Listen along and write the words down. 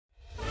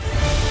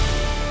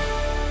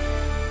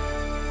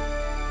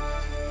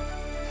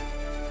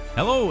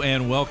Hello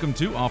and welcome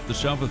to Off the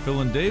Shelf with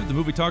Phil and Dave, the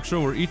movie talk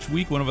show where each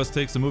week one of us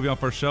takes a movie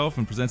off our shelf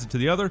and presents it to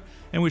the other,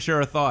 and we share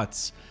our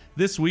thoughts.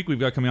 This week we've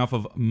got coming off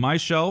of my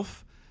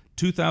shelf,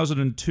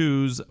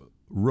 2002's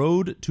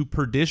Road to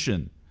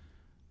Perdition,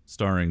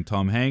 starring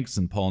Tom Hanks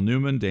and Paul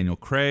Newman, Daniel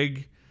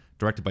Craig,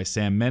 directed by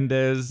Sam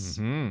Mendes,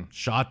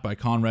 shot by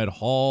Conrad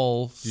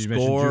Hall, Did you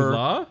mention Jude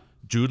Law?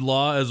 Jude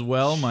Law as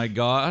well, my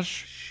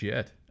gosh.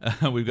 Shit.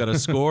 We've got a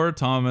score,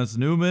 Thomas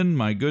Newman,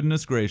 my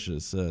goodness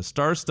gracious,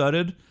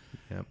 star-studded.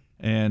 Yep.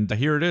 And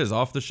here it is,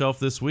 off the shelf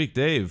this week.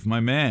 Dave, my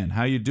man,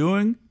 how you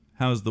doing?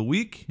 How's the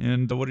week?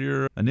 And what are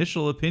your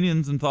initial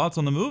opinions and thoughts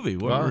on the movie?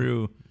 Have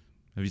you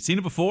seen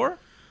it before?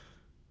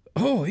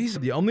 Oh,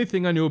 the only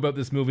thing I knew about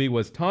this movie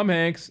was Tom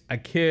Hanks, a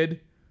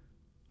kid,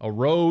 a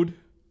road,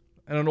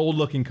 and an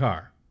old-looking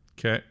car.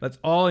 Okay. That's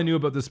all I knew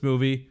about this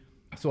movie.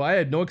 So I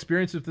had no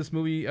experience with this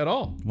movie at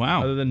all.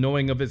 Wow. Other than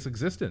knowing of its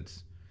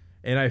existence.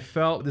 And I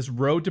felt this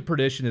Road to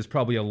Perdition is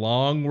probably a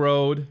long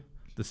road.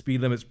 The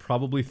speed limit's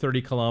probably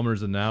 30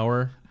 kilometers an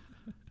hour.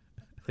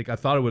 Like, I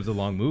thought it was a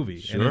long movie,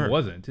 Sure. and it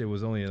wasn't. It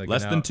was only like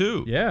Less than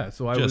 2. Yeah,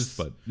 so I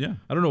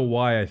don't know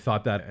why I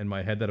thought that in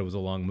my head that it was a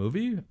long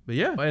movie, but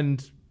yeah.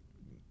 And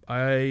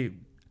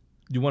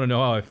you want to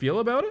know how I feel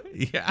about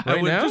it? Yeah,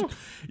 right now.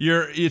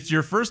 It's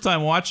your first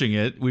time watching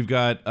it. We've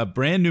got a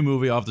brand new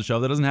movie off the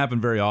shelf. That doesn't happen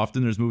very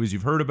often. There's movies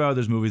you've heard about.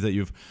 There's movies that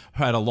you've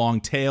had a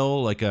long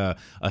tail, like a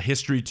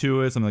history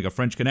to it, something like a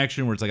French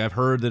Connection, where it's like I've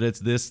heard that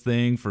it's this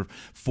thing for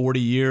 40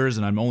 years,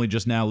 and I'm only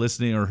just now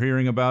listening or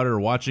hearing about it or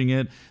watching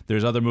it.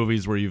 There's other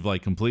movies where you've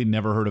like completely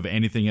never heard of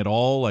anything at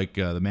all, like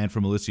The Man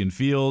from Elysian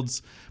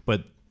Fields,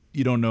 but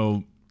you don't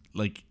know.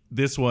 Like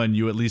this one,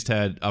 you at least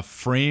had a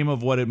frame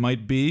of what it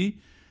might be.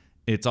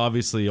 It's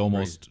obviously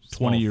almost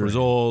 20 years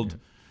old,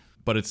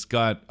 but it's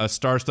got a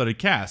star-studded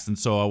cast. And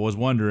so I was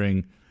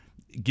wondering,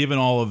 given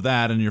all of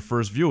that in your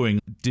first viewing,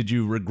 did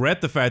you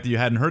regret the fact that you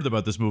hadn't heard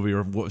about this movie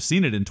or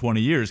seen it in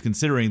 20 years,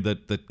 considering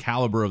the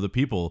caliber of the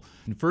people?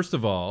 First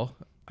of all,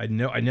 I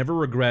never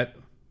regret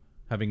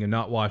having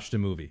not watched a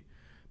movie,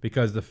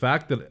 because the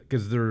fact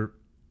that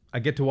I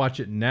get to watch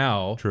it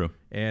now. True.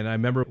 And I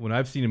remember when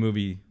I've seen a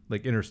movie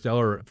like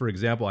Interstellar, for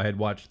example, I had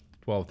watched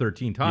 12,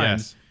 13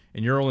 times. Yes.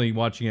 And you're only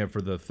watching it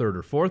for the third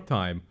or fourth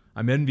time.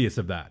 I'm envious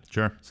of that.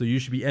 Sure. So you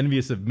should be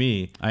envious of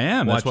me. I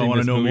am. That's why I want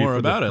to know more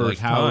about it. Like,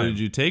 how did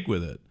you take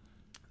with it?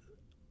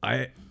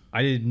 I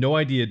had no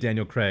idea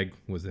Daniel Craig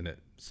was in it.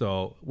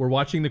 So we're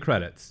watching the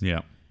credits.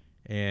 Yeah.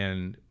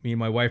 And me and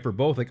my wife are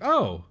both like,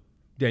 oh,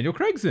 Daniel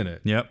Craig's in it.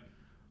 Yep.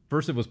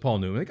 First it was Paul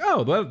Newman. Like,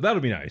 oh,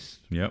 that'll be nice.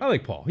 Yep. I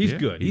like Paul. He's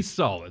good. He's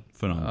solid.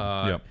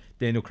 Phenomenal. Yep.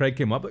 Daniel Craig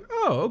came up like,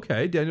 oh,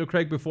 okay. Daniel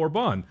Craig before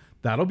Bond.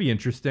 That'll be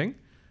interesting.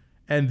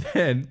 And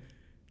then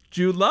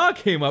Jude Law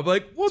came up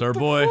like, what it's the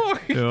boy.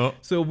 fuck? Yep.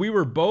 So we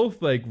were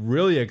both like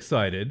really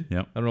excited.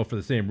 Yep. I don't know for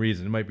the same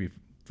reason. It might be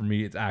for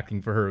me, it's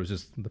acting. For her, it was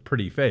just the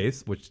pretty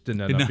face, which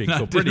didn't end up being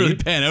so pretty. Didn't really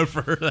pan out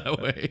for her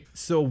that way.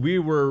 So we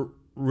were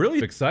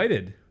really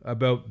excited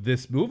about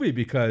this movie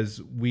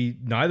because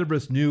neither of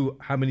us knew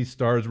how many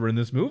stars were in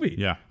this movie.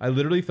 Yeah. I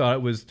literally thought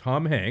it was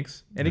Tom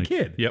Hanks and a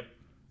kid. Yep.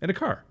 And a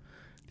car.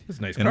 It's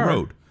a nice car. And a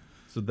road.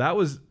 So that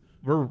was...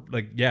 We're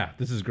like, yeah,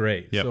 this is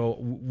great. Yep.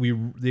 So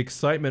the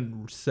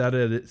excitement set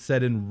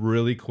in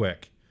really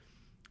quick.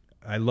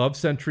 I love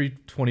Century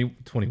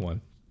 2021.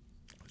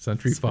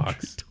 Century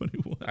Fox.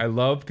 21. I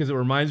love because it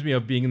reminds me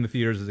of being in the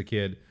theaters as a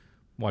kid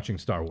watching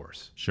Star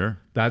Wars. Sure.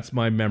 That's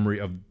my memory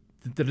of.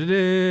 That's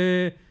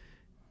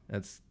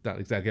not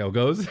exactly how it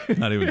goes.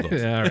 Not even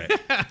close. All right.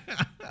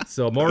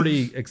 So I'm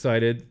already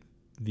excited.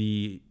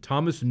 The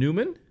Thomas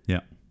Newman.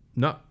 Yeah.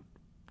 Not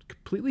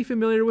completely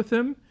familiar with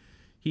him.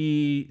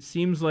 He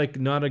seems like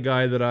not a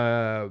guy that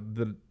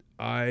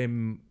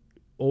I'm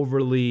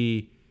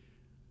overly,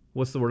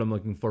 what's the word I'm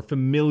looking for?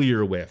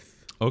 Familiar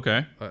with.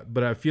 Okay.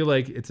 But I feel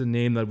like it's a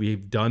name that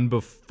we've done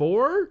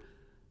before.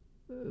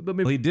 But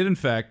maybe Well, he did, in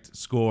fact,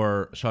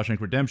 score Shawshank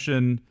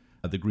Redemption,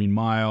 The Green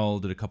Mile,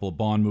 did a couple of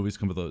Bond movies,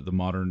 some of the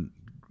modern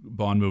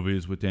Bond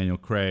movies with Daniel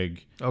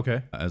Craig.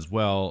 Okay. As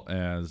well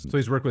as... So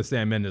he's worked with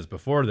Sam Mendes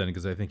before then,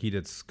 because I think he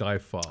did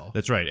Skyfall.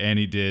 That's right. And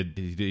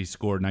he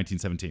scored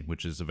 1917,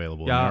 which is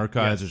available in the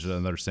archives. Yes. There's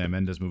another Sam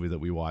Mendes movie that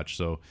we watched.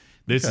 So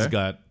this has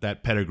got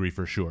that pedigree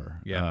for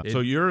sure. Yeah. So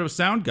you're a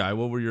sound guy.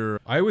 What were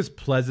your... I was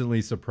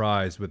pleasantly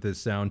surprised with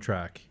this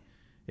soundtrack.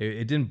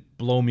 It didn't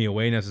blow me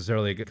away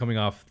necessarily coming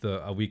off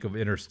a week of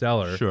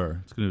Interstellar.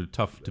 Sure. It's going to be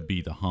tough to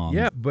beat the hum.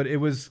 Yeah, but it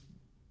was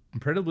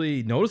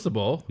incredibly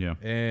noticeable. Yeah.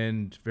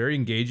 And very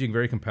engaging,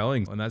 very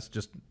compelling. And that's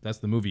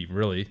the movie,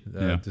 really,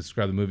 to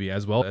describe the movie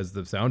as well as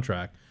the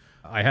soundtrack.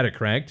 I had it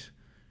cranked.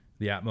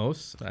 The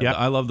Atmos.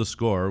 I love the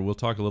score. We'll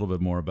talk a little bit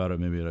more about it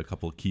maybe at a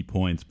couple of key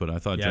points, but I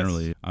thought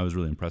generally I was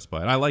really impressed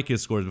by it. I like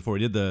his scores before.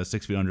 He did the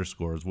 6 Feet Under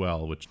score as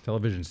well, which...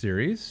 Television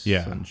series.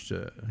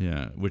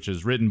 Which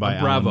is written by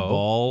Alan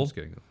Ball. Just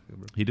kidding.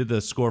 He did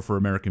the score for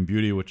American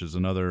Beauty, which is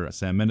another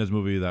Sam Mendes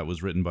movie that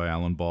was written by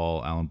Alan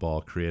Ball. Alan Ball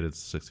created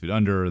 6 Feet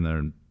Under, and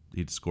then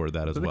he scored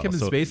that as well. The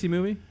Kevin Spacey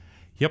movie?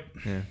 Yep.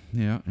 Yeah.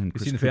 Yeah. And You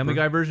seen the Family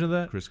Guy version of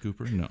that? Chris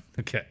Cooper? No.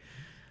 Okay.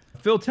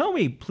 Phil, tell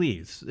me,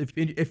 please,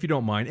 if you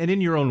don't mind, and in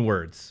your own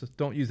words,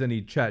 don't use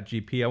any chat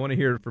GP. I want to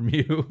hear from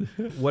you.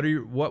 What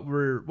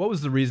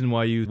was the reason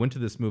why you went to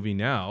this movie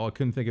now? I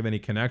couldn't think of any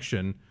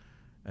connection,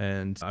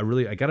 and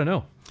I got to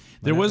know.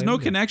 There was no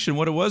connection.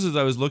 What it was is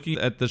I was looking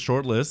at the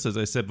short list, as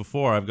I said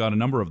before. I've got a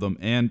number of them,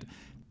 and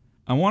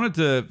I wanted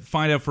to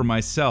find out for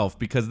myself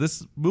because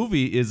this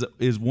movie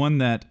is one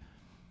that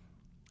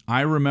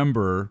I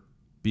remember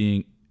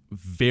being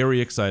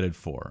very excited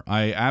for.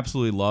 I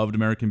absolutely loved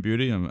American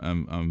Beauty.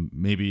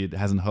 Maybe it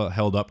hasn't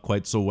held up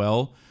quite so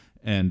well,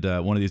 and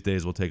one of these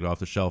days we'll take it off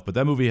the shelf. But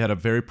that movie had a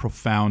very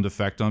profound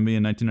effect on me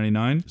in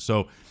 1999.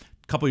 So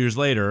a couple years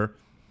later,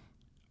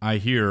 I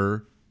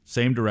hear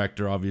same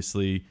director,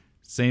 obviously,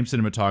 same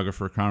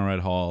cinematographer, Conrad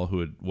Hall, who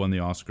had won the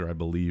Oscar, I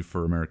believe,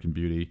 for American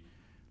Beauty,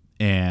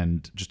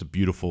 and just a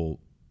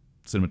beautiful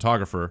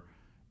cinematographer.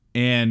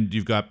 And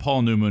you've got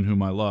Paul Newman,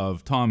 whom I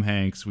love, Tom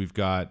Hanks. We've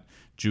got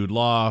Jude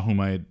Law,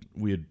 whom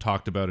we had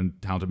talked about in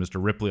Talented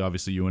Mr. Ripley,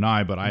 obviously you and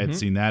I, but I had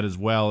seen that as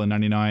well in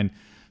 99.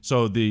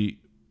 So the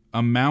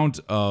amount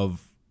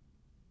of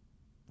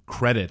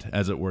credit,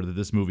 as it were, that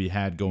this movie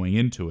had going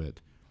into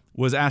it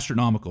was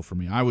astronomical for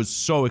me. I was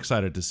so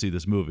excited to see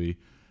this movie.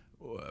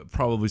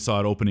 Probably saw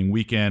it opening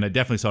weekend. I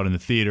definitely saw it in the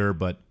theater,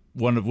 but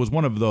was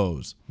one of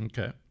those.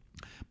 Okay.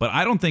 But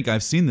I don't think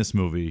I've seen this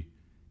movie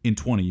in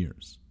 20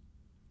 years,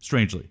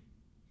 strangely.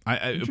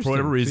 I for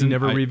whatever reason, so you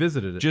never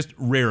revisited it. Just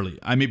rarely.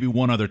 I maybe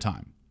one other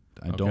time.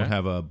 I don't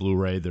have a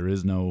Blu-ray. There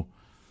is no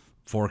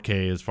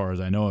 4K as far as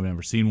I know. I've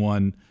never seen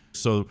one.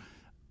 So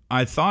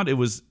I thought it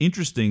was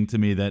interesting to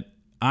me that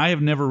I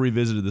have never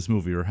revisited this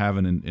movie or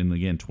haven't in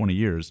again 20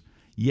 years.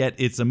 Yet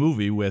it's a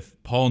movie with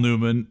Paul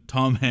Newman,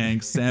 Tom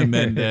Hanks, Sam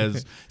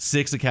Mendes,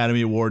 6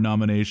 Academy Award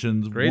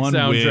nominations, great one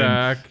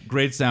soundtrack, win,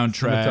 great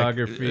soundtrack,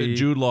 cinematography.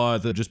 Jude Law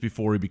just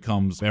before he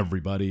becomes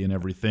everybody and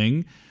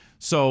everything.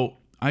 So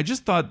I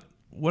just thought,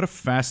 what a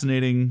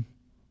fascinating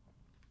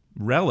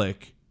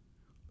relic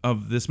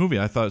of this movie.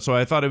 I thought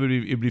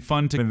it'd be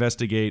fun to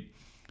investigate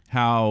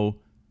how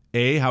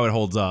it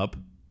holds up,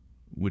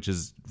 which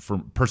is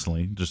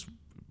personally just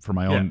for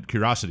my own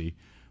curiosity,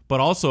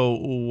 but also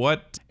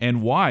what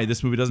and why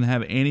this movie doesn't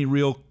have any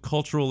real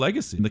cultural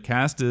legacy. The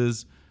cast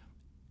is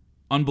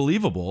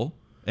unbelievable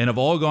and have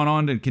all gone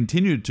on and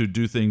continued to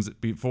do things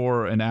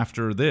before and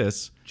after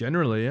this.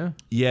 Generally, yeah.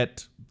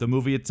 Yet the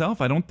movie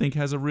itself, I don't think,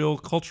 has a real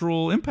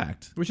cultural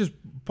impact. Which is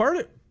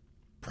probably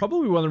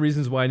one of the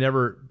reasons why I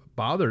never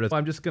bothered.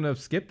 I'm just going to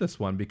skip this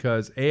one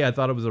because I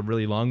thought it was a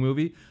really long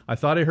movie. I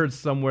thought I heard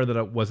somewhere that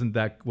it wasn't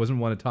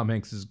one of Tom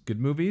Hanks' good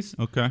movies.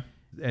 Okay.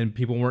 And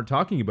people weren't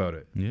talking about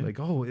it. Yeah. Like,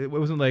 it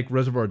wasn't like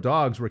Reservoir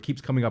Dogs where it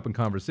keeps coming up in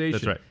conversation.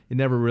 That's right. It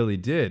never really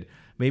did.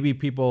 Maybe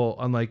people,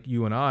 unlike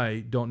you and I,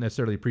 don't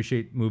necessarily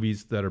appreciate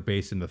movies that are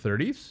based in the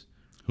 30s.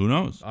 Who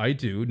knows? I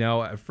do.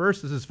 Now, at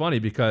first, this is funny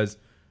because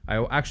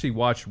I actually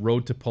watched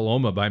Road to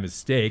Paloma by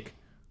mistake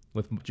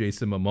with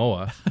Jason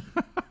Momoa.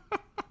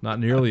 Not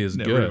nearly as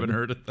Never good. even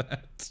heard of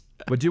that.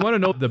 But do you want to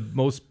know the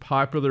most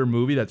popular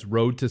movie that's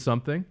Road to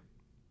something?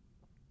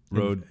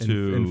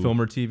 In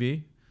film or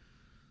TV?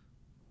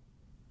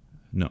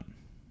 No,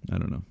 I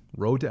don't know.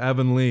 Road to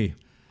Avonlea.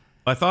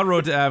 I thought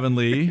Road to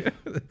Avonlea.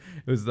 It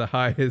was the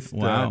highest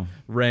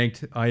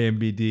ranked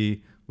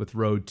IMDb with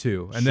Road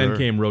to, and then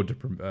came Road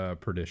to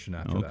Perdition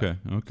after that.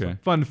 Okay. So,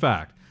 fun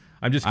fact.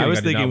 I'm just kidding. I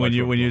was thinking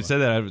when you said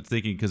that, I was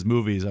thinking because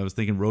movies, I was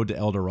thinking Road to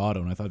El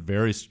Dorado, and I thought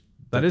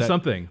that is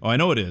something. Oh, I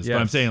know it is, but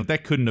I'm saying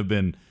that couldn't have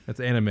been. That's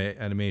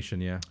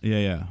animation, yeah.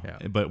 Yeah.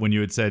 But when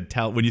you had said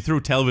when you threw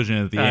television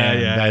at the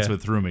end, that's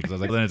what threw me because I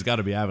was like, well, then it's got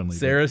to be Avonlea.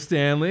 Sarah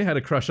Stanley had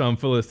a crush on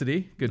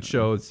Felicity. Good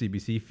show at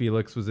CBC.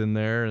 Felix was in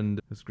there, and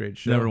it was a great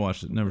show. Never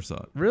watched it. Never saw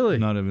it. Really?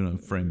 Not even a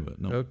frame of it.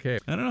 No. Okay.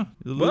 I don't know.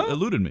 It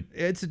eluded me.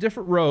 It's a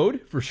different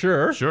road for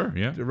sure. Sure.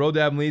 Yeah. The road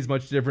to Avonlea is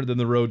much different than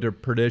the road to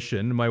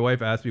Perdition. My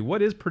wife asked me,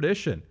 "What is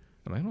Perdition?"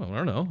 And I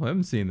don't know. I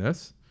haven't seen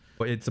this.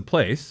 But it's a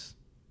place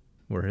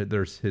where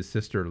his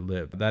sister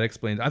lived. That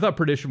explains. I thought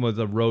Perdition was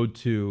a road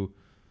to.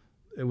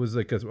 It was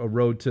like a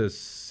road to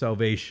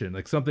salvation,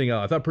 like something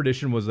else. I thought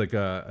Perdition was like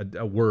a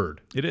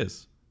word. It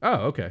is.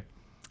 Oh, okay.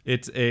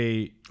 What's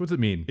it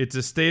mean? It's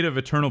a state of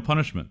eternal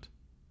punishment.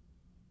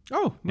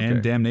 Oh, okay.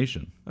 And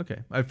damnation. Okay,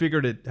 I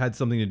figured it had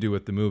something to do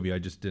with the movie. I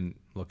just didn't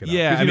look it up.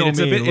 Yeah, I mean,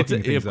 it's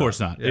of course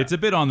up. not. Yeah. It's a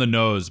bit on the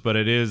nose, but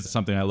it is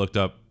something I looked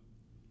up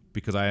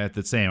because I had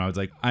the same. I was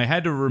like, I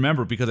had to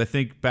remember because I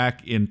think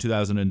back in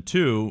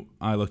 2002,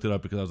 I looked it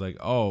up because I was like,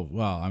 oh,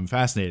 well, I'm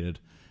fascinated.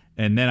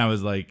 And then I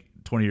was like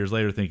 20 years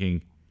later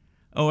thinking,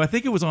 oh, I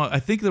think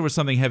there was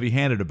something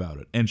heavy-handed about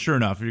it. And sure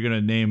enough, you're going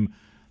to name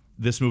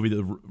this movie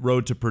The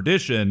Road to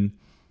Perdition,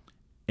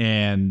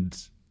 and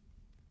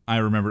I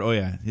remembered, oh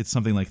yeah, it's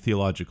something like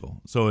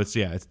theological. So it's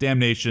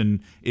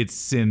damnation, it's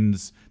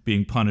sins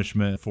being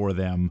punishment for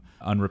them,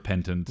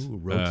 unrepentant. Ooh,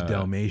 Road to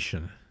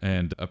Dalmatian.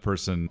 And a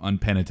person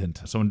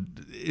unpenitent. So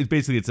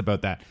it's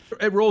about that.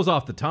 It rolls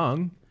off the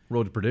tongue.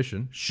 Road to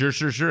Perdition.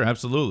 Sure,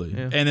 absolutely.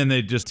 Yeah. And then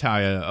they just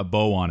tie a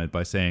bow on it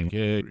by saying,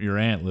 your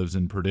aunt lives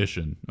in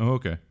perdition. Oh,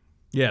 okay.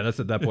 Yeah, that's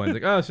at that point.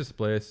 It's like, oh, it's just a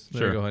place.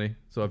 There Sure. you go, honey.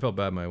 So I felt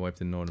bad. My wife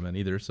didn't know what it meant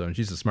either. So, and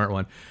she's a smart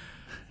one.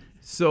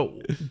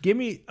 So give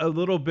me a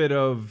little bit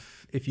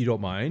of, if you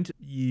don't mind,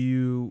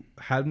 you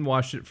hadn't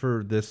watched it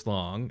for this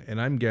long.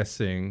 And I'm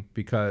guessing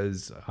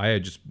because I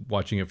had just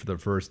watching it for the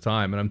first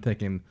time and I'm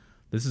thinking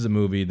this is a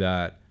movie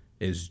that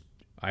is,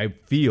 I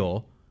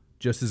feel,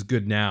 just as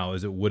good now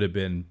as it would have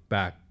been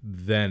back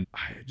then.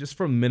 Just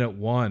from minute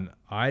one,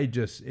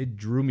 it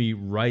drew me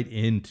right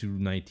into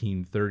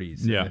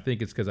 1930s. Yeah. And I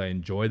think it's because I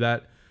enjoy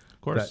that.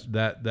 Of course.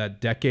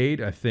 That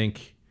decade. I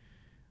think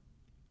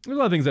there's a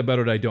lot of things about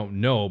it I don't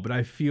know, but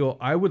I feel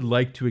I would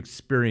like to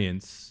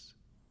experience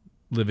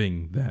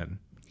living then.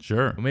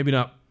 Sure. Well, maybe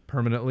not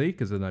permanently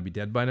because then I'd be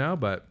dead by now,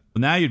 but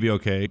Now you'd be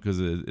okay because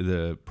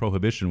the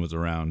prohibition was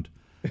around.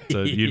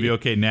 So you'd be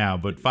okay now,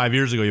 but 5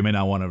 years ago you may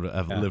not want to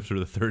have lived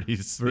through the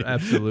 30s.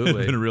 Absolutely.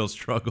 It's been a real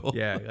struggle.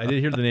 yeah, I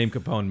did hear the name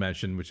Capone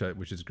mentioned, which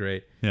is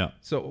great. Yeah.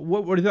 So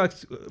what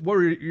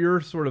were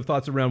your sort of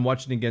thoughts around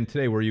watching it again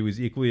today? Were you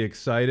as equally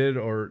excited,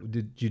 or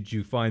did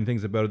you find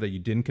things about it that you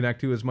didn't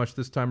connect to as much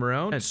this time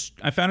around?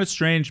 I found it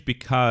strange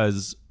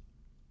because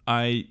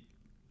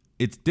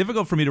it's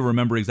difficult for me to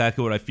remember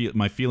exactly what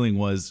my feeling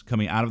was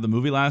coming out of the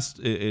movie last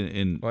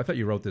in Well, I thought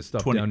you wrote this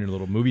stuff down in your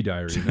little movie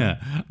diary.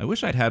 I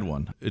wish I'd had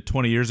one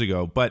 20 years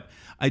ago, but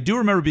I do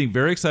remember being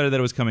very excited that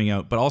it was coming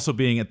out, but also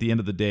being at the end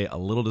of the day a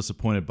little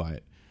disappointed by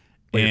it.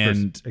 Your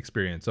first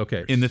experience,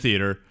 okay, in the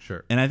theater.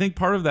 Sure. And I think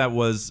part of that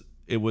was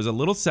it was a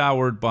little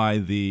soured by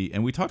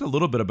and we talked a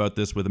little bit about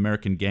this with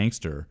American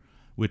Gangster,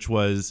 which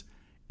was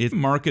it's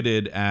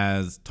marketed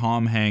as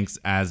Tom Hanks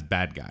as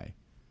bad guy.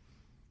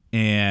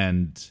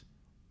 And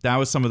that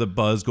was some of the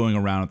buzz going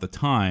around at the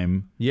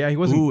time. Yeah, he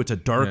wasn't. Ooh, it's a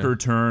darker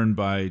turn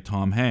by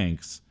Tom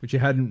Hanks. Which you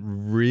hadn't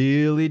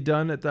really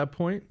done at that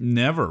point?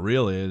 Never,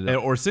 really.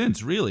 Or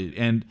since, really.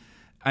 And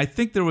I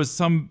think there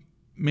was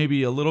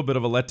maybe a little bit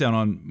of a letdown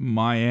on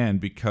my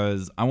end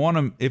because I want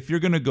him, if you're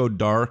going to go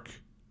dark,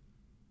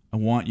 I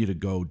want you to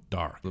go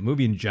dark. The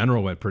movie in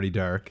general went pretty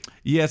dark.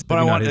 Yes, but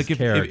Maybe I want, not his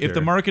if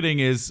the marketing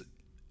is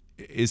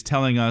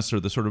telling us, or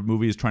the sort of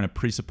movie is trying to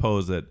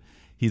presuppose that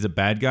he's a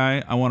bad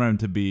guy, I want him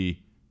to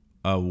be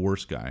a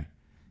worse guy.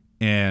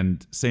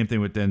 And same thing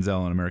with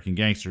Denzel in American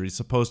Gangster. He's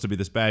supposed to be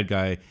this bad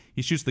guy.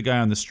 He shoots the guy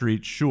on the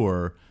street,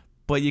 sure,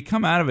 but you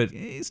come out of it,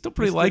 he's still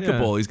pretty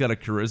likable. Yeah. He's got a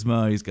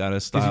charisma. He's got a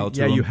style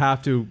to him. Yeah, you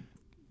have to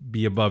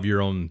be above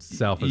your own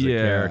self as a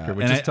character,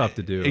 which is tough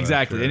to do.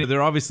 Exactly. And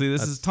they're obviously,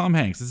 this is Tom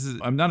Hanks.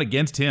 I'm not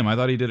against him. I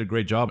thought he did a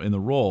great job in the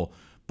role,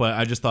 but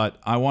I just thought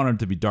I want him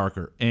to be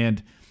darker.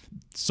 And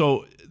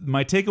so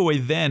my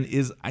takeaway then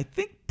is, I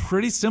think,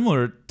 pretty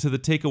similar to the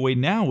takeaway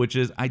now, which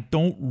is I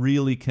don't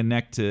really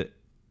connect to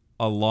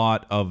a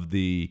lot of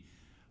the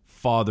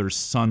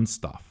father-son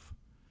stuff.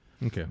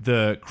 Okay.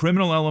 The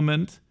criminal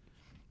element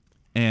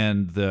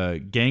and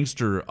the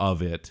gangster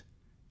of it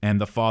and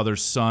the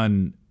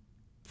father-son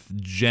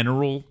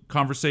general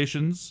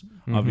conversations.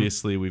 Mm-hmm.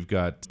 Obviously, we've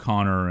got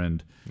Connor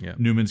and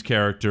Newman's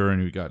character,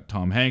 and we've got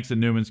Tom Hanks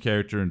and Newman's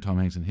character, and Tom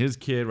Hanks and his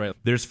kid, right?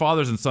 There's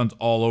fathers and sons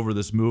all over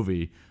this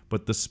movie,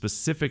 but the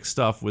specific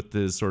stuff with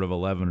this sort of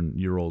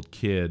 11-year-old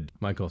kid,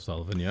 Michael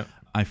Sullivan,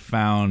 I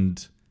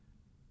found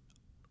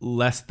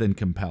less than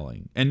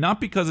compelling. And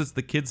not because it's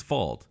the kid's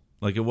fault.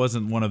 Like, it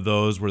wasn't one of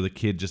those where the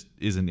kid just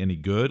isn't any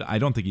good. I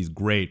don't think he's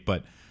great,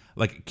 but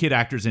like kid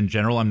actors in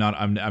general,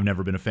 I've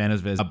never been a fan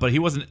of his. But he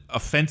wasn't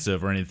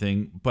offensive or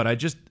anything. But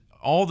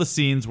all the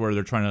scenes where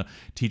they're trying to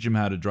teach him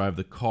how to drive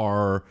the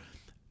car,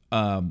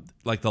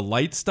 like the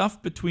light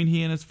stuff between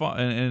he and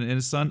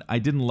his son, I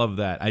didn't love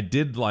that. I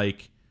did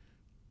like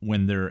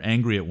when they're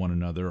angry at one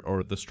another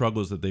or the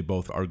struggles that they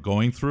both are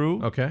going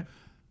through. Okay.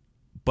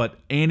 But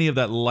any of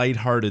that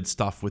lighthearted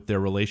stuff with their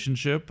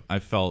relationship, I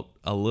felt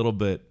a little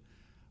bit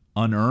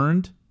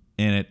unearned,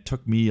 and it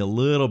took me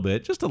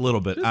just a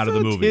little bit out of the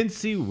movie.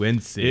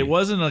 Tinsy-wincy. It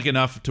wasn't like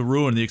enough to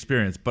ruin the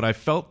experience, but I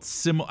felt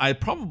I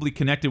probably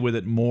connected with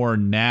it more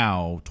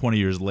now, 20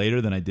 years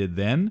later, than I did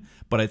then,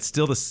 but it's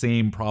still the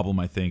same problem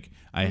I think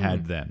I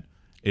had then.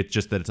 It's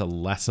just that it's a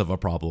less of a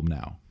problem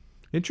now.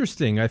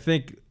 Interesting. I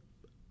think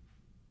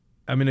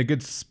I'm in a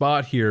good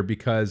spot here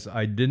because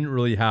I didn't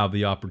really have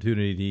the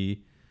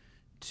opportunity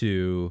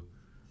to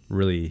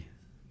really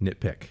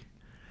nitpick.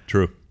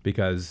 True.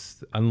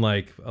 Because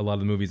unlike a lot of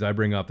the movies I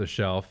bring off the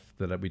shelf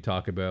that we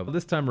talk about,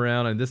 this time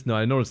around,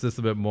 I noticed this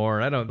a bit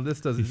more. This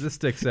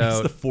sticks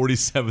out. It's the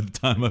 47th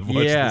time I've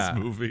watched this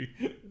movie.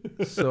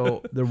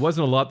 So there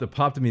wasn't a lot that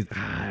popped to me.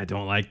 I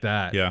don't like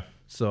that. Yeah.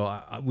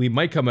 So we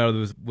might come out of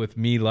this with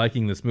me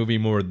liking this movie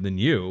more than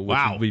you, which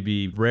would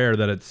be rare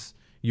that it's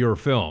your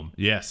film.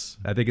 Yes.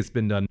 I think it's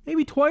been done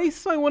maybe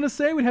twice, I want to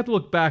say. We'd have to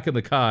look back in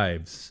the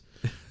archives.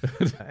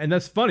 And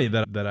that's funny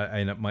that I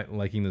end up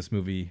liking this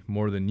movie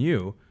more than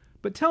you.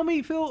 But tell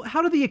me, Phil,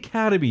 how did the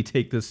Academy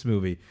take this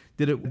movie?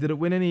 Did it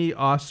win any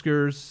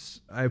Oscars?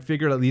 I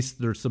figured at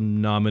least there's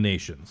some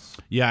nominations.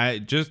 Yeah,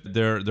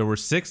 there were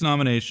 6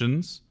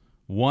 nominations,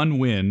 1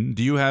 win.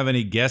 Do you have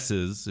any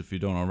guesses, if you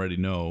don't already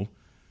know,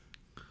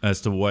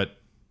 as to what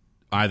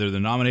either the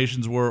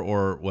nominations were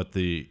or what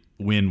the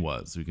win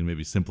was. We can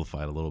maybe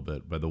simplify it a little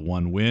bit by the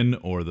one win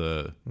or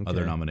the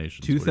other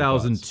nominations. What are your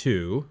thoughts?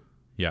 2002.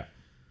 Yeah.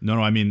 No,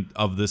 I mean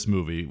of this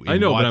movie. I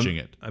know, watching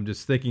but it. I'm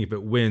just thinking if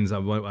it wins, I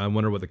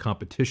wonder what the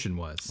competition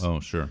was. Oh,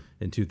 sure.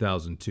 In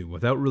 2002,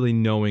 without really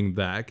knowing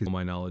that, because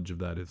my knowledge of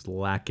that is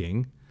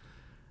lacking.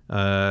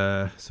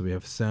 So we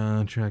have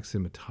soundtrack,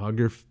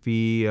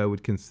 cinematography. I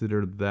would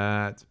consider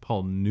that.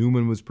 Paul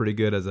Newman was pretty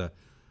good as a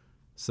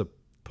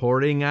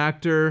supporting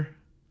actor.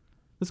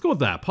 Let's go with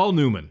that. Paul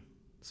Newman,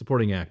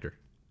 supporting actor.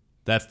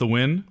 That's the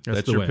win?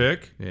 That's the your win.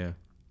 pick? Yeah.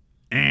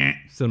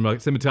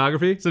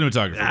 Cinematography?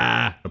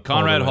 Cinematography.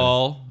 Conrad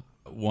Hall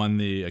won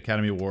the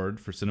Academy Award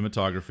for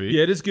cinematography.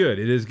 Yeah, it is good.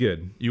 It is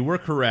good. You were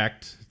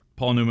correct.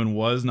 Paul Newman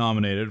was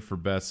nominated for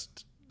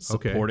Best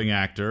Supporting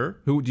Actor.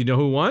 Who? Do you know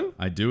who won?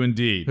 I do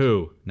indeed.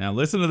 Who? Now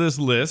listen to this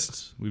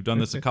list. We've done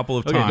this a couple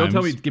of times. Okay, don't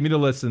tell me. Give me the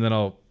list, and then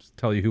I'll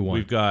tell you who won.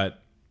 We've got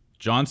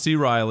John C.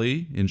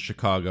 Reilly in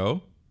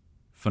Chicago.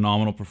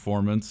 Phenomenal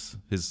performance.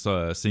 His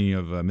singing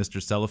of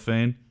Mr.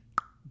 Cellophane.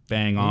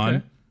 Bang on.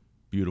 Okay.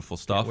 Beautiful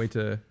stuff. Can't wait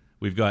to...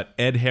 We've got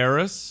Ed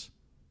Harris.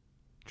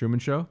 Truman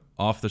Show?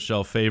 Off the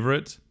Shelf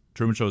favorite.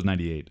 Truman Show is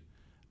 98.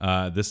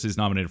 This is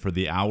nominated for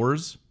The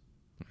Hours,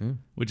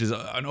 which is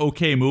an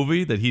okay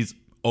movie that he's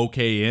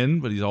okay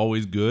in, but he's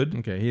always good.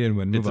 Okay, he didn't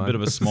win. It's a bit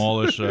of a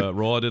smallish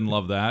role. I didn't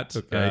love that.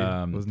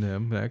 Okay, wasn't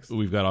him. Next.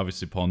 We've got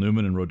obviously Paul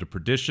Newman in Road to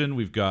Perdition.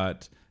 We've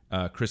got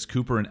Chris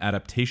Cooper in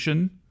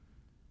Adaptation.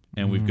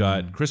 And we've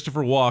got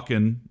Christopher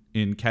Walken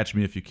in Catch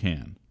Me If You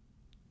Can.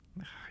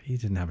 He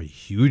didn't have a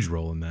huge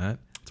role in that.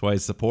 That's why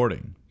he's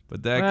supporting.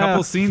 But there are a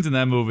couple scenes in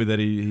that movie that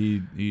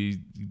he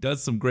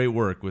does some great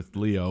work with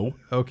Leo.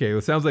 Okay, well,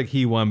 it sounds like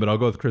he won, but I'll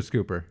go with Chris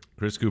Cooper.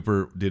 Chris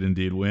Cooper did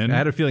indeed win. I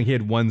had a feeling he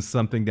had won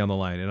something down the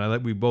line,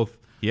 and we both...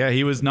 Yeah,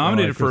 he was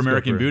nominated for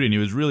American Cooper. Beauty, and he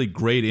was really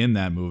great in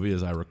that movie,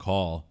 as I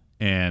recall.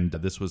 And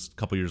this was a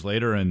couple years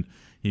later, and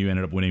he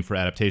ended up winning for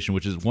Adaptation,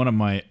 which is one of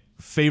my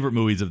favorite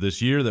movies of this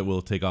year that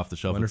we'll take off the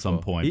shelf at some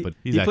point. But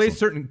he's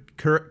plays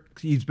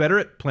he's better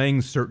at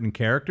playing certain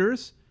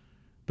characters,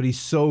 but he's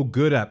so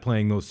good at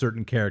playing those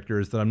certain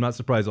characters that I'm not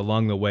surprised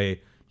along the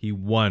way he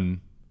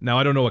won. Now,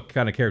 I don't know what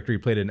kind of character he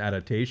played in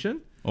Adaptation.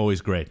 Oh,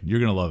 he's great. You're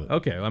going to love it.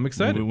 Okay, I'm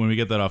excited. When we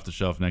get that off the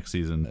shelf next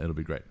season, it'll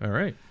be great. All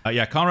right.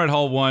 Yeah, Conrad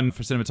Hall won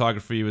for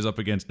cinematography. He was up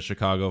against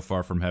Chicago,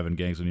 Far From Heaven,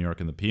 Gangs of New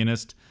York, and The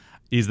Pianist.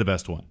 He's the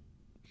best one.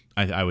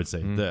 I would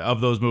say of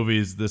those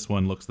movies, this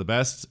one looks the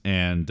best,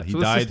 and he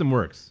died. The system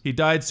works. He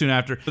died soon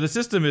after. The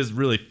system is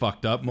really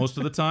fucked up most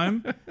of the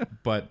time,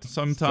 but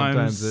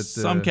sometimes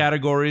some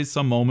categories,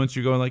 some moments,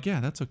 you're going like,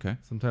 yeah, that's okay.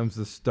 Sometimes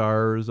the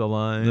stars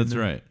align. That's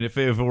right. If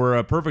it were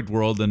a perfect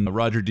world, then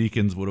Roger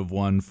Deakins would have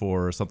won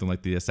for something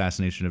like The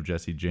Assassination of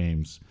Jesse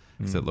James,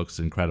 because it looks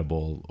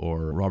incredible,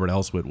 or Robert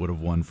Elswit would have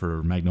won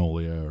for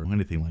Magnolia, or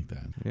anything like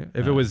that. Yeah.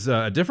 If it was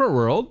a different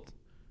world,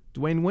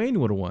 Dwayne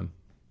Wayne would have won.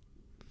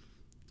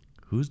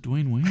 Who's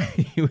Dwayne Wayne?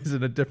 He was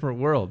in A Different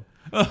World,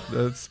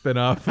 the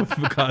spinoff of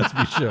The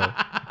Cosby Show.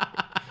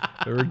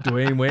 There were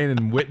Dwayne Wayne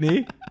and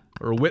Whitney,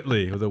 or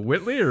Whitley. Was it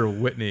Whitley or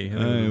Whitney?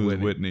 It was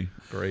Whitney.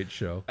 Great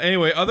show.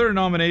 Anyway, other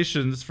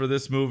nominations for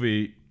this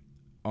movie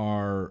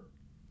are...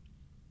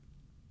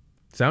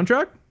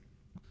 Soundtrack?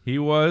 He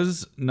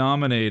was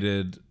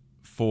nominated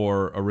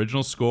for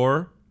original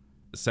score,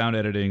 sound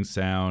editing,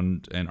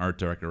 sound, and art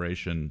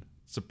decoration.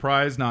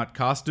 Surprise, not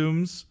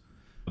costumes.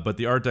 But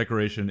the art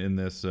decoration in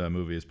this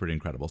movie is pretty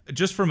incredible.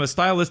 Just from a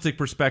stylistic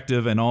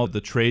perspective and all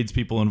the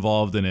tradespeople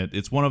involved in it,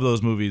 it's one of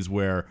those movies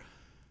where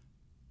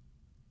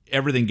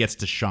everything gets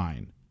to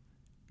shine.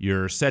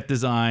 Your set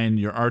design,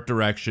 your art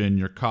direction,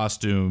 your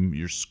costume,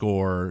 your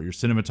score, your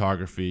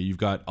cinematography. You've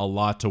got a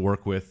lot to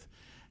work with.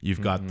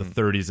 You've got the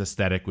 30s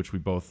aesthetic, which we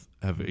both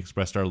have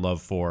expressed our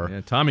love for.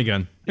 Yeah, Tommy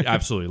gun.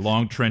 Absolutely.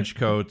 Long trench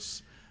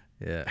coats,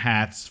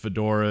 hats,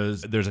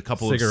 fedoras. There's a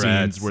couple of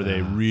scenes where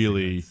they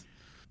really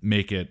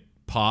make it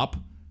pop.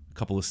 A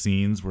couple of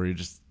scenes where you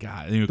just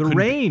the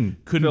rain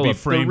couldn't be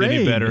framed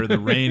any better. The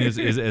rain is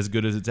as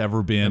good as it's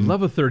ever been. I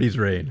love a 30s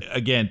rain.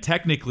 Again,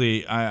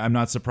 technically, I'm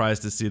not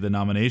surprised to see the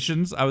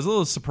nominations. I was a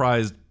little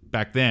surprised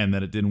back then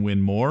that it didn't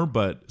win more,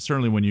 but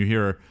certainly when you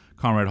hear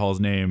Conrad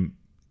Hall's name,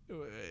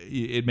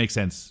 it makes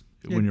sense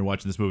when you're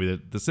watching this movie.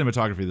 That the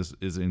cinematography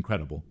is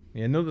incredible.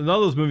 Yeah, none of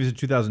those movies in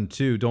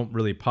 2002 don't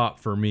really pop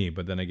for me.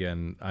 But then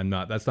again,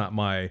 that's not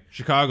my...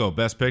 Chicago,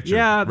 Best Picture.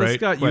 Yeah, that's right?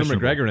 got Ewan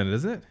McGregor in it,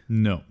 isn't it?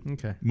 No.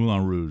 Okay.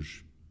 Moulin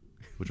Rouge,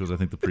 which was I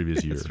think the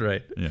previous year. That's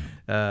right.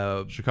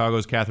 Yeah.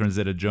 Chicago's Catherine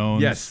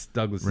Zeta-Jones. Yes,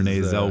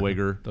 Renee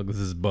Zellweger.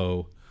 Douglas's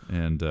Beau.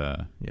 And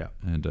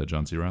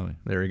John C. Reilly.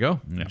 There we go.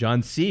 Yeah.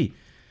 John C.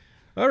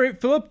 All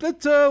right, Philip.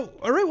 That's all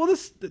right. Well,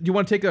 do you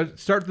want to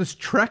start this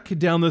trek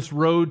down this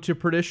road to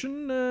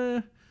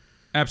perdition?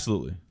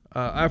 Absolutely.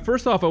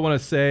 First off, I want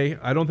to say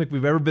I don't think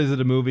we've ever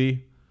visited a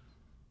movie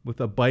with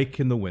a bike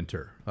in the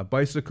winter. A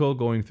bicycle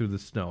going through the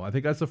snow. I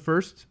think that's a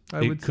first,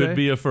 I would say. It could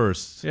be a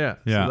first. Yeah.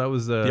 Yeah. So that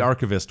was... the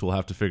archivist will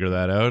have to figure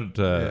that out.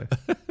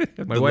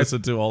 My wife...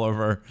 listen to all of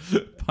our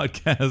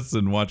podcasts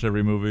and watch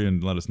every movie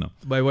and let us know.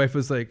 My wife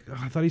was like,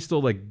 I thought he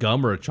stole like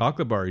gum or a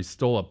chocolate bar. He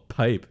stole a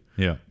pipe.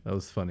 Yeah. That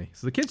was funny.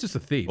 So the kid's just a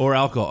thief. Or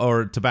alcohol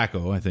or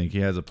tobacco, I think.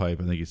 He has a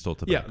pipe. I think he stole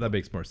tobacco. Yeah, that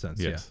makes more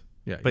sense. Yes.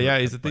 Yeah. But yeah,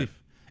 he's a thief.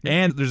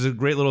 And there's a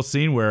great little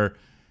scene where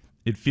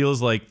it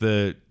feels like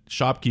the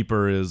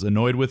shopkeeper is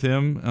annoyed with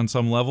him on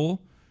some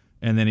level,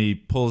 and then he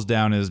pulls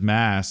down his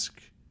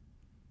mask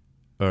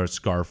or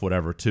scarf,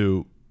 whatever,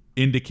 to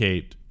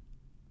indicate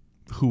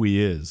who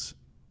he is.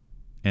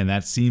 And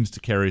that seems to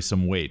carry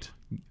some weight.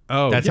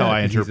 Oh, that's how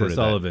I interpreted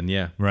Sullivan, that.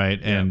 yeah.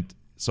 Right. Yeah. And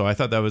so I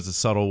thought that was a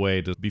subtle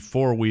way to,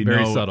 before we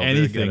know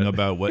anything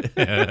about what,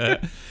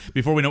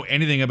 before we know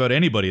anything about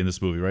anybody in this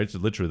movie, right? So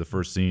literally the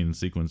first scene,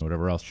 sequence,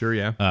 whatever else. Sure,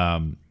 yeah.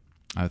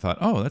 I thought,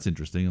 oh, that's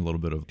interesting. A little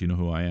bit of, do you know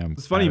who I am?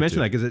 It's funny you mention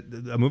that, because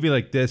a movie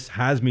like this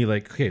has me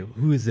like, okay,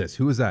 who is this?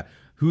 Who is that?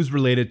 Who's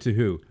related to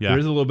who? Yeah. There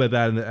is a little bit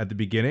of that at the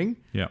beginning.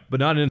 Yeah.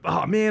 But not in,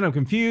 oh man, I'm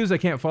confused. I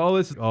can't follow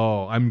this.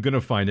 Oh, I'm going to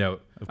find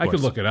out. I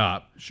could look it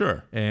up.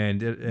 Sure.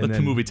 And let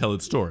the movie tell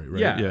its story, right?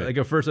 Yeah. Like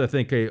at first I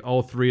think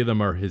all three of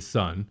them are his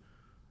son.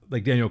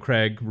 Like Daniel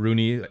Craig,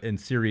 Rooney, and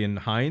Syrian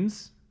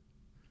Hines.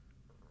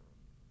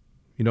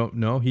 You don't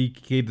know? He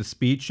gave the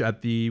speech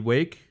at the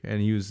wake,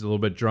 and he was a little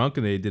bit drunk,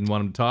 and they didn't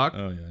want him to talk.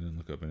 Oh, yeah. I didn't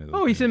look up any of those.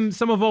 Oh, he's in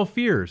Some of All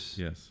Fears.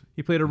 Yes.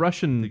 He played a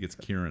Russian... I think it's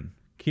Kieran.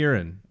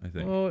 I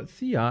think. Oh, it's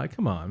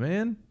come on,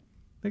 man.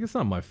 Like, it's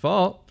not my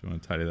fault. Do you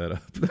want to tidy that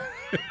up?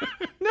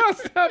 No,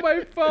 it's not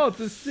my fault. It's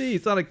a C.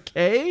 It's not a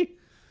K.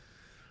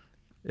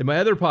 In my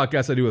other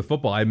podcast I do with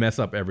football, I mess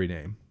up every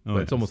name.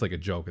 But it's almost like a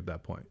joke at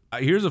that point.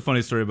 Here's a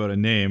funny story about a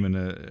name, and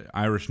an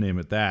Irish name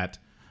at that.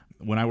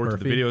 When I worked at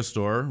the video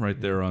store right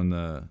there on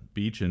the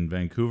beach in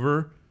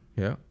Vancouver,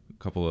 yeah, a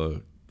couple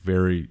of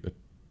very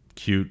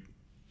cute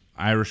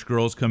Irish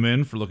girls come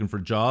in looking for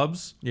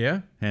jobs. Yeah.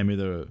 Hand me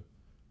the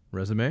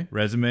resume.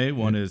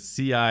 One is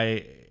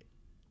Ciara.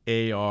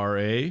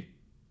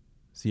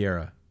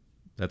 Sierra.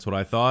 That's what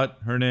I thought.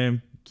 Her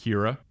name,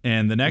 Kira.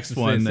 And the next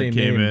one that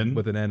came in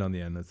with an N on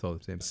the end. That's all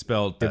the same.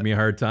 Spelled. Give me a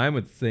hard time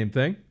with the same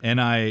thing.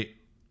 Niamh.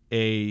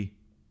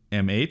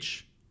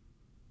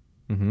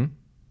 Mm-hmm.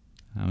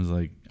 I was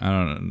like, I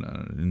don't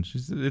know. And she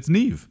said, it's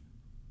Neve.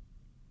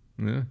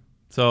 Yeah.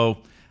 So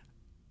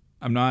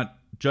I'm not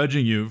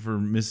judging you for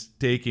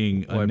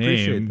mistaking a name. I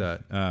appreciate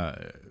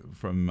that.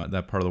 From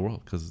that part of the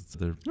world, because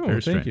they're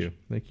very strange.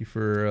 Thank you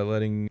for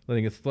letting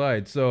it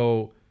slide.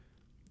 So,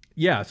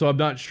 yeah. So I'm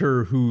not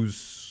sure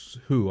who's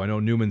who. I know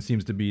Newman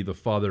seems to be the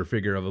father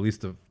figure of at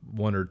least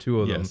one or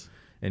two of them,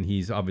 and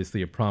he's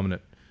obviously a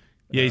prominent.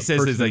 Yeah, he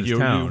says it's like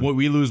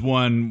we lose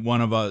one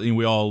of us,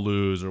 we all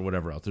lose, or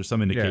whatever else. There's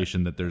some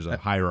indication that there's a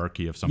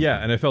hierarchy of something. Yeah,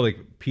 and I felt like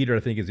Peter, I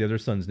think, is the other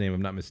son's name, if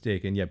I'm not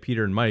mistaken. Yeah,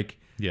 Peter and Mike.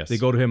 Yes, they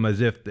go to him as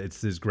if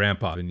it's his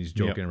grandpa, and he's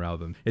joking around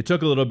with them. It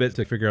took a little bit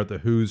to figure out the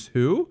who's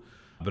who,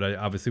 but I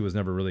obviously was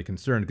never really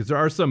concerned, because there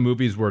are some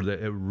movies where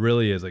it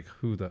really is like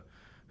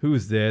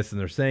who's this, and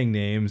they're saying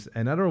names,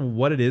 and I don't know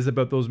what it is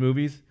about those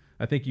movies.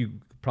 I think you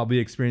probably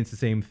experience the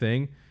same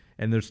thing,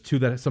 and there's two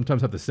that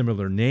sometimes have the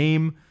similar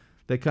name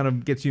that kind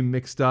of gets you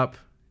mixed up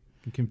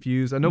and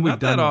confused. I know we've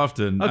done that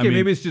often. Okay,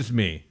 maybe it's just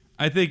me.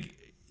 I think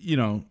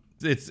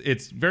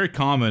it's very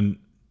common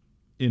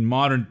in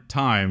modern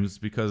times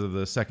because of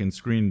the second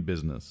screen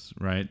business,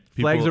 right?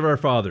 Flags of Our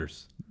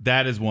Fathers.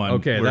 That is one.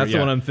 Okay, that's the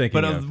one I'm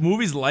thinking of. But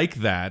movies like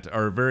that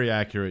are very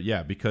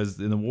accurate, because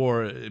in the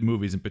war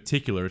movies in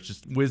particular, it's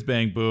just whiz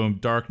bang boom,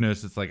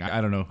 darkness. It's like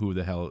I don't know who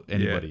the hell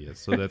anybody is.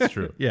 So that's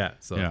true. I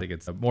think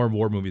it's more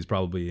war movies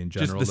probably in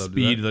general. Just the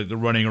speed, like the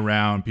running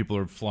around, people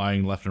are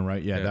flying left and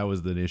right. That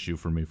was the issue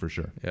for me for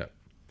sure. Yeah.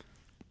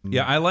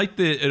 Yeah, I like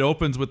that it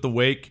opens with the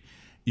wake.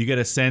 You get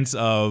a sense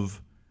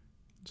of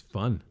it's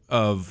fun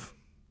of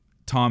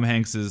Tom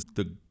Hanks's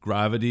the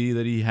gravity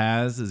that he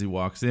has as he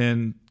walks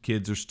in.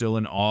 Kids are still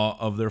in awe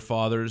of their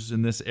fathers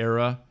in this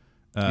era.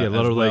 A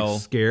little like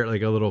scared,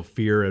 like a little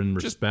fear and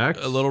respect.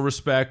 Just a little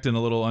respect and a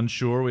little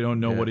unsure. We don't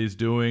know what he's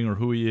doing or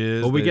who he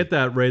is. Well, we get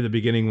that right at the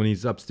beginning when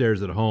he's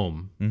upstairs at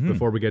home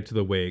before we get to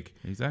the wake.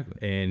 Exactly.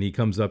 And he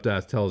comes up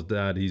to tell his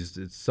dad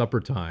it's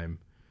supper time.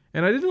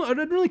 And I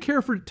didn't really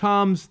care for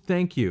Tom's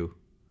thank you.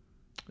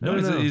 No,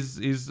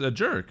 he's a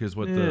jerk is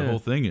what the whole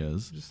thing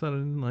is. Just thought I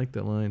didn't like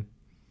that line.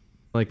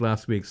 Like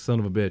last week's son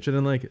of a bitch. I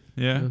didn't like it.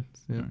 Yeah.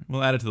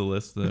 We'll add it to the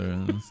list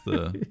there.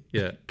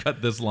 That's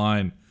cut this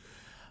line.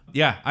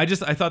 Yeah, I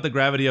thought the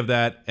gravity of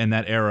that and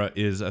that era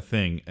is a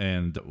thing,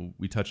 and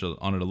we touched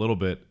on it a little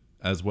bit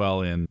as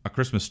well in A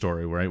Christmas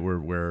Story, right?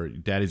 Where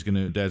dad's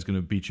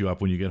gonna beat you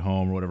up when you get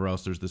home or whatever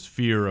else. There's this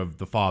fear of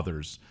the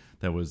fathers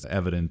that was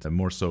evident, and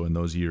more so in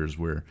those years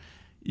where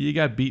you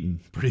got beaten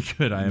pretty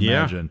good, I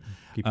imagine.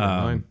 Keep that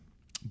in mind.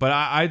 But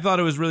I thought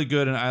it was really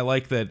good, and I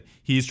like that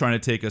he's trying to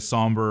take a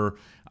somber,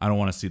 I don't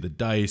want to see the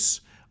dice,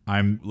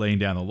 I'm laying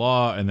down the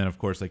law, and then of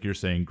course, like you're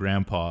saying,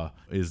 Grandpa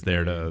is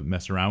there to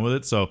mess around with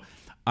it. So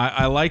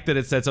I like that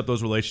it sets up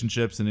those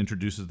relationships and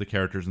introduces the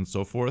characters and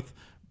so forth,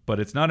 but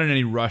it's not in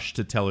any rush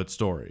to tell its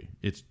story.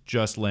 It's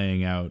just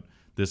laying out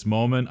this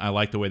moment. I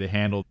like the way they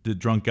handled the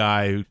drunk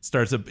guy who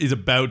he's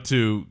about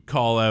to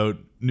call out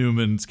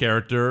Newman's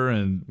character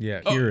and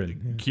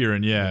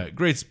Kieran,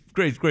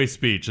 great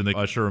speech, and they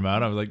usher him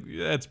out. I was like,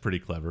 that's pretty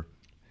clever.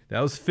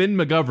 That was Finn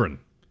McGovern.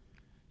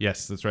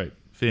 Yes, that's right,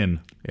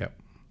 Finn. Yep.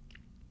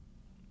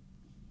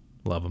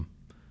 Love him.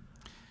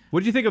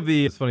 What do you think of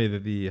It's funny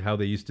that how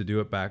they used to do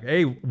it back.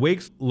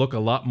 Wakes look a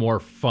lot more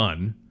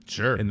fun.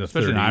 Sure, in the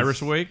especially 30s. an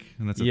Irish wake,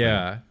 and that's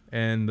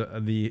and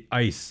the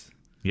ice.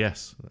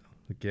 Yes.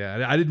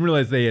 Yeah, I didn't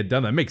realize they had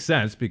done that. It makes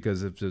sense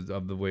because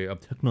of the way of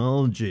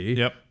technology.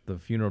 Yep. The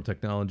funeral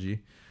technology.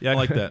 Yeah, I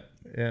like that.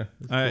 Yeah.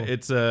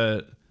 It's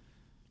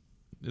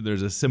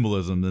there's a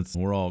symbolism that's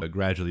we're all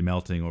gradually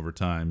melting over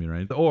time,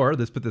 right? Or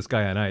let's put this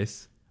guy on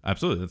ice.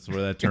 Absolutely. That's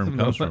where that term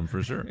comes from,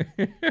 for sure.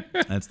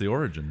 That's the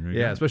origin. Right?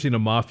 Yeah, especially in a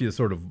mafia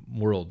sort of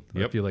world.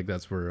 Yep. I feel like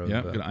that's where...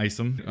 Yeah, gonna ice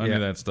him. Any of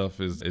that stuff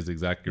is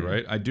exactly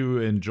right. I do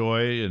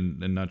enjoy, and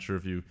not sure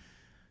if you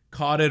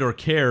caught it or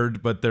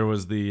cared, but there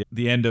was the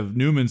end of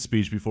Newman's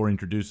speech before he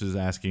introduces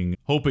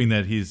hoping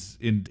that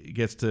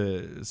gets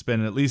to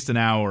spend at least an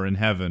hour in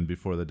heaven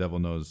before the devil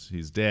knows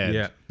he's dead.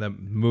 Yeah, that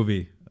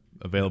movie.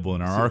 Available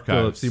in our archives.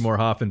 Philip Seymour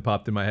Hoffman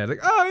popped in my head. Like,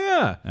 oh,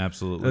 yeah.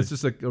 Absolutely. That's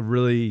just a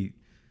really...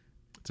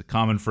 It's a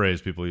common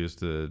phrase people used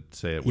to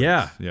say it with.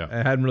 Yeah. I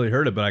hadn't really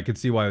heard it, but I could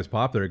see why it was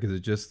popular because it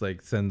just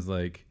like sends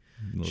like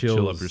chills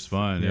chill up your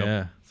spine. Yeah.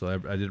 Yep.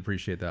 So I did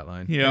appreciate that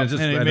line. Yeah. And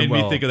it made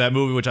me think of that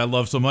movie, which I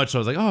love so much. So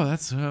I was like, oh,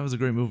 that was a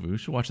great movie. We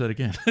should watch that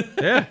again.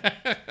 Yeah.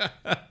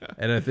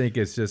 And I think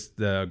it's just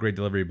a great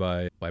delivery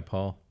by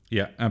Paul.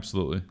 Yeah,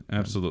 absolutely.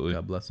 Absolutely.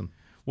 God bless him.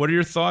 What are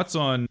your thoughts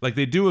on, like,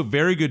 they do a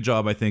very good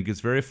job, I think. It's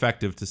very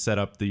effective to set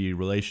up the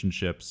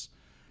relationships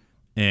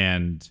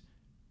and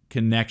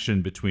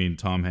connection between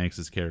Tom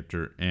Hanks's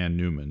character and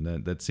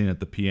Newman. That scene at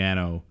the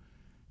piano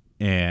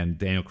and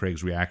Daniel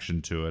Craig's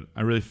reaction to it.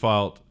 I really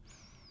felt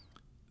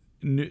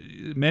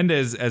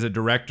Mendes as a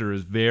director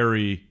is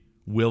very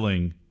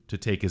willing to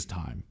take his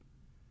time.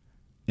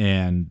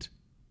 And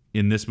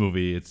in this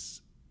movie,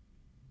 it's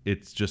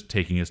just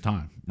taking his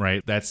time,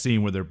 right? That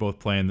scene where they're both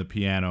playing the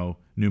piano,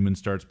 Newman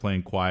starts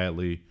playing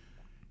quietly,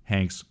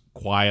 Hanks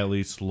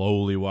quietly,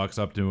 slowly walks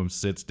up to him,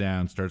 sits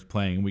down, starts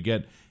playing, and we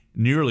get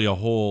nearly a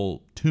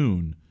whole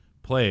tune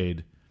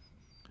played.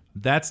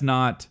 That's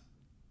not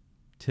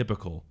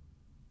typical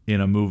in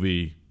a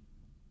movie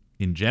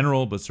in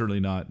general, but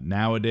certainly not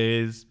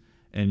nowadays.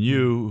 And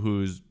you,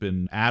 who's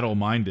been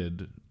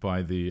addle-minded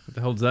by the... What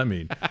the hell does that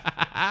mean?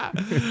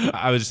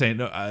 I was just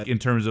saying, in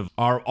terms of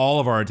all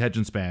of our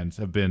attention spans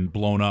have been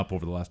blown up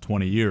over the last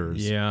 20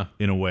 years. Yeah.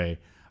 In a way.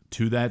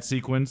 To that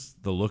sequence,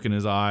 the look in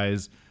his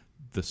eyes,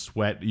 the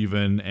sweat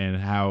even, and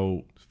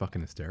how... It's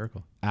fucking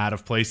hysterical. Out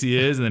of place he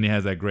is, and then he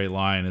has that great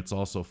line, it's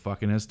also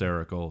fucking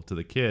hysterical to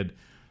the kid.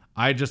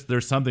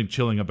 There's something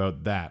chilling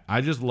about that.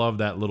 I just love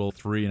that little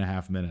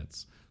 3.5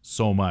 minutes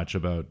so much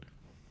about...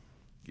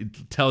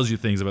 It tells you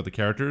things about the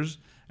characters,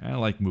 and I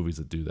like movies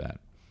that do that.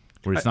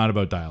 Where it's not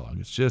about dialogue.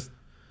 It's just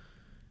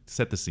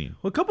set the scene.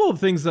 Well, a couple of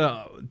things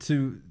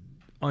on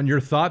your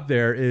thought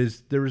there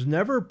was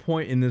never a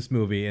point in this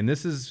movie, and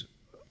this is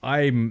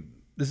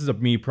a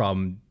me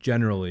problem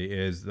generally,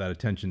 is that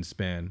attention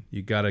span.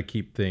 You got to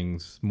keep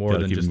things more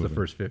than just the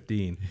first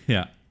 15.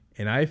 Yeah.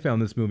 And I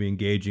found this movie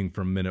engaging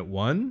from minute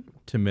 1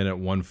 to minute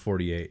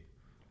 148.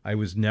 I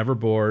was never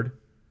bored.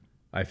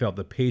 I felt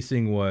the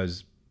pacing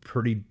was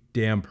pretty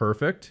damn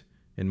perfect,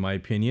 in my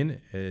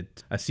opinion.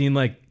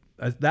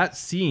 That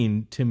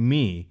scene to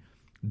me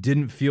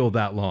didn't feel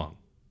that long.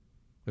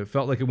 It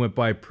felt like it went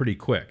by pretty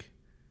quick.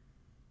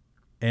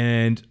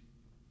 And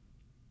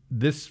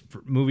this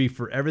movie,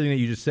 for everything that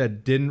you just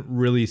said, didn't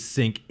really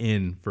sink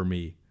in for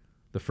me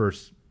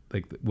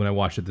when I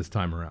watched it this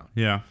time around.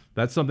 Yeah.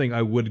 That's something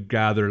I would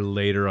gather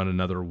later on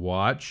another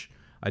watch.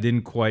 I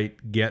didn't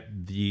quite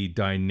get the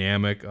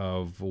dynamic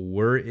of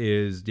where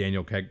is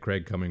Daniel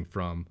Craig coming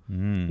from?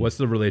 What's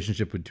the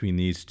relationship between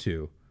these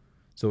two?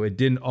 So it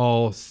didn't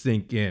all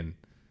sink in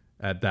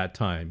at that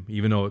time,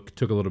 even though it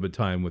took a little bit of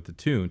time with the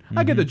tune.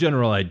 I get the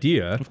general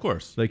idea. Of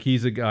course. Like,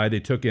 he's a guy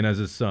they took in as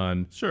his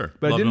son. Sure.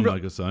 But Loved him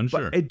like a son,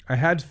 sure. I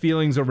had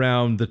feelings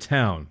around the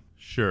town.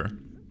 Sure.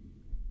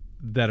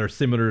 That are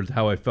similar to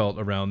how I felt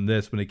around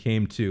this when it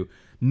came to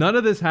none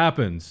of this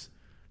happens.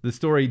 The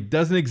story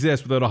doesn't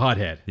exist without a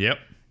hothead. Yep.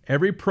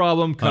 Every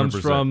problem comes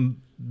 100%.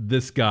 from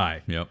this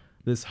guy. Yep.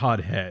 This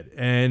hothead.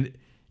 And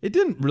it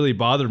didn't really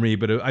bother me,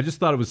 but I just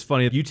thought it was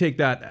funny. You take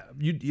that,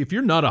 if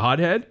you're not a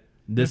hothead,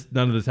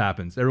 none of this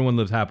happens. Everyone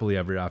lives happily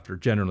ever after,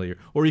 generally.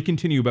 Or you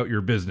continue about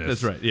your business.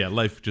 That's right. Yeah,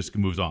 life just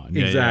moves on.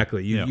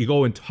 Exactly. Yeah. You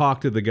go and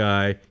talk to the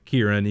guy,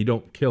 Kieran. You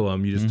don't kill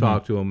him. You just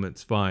talk to him.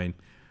 It's fine.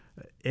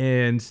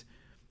 And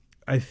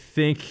I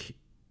think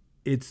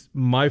it's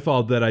my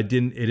fault that it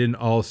didn't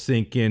all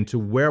sink into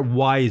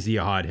why is he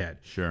a hothead?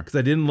 Sure. Because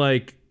I didn't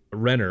like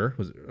Renner,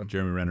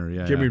 Jeremy Renner,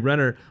 yeah. Jeremy yeah.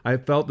 Renner, I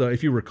felt that,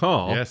 if you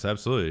recall, Yes,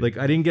 absolutely. like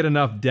I didn't get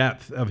enough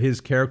depth of his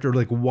character.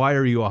 Like, why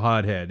are you a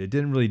hothead? It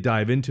didn't really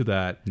dive into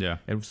that. Yeah.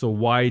 And so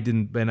why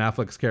didn't Ben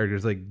Affleck's character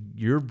is like,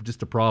 you're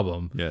just a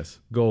problem. Yes.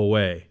 Go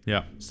away.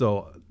 Yeah.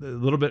 So a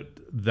little bit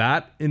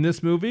that in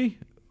this movie,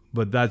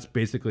 but that's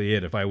basically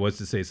it. If I was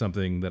to say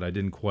something that I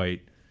didn't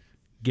quite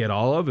get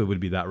all of, it would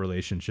be that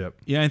relationship.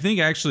 Yeah, I think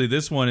actually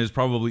this one is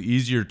probably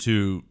easier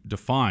to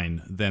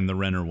define than the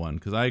Renner one,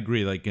 because I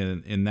agree. Like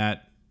in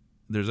that,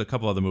 there's a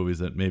couple other movies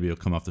that maybe will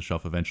come off the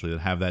shelf eventually that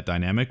have that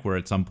dynamic where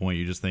at some point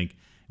you just think,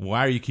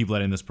 why are you keep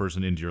letting this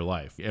person into your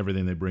life?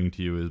 Everything they bring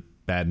to you is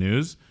bad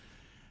news.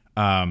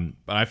 But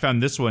I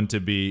found this one to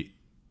be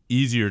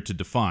easier to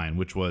define,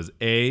 which was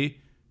A,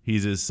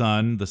 he's his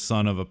son, the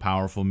son of a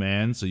powerful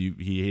man, so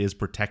he is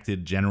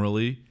protected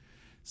generally,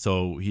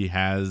 so he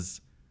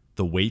has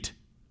the weight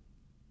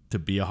to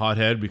be a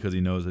hothead because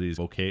he knows that he's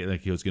okay, like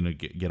he was going to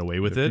get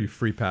away with A it. few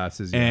free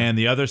passes. Yeah. And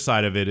the other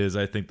side of it is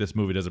I think this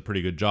movie does a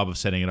pretty good job of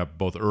setting it up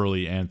both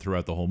early and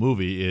throughout the whole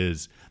movie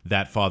is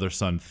that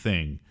father-son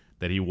thing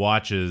that he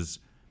watches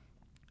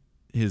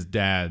his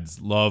dad's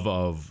love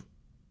of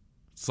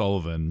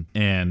Sullivan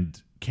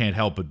and can't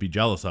help but be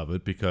jealous of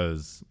it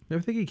because... I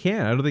think he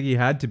can. I don't think he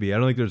had to be. I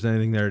don't think there's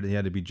anything there that he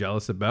had to be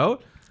jealous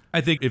about. I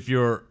think if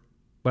you're...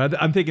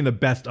 But I'm thinking the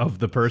best of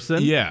the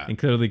person. Yeah. And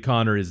clearly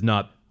Connor is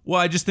not... Well,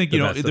 I just think,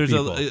 there's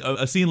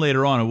a scene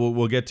later on, and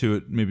we'll get to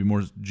it maybe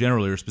more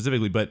generally or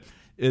specifically, but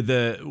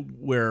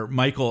where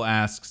Michael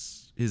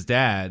asks his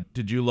dad,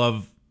 did you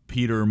love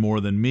Peter more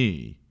than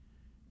me?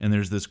 And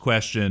there's this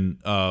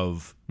question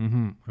of, I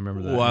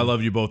remember that. well, I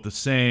love you both the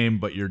same,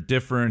 but you're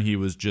different. He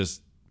was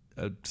just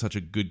such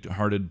a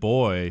good-hearted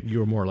boy. You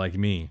were more like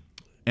me.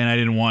 And I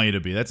didn't want you to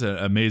be. That's an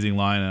amazing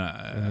line.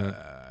 And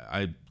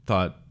I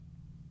thought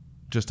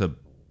just a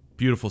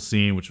beautiful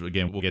scene, which,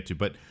 again, we'll get to.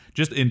 But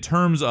just in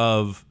terms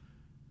of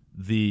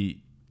the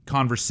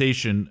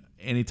conversation,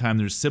 anytime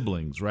there's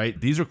siblings, right?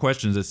 These are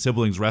questions that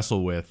siblings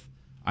wrestle with,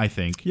 I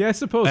think. Yeah, I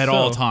suppose at so.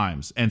 all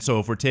times. And so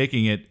if we're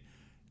taking it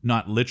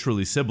not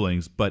literally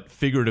siblings, but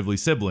figuratively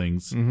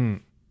siblings,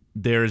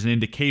 there's an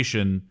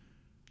indication,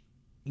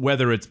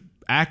 whether it's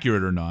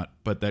accurate or not,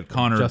 but that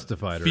Connor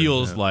Justified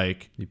feels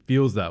like he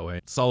feels that way.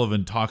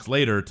 Sullivan talks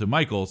later to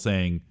Michael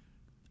saying,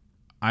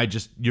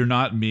 you're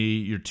not me,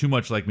 you're too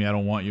much like me, I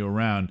don't want you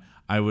around.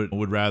 I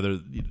would rather,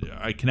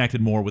 I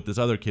connected more with this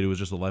other kid who was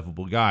just a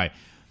lovable guy.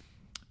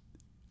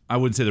 I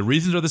wouldn't say the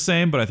reasons are the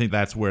same, but I think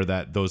that's where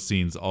those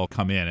scenes all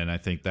come in, and I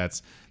think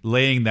that's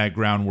laying that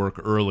groundwork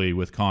early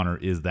with Connor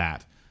is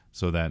that.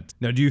 So that...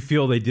 Now, do you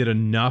feel they did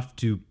enough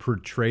to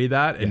portray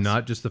that and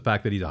not just the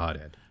fact that he's a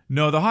hothead?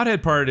 No, the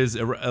hothead part is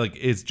like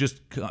it's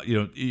just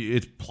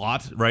it's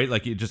plot, right?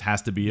 Like it just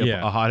has to be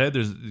a hothead.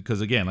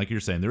 Because again, like you're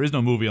saying, there is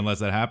no movie unless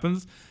that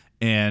happens.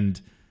 And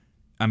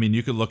I mean,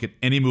 you could look at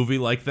any movie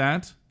like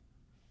that.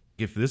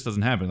 If this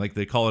doesn't happen, like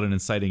they call it an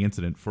inciting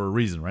incident for a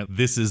reason, right?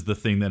 This is the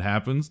thing that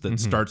happens that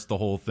starts the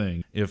whole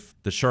thing. If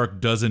the shark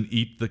doesn't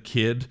eat the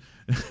kid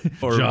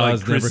or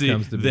Jaws like Chrissy, never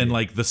comes to be. then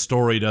like the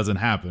story doesn't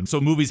happen.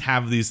 So movies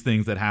have these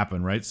things that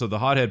happen, right? So the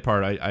hothead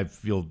part, I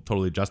feel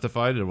totally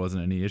justified. It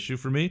wasn't any issue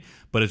for me,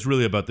 but it's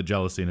really about the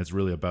jealousy and it's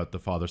really about the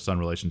father-son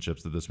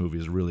relationships that this movie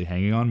is really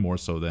hanging on more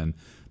so than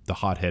the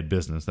hothead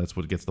business. That's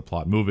what gets the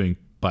plot moving,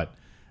 but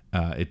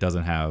it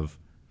doesn't have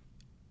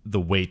the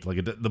weight,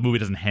 like the movie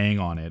doesn't hang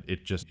on it.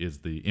 It just is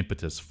the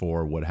impetus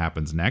for what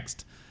happens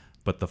next.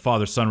 But the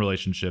father-son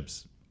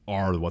relationships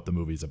are what the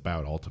movie's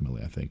about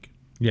ultimately, I think.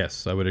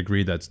 Yes, I would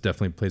agree. That's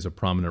definitely plays a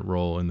prominent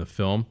role in the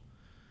film.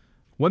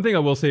 One thing I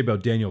will say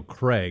about Daniel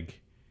Craig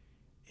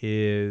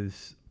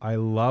is I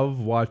love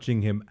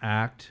watching him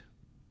act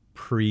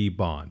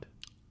pre-Bond.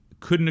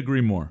 Couldn't agree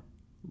more.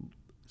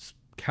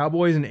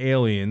 Cowboys and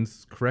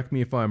Aliens, correct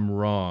me if I'm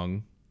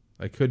wrong,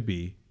 I could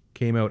be,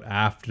 came out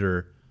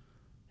after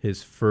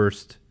his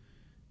first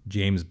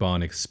James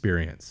Bond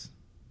experience.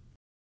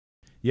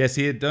 Yes,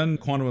 he had done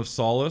Quantum of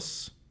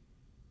Solace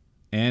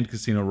and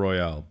Casino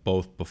Royale,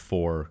 both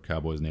before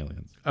Cowboys and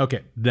Aliens.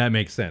 Okay, that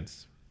makes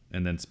sense.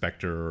 And then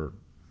Spectre or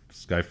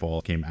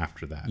Skyfall came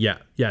after that. Yeah,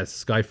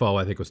 Skyfall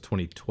I think was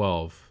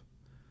 2012,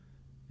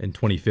 and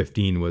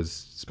 2015 was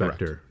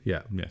Spectre. Correct.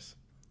 Yeah. Yes.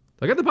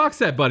 I got the box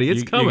set, buddy.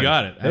 It's coming. You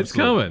got it. Absolutely. It's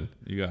coming.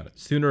 You got it.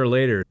 Sooner or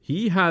later.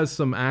 He has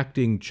some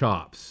acting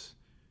chops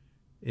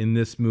in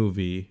this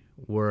movie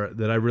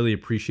that I really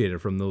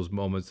appreciated from those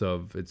moments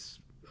of it's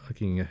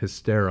fucking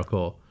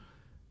hysterical.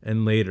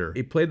 And later,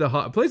 he plays a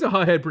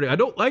hothead pretty. I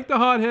don't like the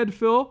hothead,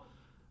 Phil,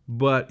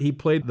 but he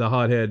played the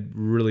hothead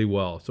really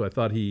well. So I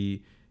thought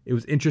it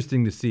was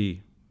interesting to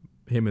see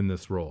him in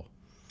this role.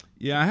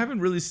 Yeah, I haven't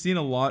really seen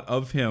a lot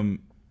of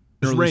him,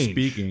 His generally range.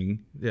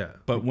 speaking. Yeah.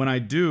 But when I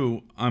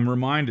do, I'm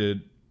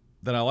reminded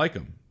that I like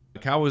him.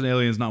 Cowboys and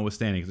Aliens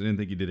notwithstanding, because I didn't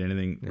think he did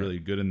anything really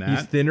good in that.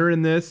 He's thinner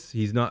in this.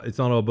 It's not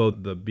all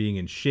about the being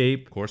in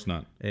shape. Of course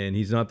not. And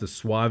he's not the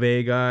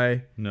suave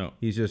guy. No.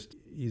 He's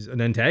an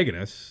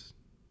antagonist,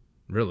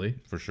 really.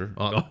 For sure.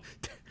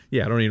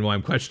 Yeah, I don't even know why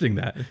I'm questioning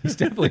that. He's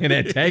definitely an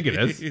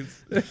antagonist.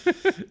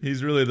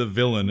 he's really the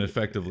villain,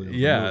 effectively. Of the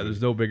Yeah, movie.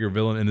 there's no bigger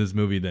villain in this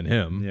movie than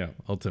him. Yeah.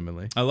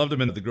 Ultimately. I loved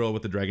him in The Girl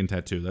with the Dragon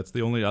Tattoo. That's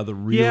the only other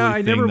really Yeah, I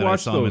thing never that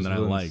watched I saw him in those that I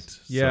ones. liked.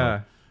 Yeah.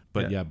 So,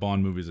 but yeah,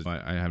 Bond movies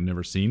I have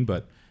never seen.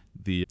 But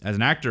as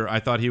an actor, I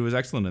thought he was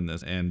excellent in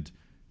this, and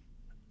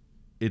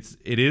it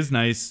is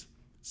nice,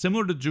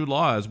 similar to Jude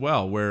Law as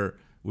well,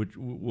 which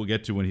we'll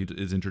get to when he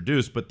is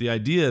introduced. But the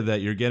idea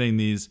that you're getting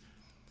these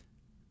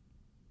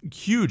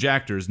huge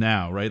actors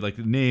now, right? Like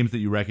names that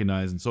you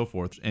recognize and so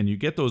forth. And you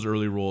get those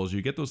early roles,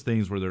 you get those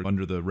things where they're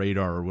under the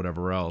radar or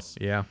whatever else.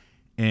 Yeah.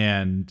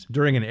 And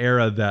during an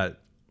era that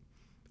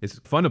it's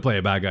fun to play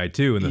a bad guy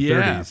too in the 30s.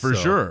 Yeah, for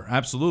sure.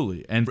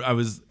 Absolutely. And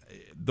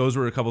those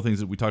were a couple of things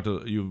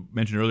that you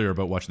mentioned earlier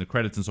about watching the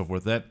credits and so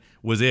forth. That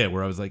was it,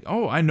 where I was like,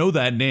 oh, I know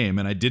that name.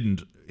 And I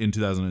didn't in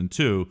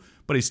 2002,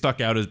 but he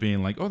stuck out as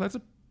being like, oh, that's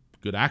a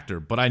good actor.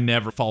 But I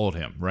never followed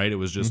him, right? It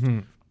was just,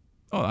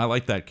 oh, I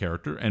like that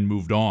character, and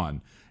moved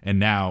on. And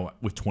now,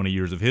 with 20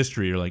 years of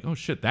history, you're like, oh,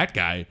 shit, that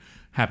guy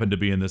happened to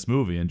be in this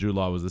movie. And Jude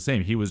Law was the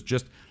same. He was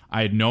just,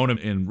 I had known him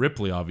in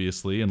Ripley,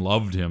 obviously, and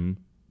loved him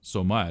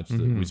so much that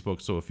we spoke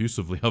so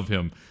effusively of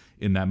him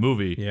in that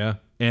movie. Yeah.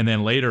 And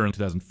then later in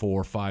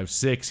 2004, 5,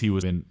 6, he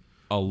was in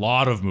a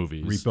lot of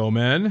movies. Repo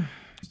Man,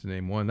 just to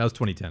name one. That was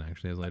 2010,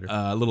 actually. It was later.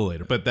 A little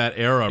later. But that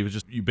era, he was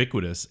just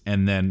ubiquitous.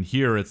 And then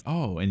here it's,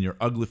 and you're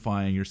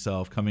uglifying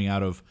yourself coming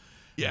out of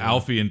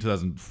Alfie in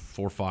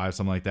 2004, 5,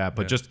 something like that.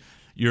 But just,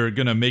 you're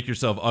going to make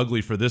yourself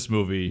ugly for this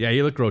movie. Yeah,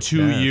 you look grotesque.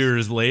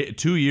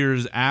 2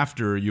 years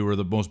after you were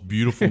the most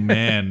beautiful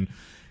man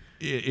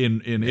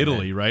in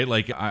Italy, right?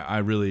 Like, I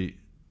really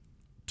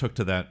took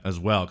to that as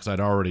well, because I'd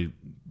already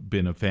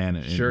been a fan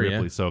in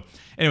Ripley. So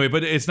anyway,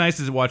 but it's nice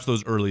to watch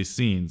those early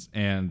scenes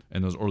and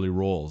those early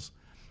roles.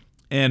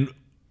 And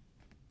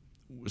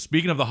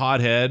speaking of the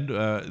hothead,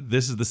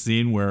 this is the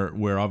scene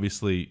where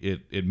obviously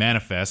it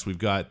manifests. We've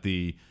got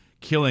the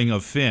killing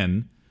of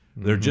Finn.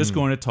 They're just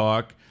going to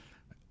talk.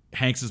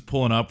 Hanks is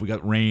pulling up. We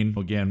got rain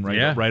again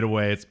right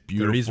away. It's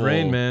beautiful. 30s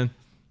rain, man.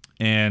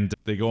 And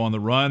they go on the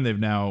run. They've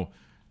now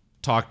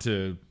talked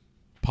to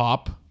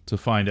Pop to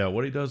find out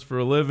what he does for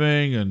a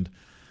living and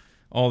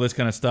all this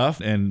kind of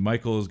stuff. And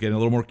Michael is getting a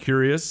little more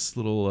curious,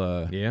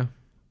 and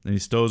he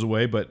stows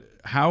away. But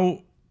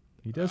how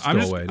he does stow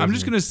away. I'm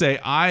just going to say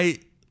I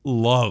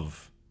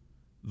love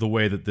the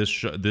way that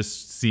this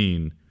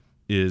scene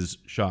is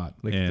shot.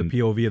 Like and the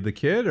POV of the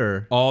kid,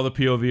 or all the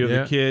POV of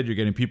the kid. You're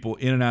getting people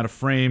in and out of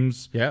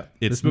frames. Yeah,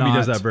 this movie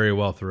does that very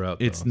well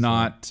throughout. It's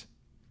not.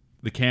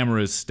 The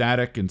camera is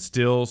static and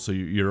still, so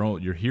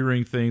you're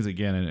hearing things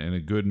again in a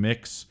good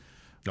mix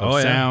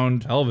of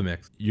sound. Hell of a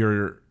mix.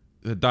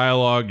 The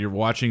dialogue, you're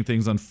watching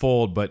things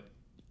unfold, but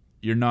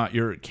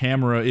your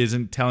camera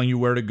isn't telling you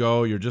where to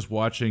go. You're just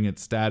watching it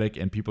static,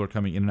 and people are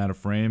coming in and out of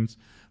frames,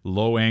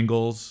 low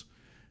angles.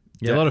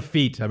 Yeah, a lot of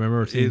feet. I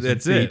remember seeing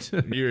that's some feet.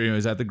 It.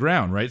 Is at the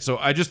ground, right? So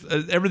I just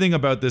everything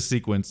about this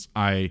sequence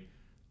I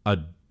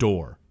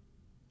adore.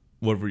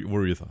 What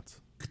were your thoughts?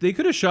 They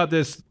could have shot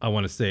this, I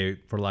want to say,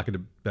 for lack of a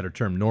better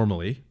term,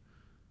 normally,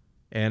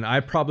 and I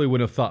probably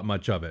wouldn't have thought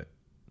much of it.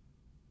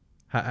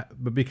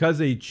 But because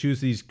they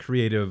choose these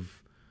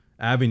creative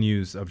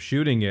avenues of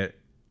shooting it,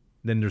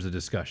 then there's a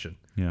discussion.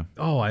 Yeah.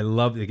 Oh, I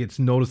love it. It's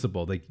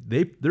noticeable.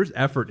 There's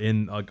effort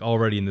in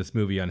already in this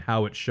movie on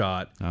how it's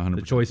shot, 100%.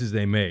 The choices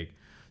they make.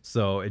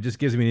 So it just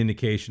gives me an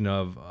indication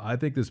of I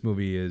think this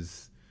movie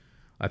is.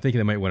 I think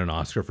they might win an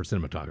Oscar for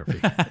cinematography.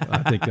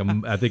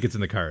 I think it's in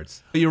the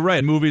cards. You're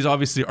right. Movies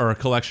obviously are a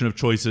collection of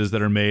choices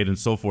that are made and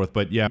so forth.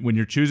 But yeah, when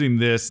you're choosing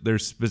this,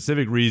 there's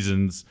specific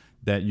reasons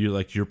that you,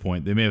 like your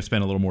point, they may have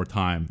spent a little more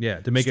time. Yeah,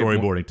 to make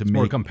storyboarding, it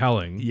more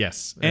compelling.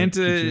 Yes, and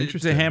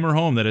to hammer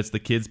home that it's the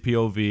kid's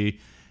POV,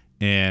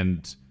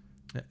 and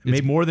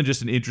it's more than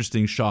just an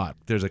interesting shot.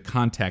 There's a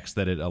context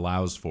that it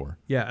allows for.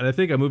 Yeah, and I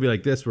think a movie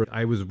like this, where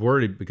I was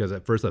worried because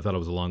at first I thought it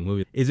was a long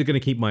movie, is it going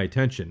to keep my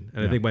attention?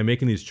 And I think by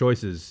making these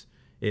choices,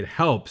 it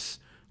helps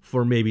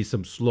for maybe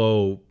some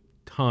slow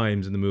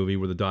times in the movie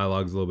where the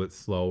dialogue's a little bit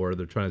slower.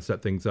 They're trying to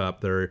set things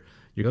up.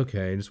 You're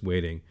okay, just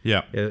waiting.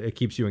 Yeah, it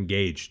keeps you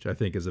engaged, I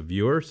think, as a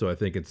viewer. So I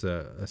think it's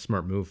a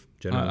smart move.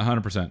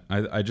 100%.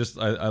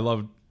 I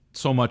love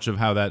so much of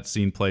how that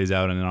scene plays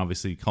out, and then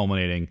obviously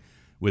culminating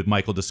with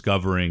Michael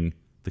discovering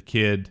the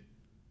kid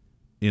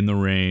in the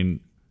rain,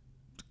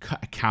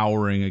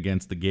 cowering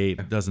against the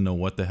gate, doesn't know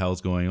what the hell's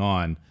going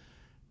on,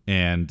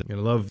 and I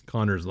love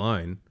Connor's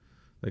line.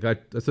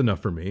 That's enough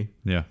for me.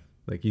 Yeah.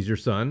 Like, he's your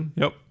son.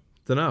 Yep.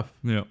 It's enough.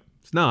 Yep.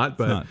 It's not,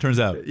 but turns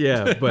out.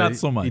 Yeah, but not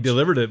so much. He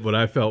delivered it what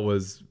I felt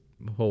was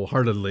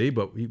wholeheartedly,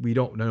 but we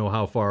don't know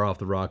how far off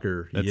the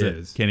rocker he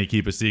is. Can he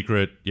keep a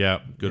secret? Yeah,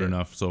 good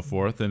enough, so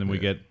forth. And then we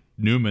get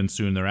Newman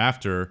soon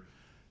thereafter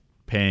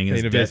paying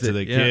his debt to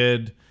the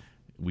kid.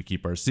 We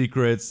keep our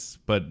secrets,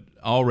 but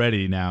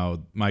already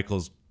now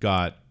Michael's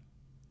got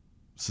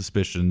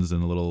suspicions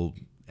and a little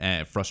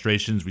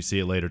frustrations. We see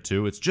it later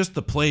too. It's just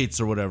the plates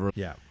or whatever.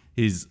 Yeah.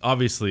 He's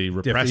obviously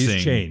repressing.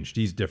 He's changed.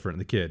 He's different.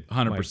 The kid,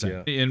 100%.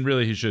 Mike, yeah. And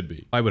really, he should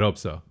be. I would hope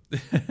so.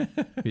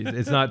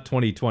 It's not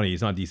 2020.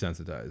 He's not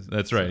desensitized.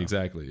 That's right.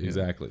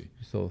 Exactly.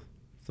 So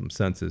some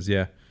senses,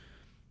 yeah.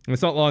 And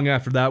it's not long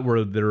after that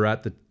where they're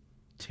at the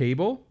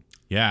table.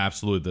 Yeah,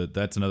 absolutely.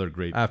 That's another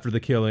great. After the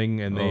killing,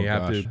 and they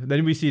have to.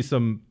 Then we see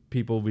some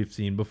people we've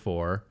seen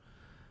before.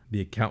 The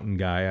accountant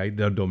guy. I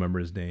don't remember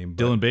his name.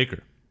 Dylan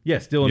Baker.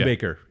 Yes, Dylan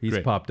Baker. He's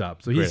popped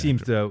up. So he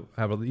seems to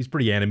have he's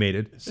pretty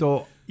animated.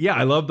 So yeah,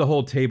 I love the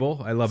whole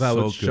table. I love how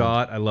it's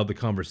shot. I love the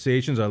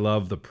conversations. I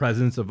love the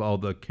presence of all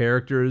the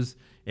characters,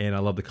 and I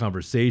love the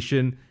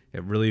conversation.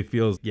 It really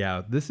feels,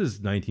 this is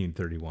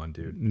 1931,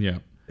 dude. Yeah.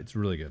 It's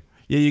really good.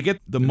 Yeah, you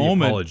get the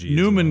moment.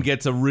 Newman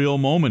gets a real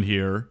moment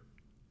here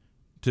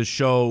to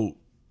show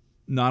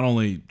not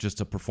only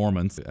just a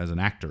performance as an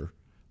actor,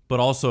 but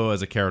also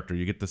as a character.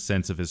 You get the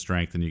sense of his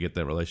strength, and you get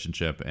that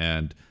relationship,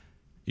 and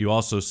you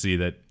also see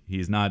that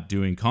he's not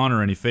doing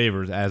Connor any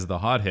favors as the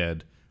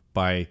hothead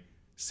by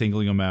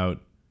singling him out,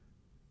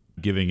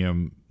 giving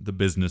him the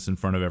business in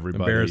front of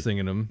everybody.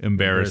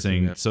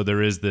 Embarrassing. So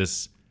there is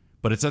this,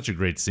 but it's such a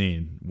great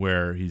scene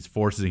where he's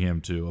forcing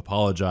him to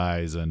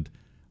apologize, and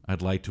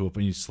I'd like to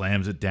open. He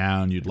slams it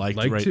down. You'd like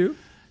to?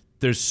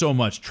 There's so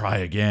much try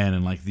again,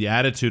 and like the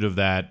attitude of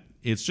that,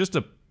 it's just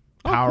a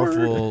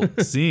powerful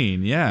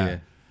scene. Yeah.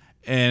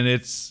 And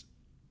it's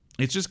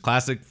just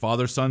classic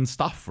father-son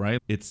stuff,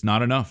 right? It's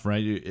not enough,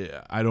 right?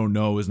 I don't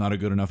know is not a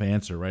good enough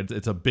answer, right?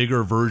 It's a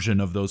bigger version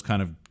of those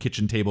kind of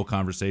kitchen table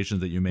conversations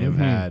that you may have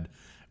had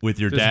with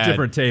your dad. It's a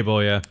different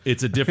table, yeah.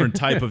 It's a different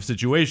type of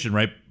situation,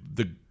 right?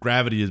 The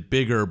gravity is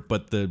bigger,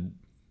 but the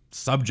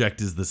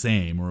subject is the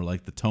same, or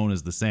like the tone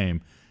is the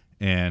same.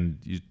 And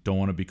you don't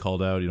want to be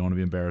called out. You don't want to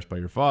be embarrassed by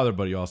your father,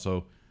 but you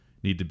also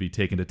need to be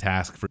taken to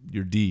task for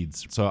your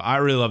deeds. So I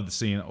really love the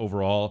scene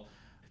overall.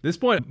 This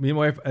point, me and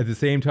my wife, at the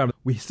same time,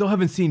 we still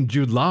haven't seen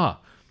Jude Law.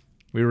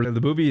 We're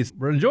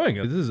enjoying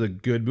it. This is a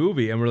good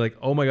movie. And we're like,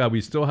 oh my God,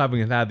 we still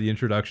haven't had the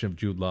introduction of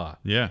Jude Law.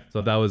 Yeah.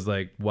 So that was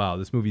like, wow,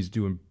 this movie's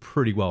doing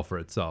pretty well for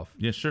itself.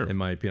 Yeah, sure. In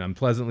my opinion. I'm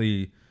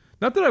pleasantly,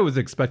 not that I was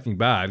expecting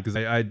bad, because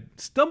I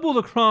stumbled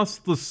across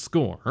the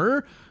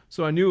score.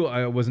 So I knew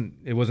it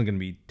wasn't going to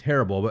be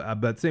terrible, but at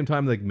the same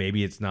time, like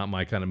maybe it's not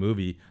my kind of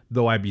movie.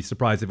 Though I'd be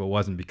surprised if it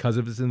wasn't, because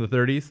if it's in the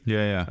 30s.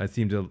 Yeah. I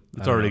seem to.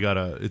 It's already got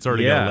a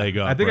leg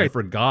up. I think right? I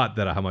forgot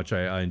that how much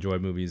I enjoy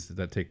movies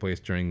that take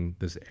place during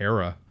this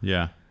era.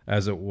 Yeah,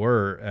 as it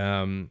were.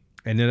 And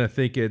then I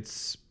think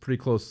it's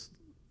pretty close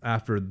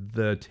after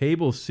the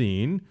table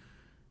scene,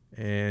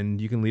 and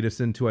you can lead us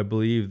into, I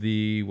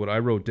believe, what I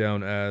wrote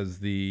down as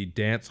the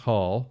dance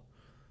hall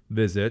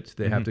visit.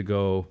 They have to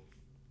go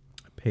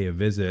pay a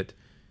visit,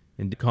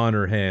 and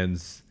Connor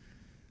hands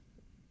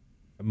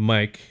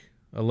Mike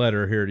a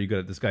letter. Here, you got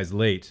it. This guy's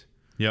late.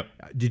 Yep.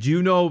 Did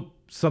you know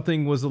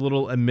something was a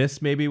little amiss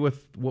maybe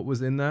with what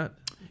was in that?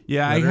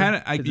 Yeah,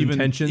 letter?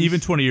 even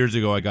 20 years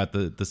ago I got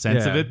the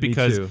sense of it,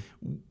 because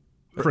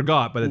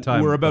forgot by the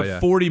time we're about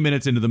 40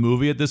 minutes into the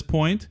movie at this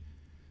point.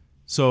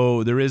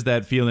 So there is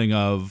that feeling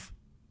of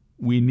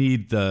we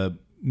need the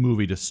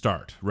movie to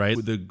start, right?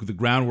 The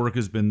groundwork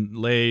has been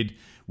laid.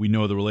 We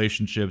know the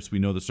relationships. We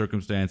know the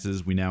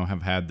circumstances. We now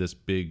have had this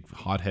big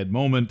hothead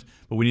moment,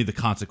 but we need the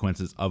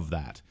consequences of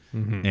that.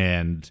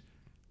 And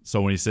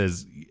so when he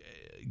says,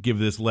 give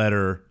this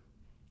letter,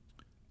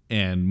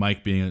 and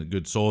Mike, being a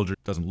good soldier,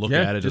 doesn't look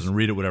at it, doesn't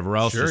read it, whatever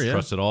else, just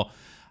trusts it all.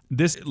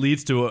 This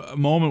leads to a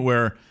moment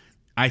where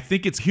I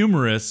think it's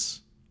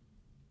humorous,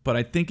 but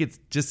I think it's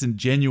just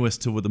ingenuous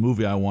to the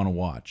movie I want to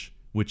watch,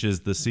 which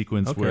is the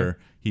sequence where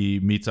he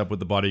meets up with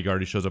the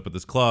bodyguard. He shows up at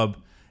this club,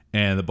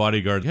 and the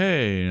bodyguard,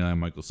 hey, I'm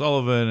Michael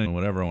Sullivan, and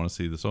whatever, I want to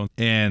see this one.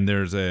 And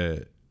there's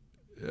a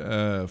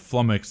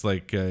flummox,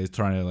 like he's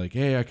trying to, like,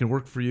 hey, I can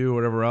work for you,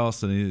 whatever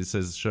else. And he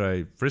says, should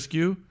I frisk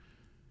you?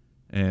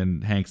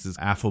 And Hanks is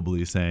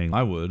affably saying,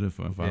 I would if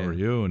I were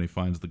you. And he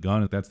finds the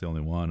gun. That's the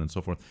only one, and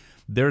so forth.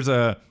 There's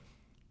a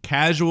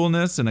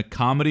casualness and a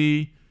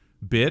comedy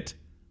bit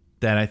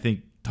that I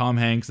think Tom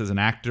Hanks as an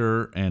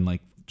actor, and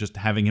like just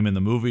having him in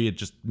the movie, it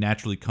just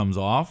naturally comes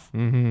off.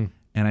 And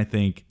I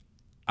think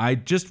I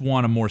just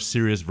want a more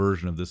serious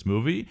version of this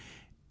movie.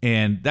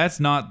 And it's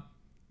not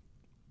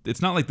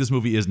like this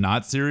movie is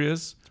not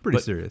serious. It's pretty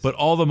serious. But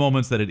all the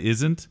moments that it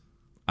isn't,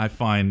 I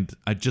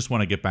just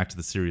want to get back to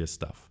the serious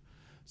stuff.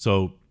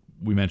 So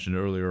I mentioned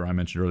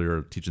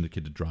earlier, teaching the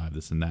kid to drive,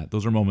 this and that.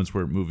 Those are moments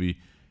where a movie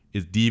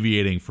is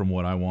deviating from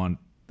what I want,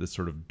 this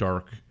sort of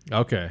dark,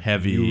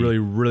 heavy. You really,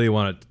 really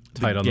want it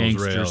tight on those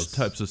rails.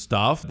 Types of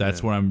stuff.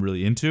 That's what I'm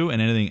really into,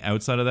 and anything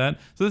outside of that.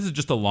 So this is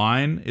just a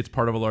line. It's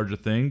part of a larger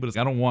thing, but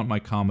I don't want my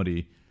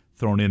comedy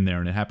thrown in there,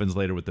 and it happens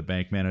later with the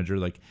bank manager.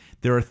 Like,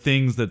 there are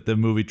things that the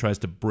movie tries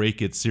to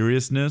break its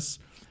seriousness,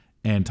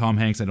 and Tom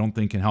Hanks, I don't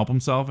think, can help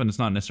himself, and it's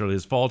not necessarily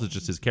his fault. It's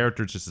just his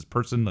character. It's just his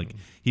person. Like,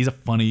 he's a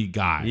funny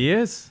guy. He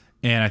is.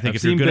 And I think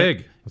if you're gonna,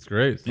 big. That's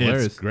great. It's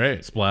hilarious. It's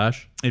great.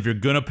 Splash. If you're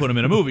gonna put him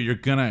in a movie, you're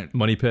gonna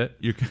Money Pit.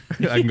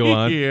 I can go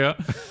on. Yeah.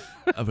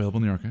 Available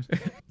in the archives.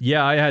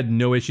 Yeah, I had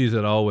no issues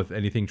at all with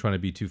anything trying to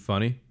be too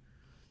funny.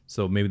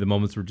 So maybe the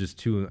moments were just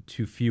too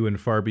few and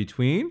far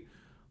between,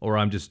 or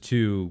I'm just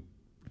too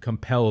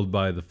compelled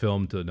by the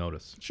film to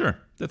notice. Sure,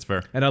 that's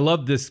fair. And I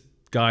love this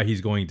guy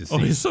he's going to see. Oh,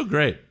 he's so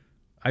great.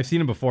 I've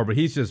seen him before, but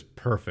he's just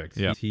perfect.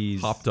 Yeah,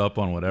 He's hopped up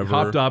on whatever.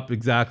 Hopped up,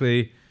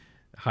 exactly.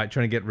 Trying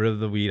to get rid of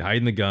the weed,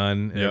 hiding the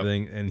gun, and Yep.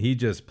 everything. And he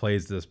just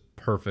plays this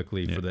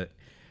perfectly for the...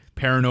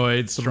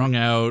 Paranoid, strung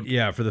out.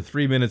 Yeah, for the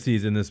 3 minutes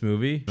he's in this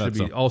movie. That's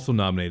Should be also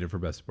nominated for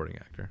Best Supporting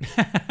Actor.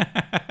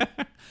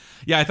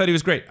 Yeah, I thought he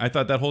was great. I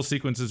thought that whole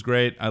sequence is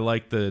great. I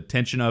like the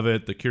tension of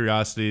it, the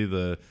curiosity,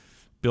 the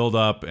build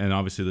up, and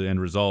obviously the end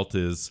result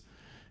is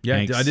Yeah,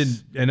 Hanks. I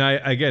didn't... And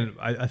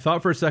I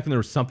thought for a second there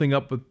was something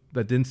up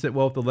that didn't sit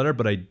well with the letter,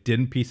 but I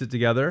didn't piece it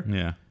together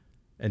Yeah.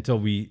 until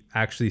we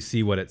actually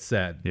see what it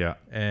said. Yeah.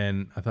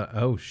 And I thought,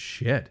 oh,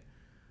 shit.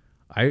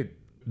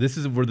 This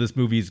is where this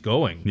movie's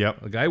going.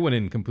 Yep. Like, I went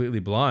in completely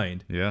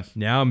blind. Yes.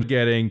 Now I'm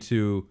getting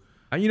to...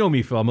 You know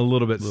me, Phil. I'm a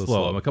little bit slow.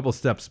 slow. I'm a couple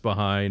steps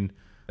behind.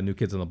 New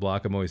Kids on the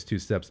Block, I'm always 2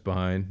 steps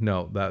behind.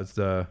 No, that's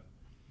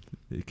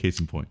Case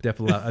in point. Def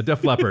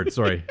Leppard.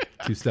 Sorry,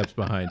 2 steps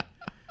behind.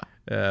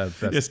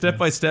 Step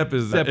by step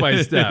is Step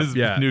by step. is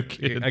Yeah, New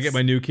Kids. I get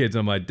my New Kids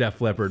and my Def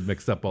Leppard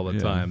mixed up all the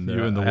time.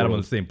 you and the I had them on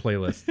world. the same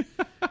playlist.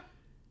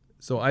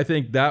 So I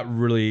think that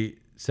really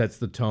sets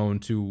the tone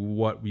to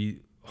what we,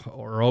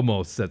 or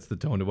almost sets the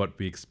tone to what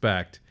we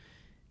expect,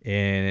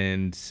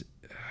 and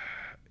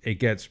it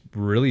gets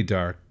really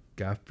dark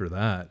after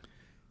that.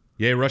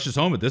 Yeah, he rushes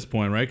home at this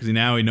point, right? Because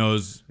now he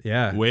knows.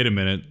 Yeah. Wait a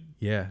minute.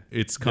 Yeah,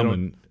 It's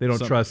coming. They don't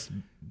trust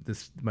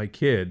my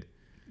kid.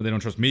 They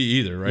don't trust me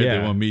either, right? Yeah.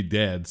 They want me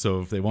dead.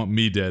 So if they want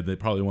me dead, they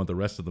probably want the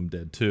rest of them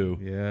dead too.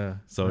 Yeah.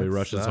 So he That's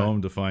rushes sad.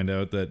 home to find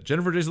out that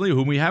Jennifer Jason Leigh,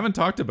 whom we haven't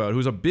talked about,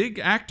 who's a big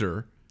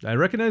actor. I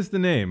recognize the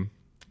name.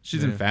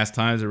 She's in Fast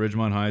Times at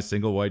Ridgemont High,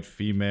 Single White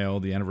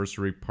Female, The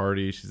Anniversary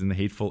Party. She's in The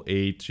Hateful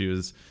Eight.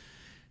 She's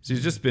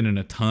just been in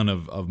a ton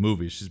of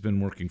movies. She's been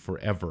working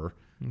forever.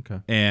 Okay.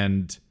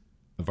 And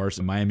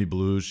Varsity Miami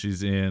Blues.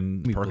 She's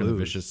in Park and the Blues.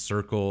 Vicious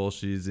Circle.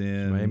 She's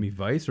in Miami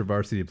Vice or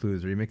Varsity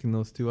Blues? Are you making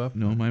those two up?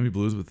 No, Miami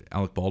Blues with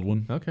Alec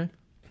Baldwin. Okay.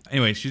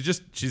 Anyway,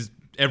 she's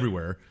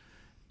everywhere.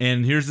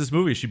 And here's this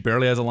movie. She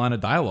barely has a line of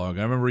dialogue.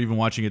 I remember even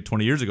watching it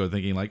 20 years ago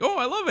thinking like, oh,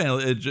 I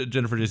love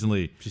Jennifer Jason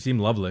Leigh. She seemed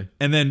lovely.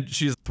 And then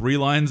she has 3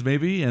 lines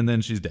maybe, and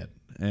then she's dead.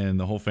 And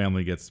the whole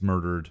family gets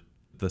murdered.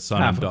 The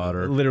son and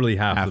daughter. Literally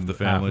half the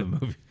family. Half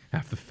the movie.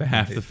 Half the family.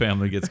 Half the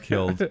family gets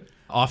killed.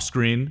 Off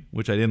screen,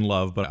 which I didn't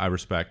love, but I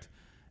respect.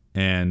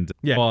 And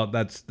Yeah. Well,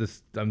 that's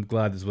this. I'm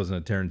glad this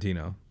wasn't a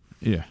Tarantino.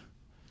 yeah,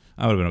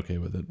 I would have been okay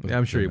with it. But Yeah,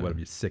 I'm sure he would have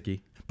been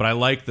sicky. But I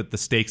like that the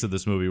stakes of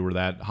this movie were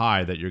that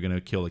high that you're going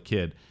to kill a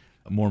kid.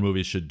 More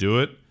movies should do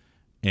it,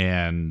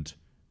 and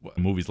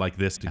movies like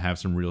this to have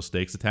some real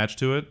stakes attached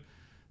to it.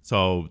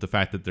 So the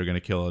fact that they're going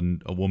to kill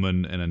a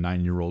woman and a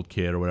 9-year-old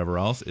kid or whatever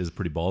else is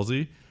pretty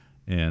ballsy.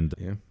 And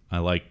I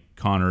like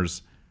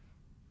Connor's.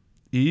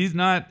 He's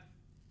not.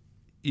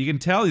 You can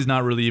tell he's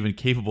not really even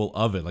capable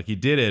of it. Like he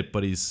did it,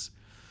 but he's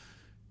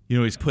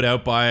put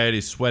out by it.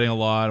 He's sweating a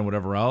lot and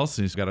whatever else,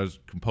 and he's got his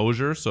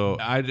composure. So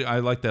I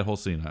like that whole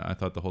scene. I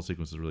thought the whole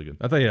sequence was really good.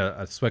 I thought he had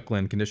a sweat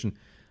gland condition.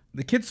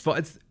 The kid's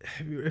fault.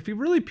 If you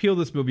really peel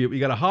this movie, you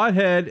got a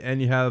hothead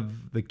and you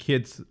have the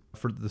kids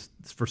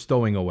for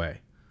stowing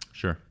away.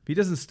 Sure. If he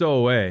doesn't stow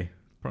away,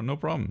 No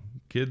problem.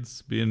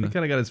 Kids being he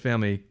kind of got his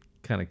family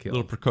kind of a killed.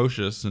 little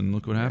precocious, and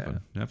look what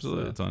happened.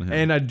 Absolutely, it's on him.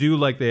 And I do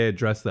like they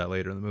address that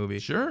later in the movie.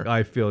 Sure.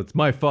 I feel it's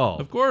my fault.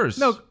 Of course.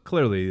 No,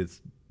 clearly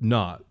it's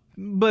not,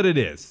 but it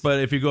is. But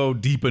if you go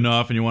deep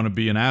enough and you want to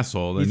be an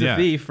asshole, then He's yeah. a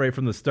thief right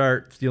from the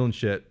start, stealing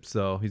shit.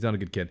 So he's not a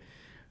good kid.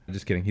 I'm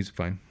just kidding. He's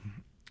fine.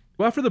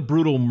 Well, after the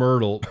brutal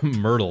murders,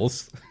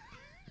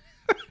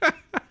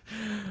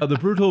 the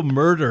brutal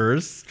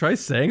murders. Try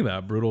saying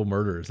that. Brutal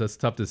murders. That's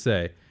tough to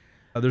say.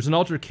 There's an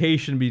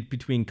altercation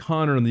between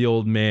Connor and the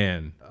old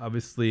man.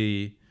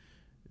 Obviously,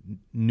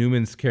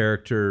 Newman's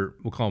character,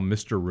 we'll call him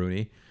Mr.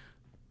 Rooney.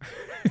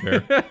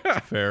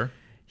 Fair.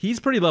 He's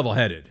pretty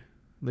level-headed.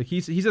 Like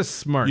he's a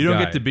smart guy. You don't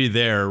get to be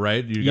there,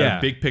 right? You got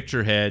a big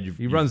picture head.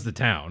 He runs the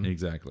town.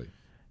 Exactly.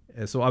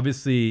 So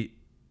obviously,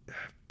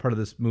 part of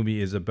this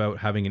movie is about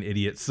having an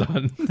idiot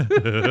son.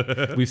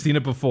 We've seen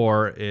it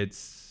before.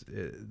 This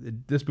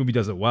movie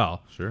does it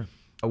well. Sure.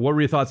 What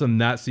were your thoughts on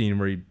that scene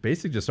where he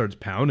basically just starts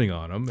pounding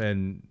on him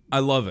and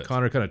I love it.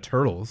 Connor kind of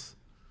turtles?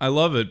 I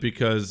love it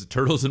because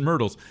turtles and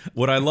myrtles.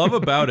 What I love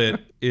about it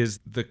is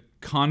the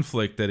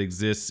conflict that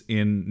exists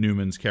in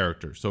Newman's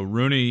character. So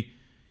Rooney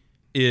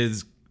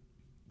is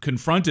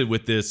confronted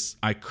with this,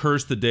 I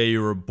curse the day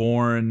you were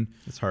born.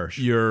 It's harsh.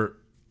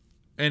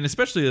 And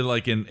especially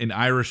like in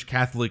Irish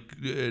Catholic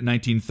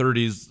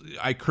 1930s,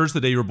 I curse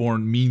the day you were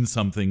born means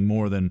something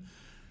more than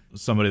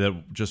somebody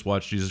that just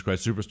watched Jesus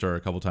Christ Superstar a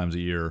couple times a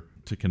year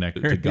to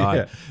connect to God.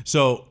 Yeah.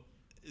 So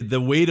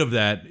the weight of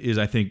that is,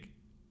 I think,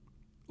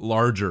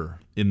 larger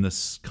in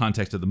this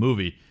context of the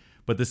movie.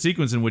 But the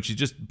sequence in which he's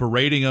just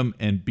berating him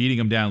and beating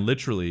him down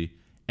literally,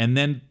 and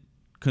then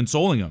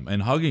consoling him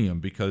and hugging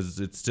him because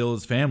it's still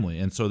his family.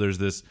 And so there's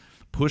this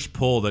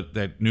push-pull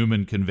that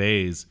Newman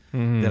conveys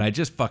that I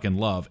just fucking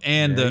love.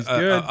 And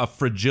a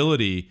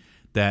fragility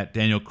that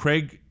Daniel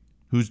Craig,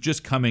 who's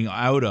just coming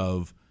out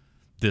of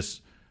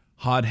this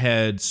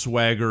hothead,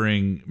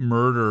 swaggering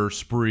murder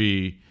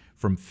spree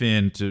from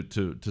Finn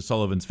to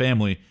Sullivan's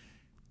family,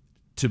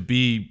 to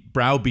be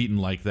browbeaten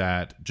like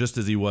that, just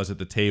as he was at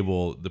the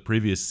table the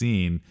previous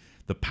scene,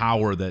 the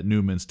power that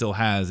Newman still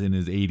has in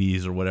his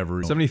 80s or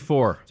whatever.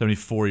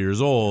 74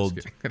 years old.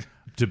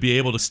 To be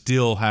able to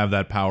still have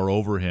that power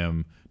over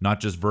him, not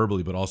just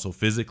verbally, but also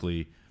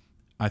physically,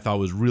 I thought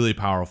was really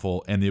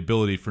powerful. And the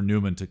ability for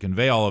Newman to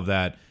convey all of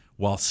that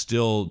while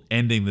still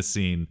ending the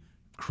scene,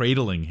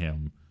 cradling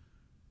him,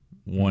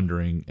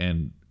 wondering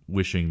and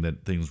wishing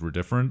that things were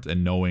different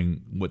and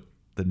knowing what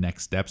the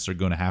next steps are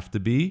going to have to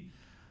be.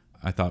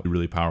 I thought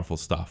really powerful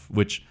stuff,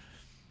 which,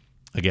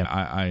 again,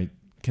 I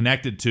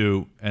connected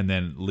to and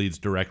then leads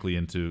directly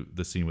into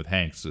the scene with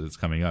Hanks that's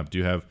coming up.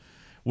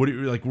 Were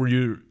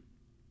you...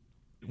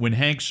 When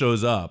Hank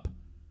shows up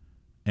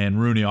and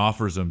Rooney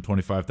offers him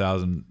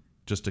 $25,000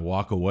 just to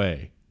walk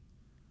away,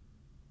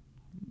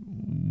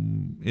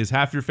 is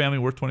half your family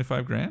worth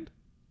 $25,000?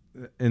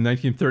 In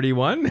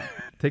 1931?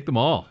 Take them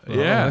all.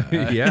 Yeah.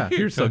 Yeah.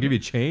 Here's, I'll give you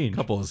change. A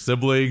couple of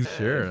siblings.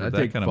 Sure. I'd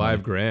take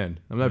 $5,000.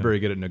 I'm not very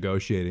good at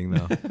negotiating,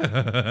 though.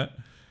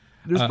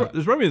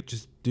 There's probably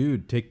just,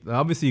 dude,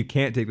 obviously you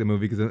can't take the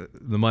movie because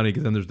the money,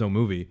 because then there's no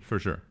movie. For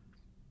sure.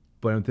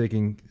 But I'm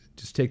thinking,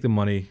 just take the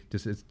money.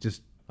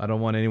 I don't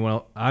want anyone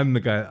else. I'm the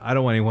guy. I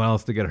don't want anyone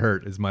else to get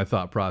hurt. Is my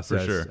thought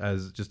process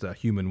as just a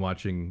human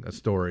watching a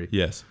story.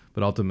 Yes,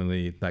 but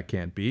ultimately that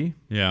can't be.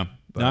 Yeah,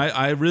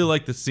 I really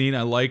like the scene.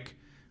 I like,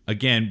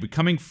 again,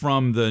 coming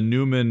from the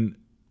Newman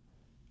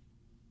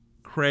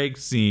Craig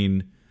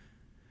scene,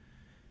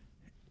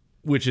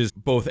 which is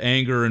both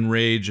anger and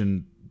rage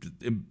and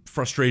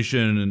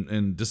frustration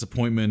and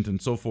disappointment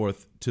and so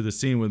forth, to the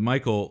scene with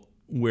Michael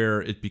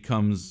where it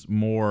becomes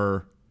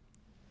more.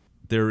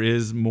 There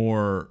is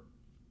more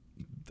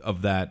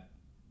of that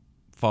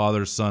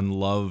father-son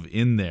love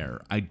in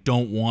there. I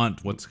don't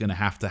want what's going to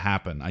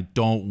happen. I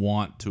don't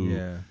want to...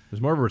 Yeah.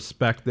 There's more of a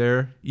respect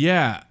there.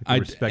 Yeah. I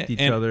respect each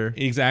other.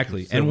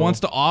 Exactly. And wants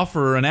to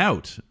offer an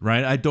out,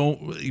 right? I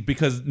don't...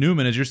 Because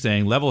Newman, as you're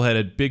saying,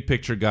 level-headed,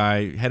 big-picture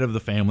guy, head of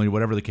the family,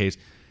 whatever the case,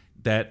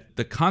 that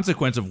the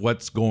consequence of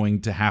what's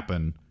going to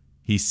happen,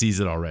 he sees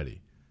it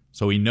already.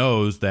 So he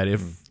knows that if...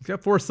 He's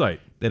got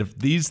foresight. That if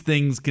these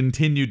things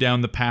continue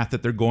down the path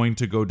that they're going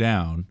to go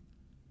down,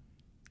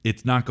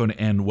 it's not going to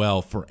end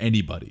well for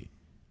anybody,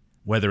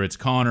 whether it's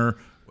Connor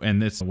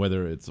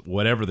whether it's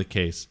whatever the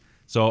case.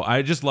 So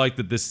I just like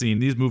that this scene,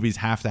 these movies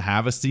have to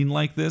have a scene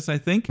like this, I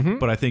think,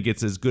 but I think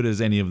it's as good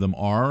as any of them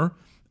are.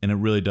 And it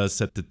really does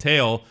set the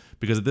tale,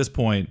 because at this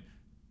point,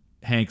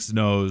 Hanks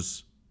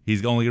knows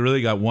he's only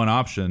really got one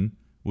option,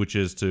 which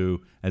is to,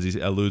 as he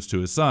alludes to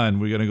his son,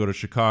 we're going to go to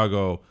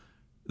Chicago.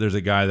 There's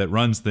a guy that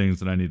runs things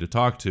that I need to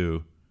talk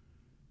to.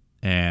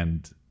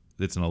 And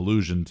it's an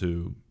allusion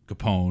to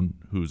Capone,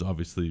 who's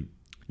obviously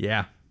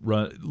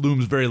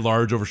looms very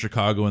large over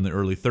Chicago in the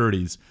early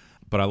 30s,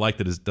 but I like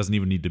that it doesn't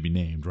even need to be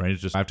named, right?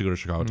 It's just I have to go to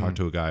Chicago, talk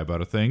to a guy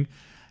about a thing,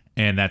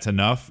 and that's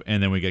enough.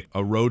 And then we get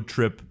a road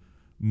trip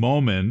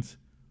moment,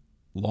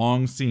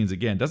 long scenes.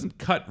 Again, doesn't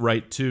cut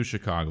right to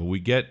Chicago. We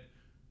get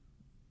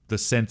the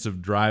sense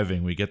of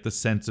driving. We get the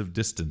sense of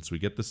distance. We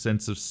get the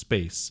sense of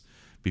space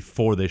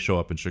before they show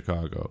up in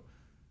Chicago.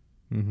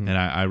 And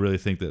I really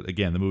think that,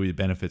 again, the movie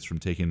benefits from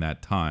taking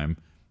that time.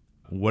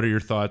 What are your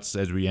thoughts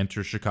as we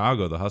enter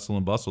Chicago, the hustle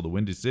and bustle, the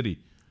Windy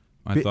City?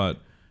 I thought...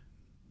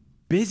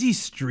 Busy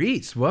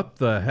streets. What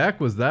the heck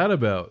was that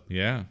about?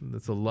 Yeah.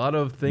 There's a lot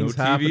of things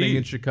happening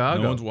in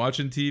Chicago. No one's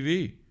watching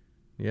TV.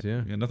 Yeah.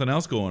 Got nothing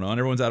else going on.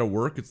 Everyone's out of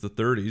work. It's the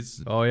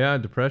 30s. Oh, yeah.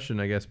 Depression,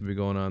 I guess, would be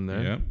going on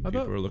there. Yeah.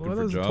 People are looking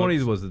for jobs. The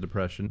 20s was the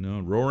Depression.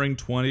 No, roaring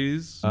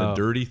 20s, the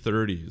dirty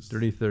 30s.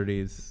 Dirty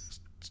 30s.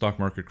 Stock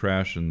market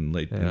crash in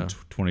late in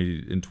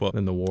 12.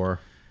 And the war.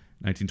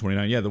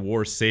 1929. Yeah, the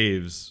war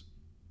saves...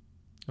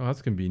 Oh,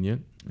 that's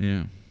convenient.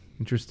 Yeah.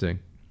 Interesting.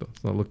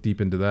 Let's not look deep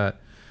into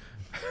that.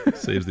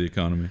 Saves the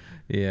economy.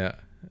 Yeah.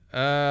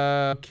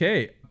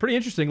 Okay. Pretty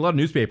interesting. A lot of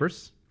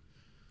newspapers.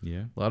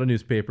 Yeah. A lot of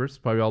newspapers.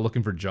 Probably all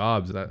looking for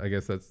jobs. I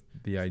guess that's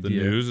the idea. The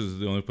news is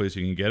the only place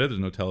you can get it. There's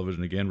no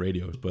television, again,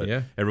 radios. But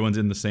everyone's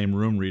in the same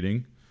room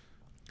reading.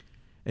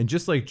 And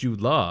just like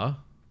Jude Law,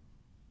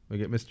 we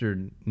get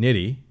Mr.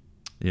 Nitty.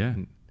 Yeah.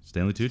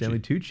 Stanley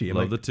Tucci. I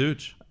love the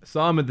Tooch.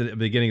 Saw him at the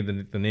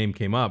beginning. The name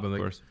came up. Of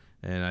course.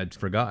 And I'd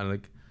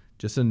forgotten.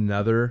 Just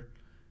another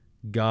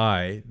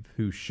guy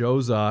who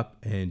shows up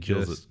and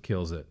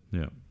kills it.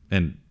 Yeah.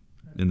 And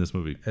in this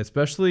movie,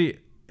 especially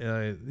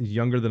he's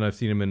younger than I've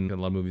seen him in a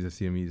lot of movies. I've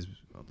seen him. He's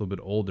a little bit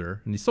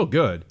older, and he's still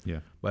good. Yeah.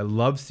 But I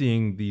love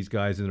seeing these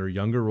guys in their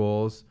younger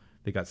roles.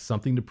 They got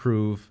something to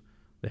prove.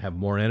 They have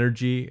more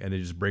energy, and they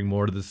just bring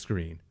more to the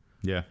screen.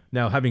 Yeah.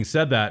 Now, having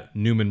said that,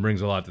 Newman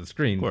brings a lot to the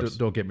screen. Of course.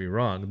 Don't get me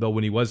wrong. Though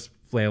when he was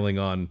flailing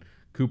on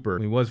Cooper,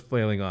 when he was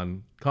flailing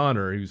on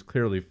Connor, he was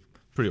clearly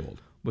pretty old.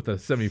 With a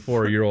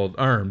 74-year-old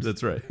arms.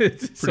 That's right.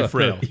 Pretty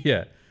frail.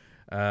 Yeah.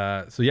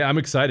 So yeah, I'm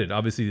excited.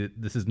 Obviously,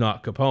 this is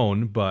not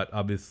Capone, but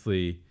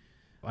obviously,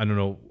 I don't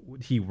know.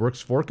 He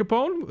works for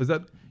Capone. Is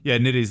that? Yeah,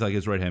 Nitty's like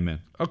his right hand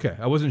man. Okay,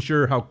 I wasn't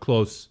sure how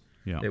close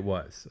it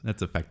was.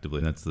 That's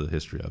the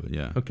history of it.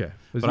 Yeah. Okay,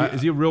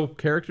 is he a real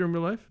character in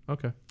real life?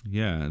 Okay.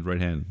 Yeah,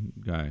 right hand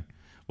guy.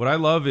 What I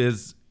love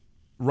is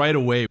right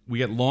away we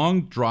get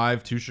long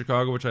drive to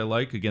Chicago, which I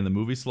like. Again, the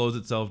movie slows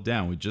itself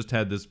down. We just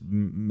had this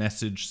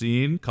message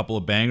scene, couple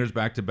of bangers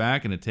back to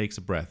back, and it takes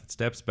a breath. It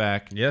steps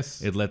back.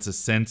 Yes. It lets a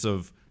sense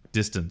of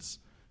distance.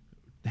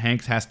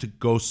 Hanks has to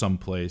go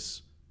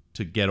someplace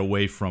to get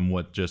away from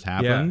what just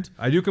happened.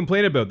 Yeah, I do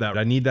complain about that.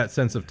 I need that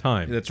sense of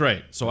time. That's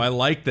right. So I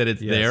like that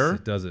it's there.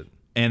 It does it.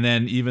 And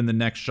then even the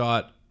next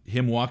shot,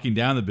 him walking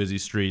down the busy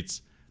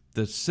streets,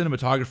 the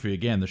cinematography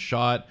again, the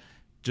shot,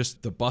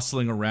 just the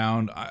bustling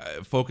around,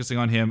 focusing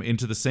on him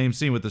into the same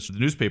scene with the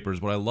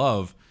newspapers. What I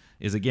love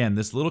is, again,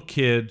 this little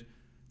kid,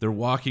 they're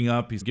walking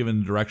up, he's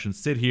given the directions,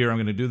 sit here, I'm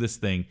going to do this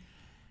thing.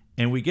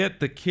 And we get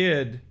the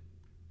kid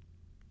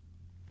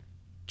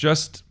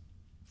just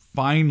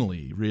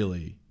finally,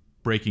 really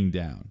breaking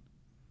down.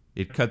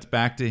 It cuts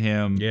back to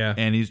him,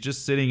 and he's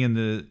just sitting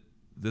in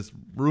this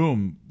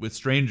room with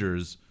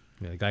strangers.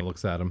 Yeah, the guy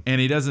looks at him, and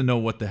he doesn't know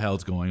what the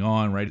hell's going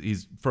on. Right?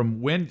 He's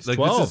from when? Like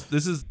 12.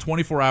 This is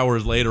 24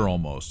 hours later,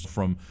 almost,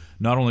 from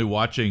not only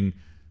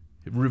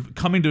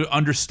coming to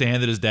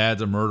understand that his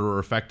dad's a murderer,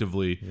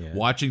 effectively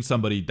watching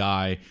somebody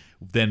die,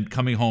 then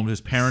coming home, his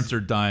parents are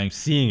dying,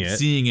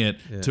 seeing it,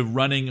 to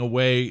running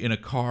away in a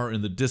car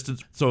in the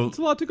distance. So it's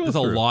a lot to go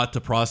through. There's a lot to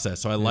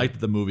process. So I like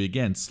that the movie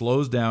again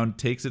slows down,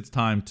 takes its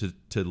time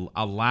to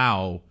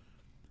allow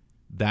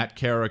that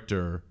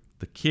character,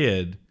 the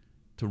kid,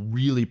 to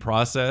really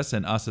process,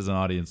 and us as an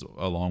audience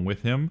along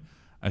with him.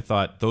 I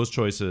thought those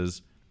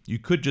choices, you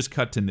could just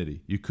cut to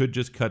Nitty. You could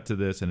just cut to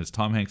this, and it's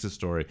Tom Hanks'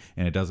 story,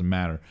 and it doesn't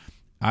matter.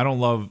 I don't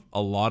love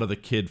a lot of the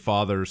kid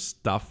father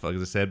stuff, like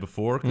I said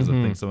before, because I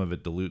think some of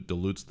it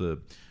dilutes the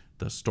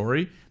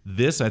story.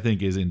 This, I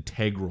think, is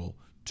integral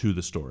to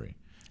the story.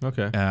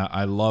 Okay.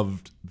 I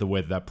loved the way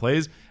that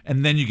plays.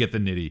 And then you get the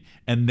Nitty,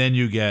 and then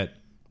you get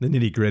the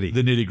nitty gritty.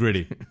 The nitty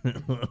gritty,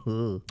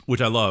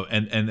 which I love.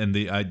 And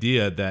the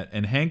idea that,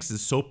 and Hanks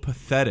is so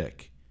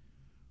pathetic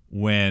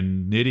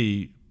when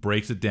Nitty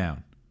breaks it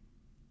down.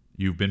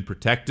 You've been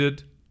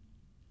protected,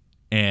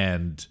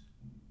 and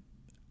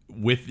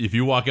if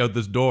you walk out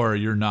this door,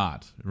 you're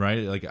not,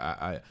 right? Like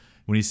I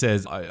when he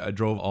says, I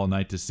drove all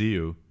night to see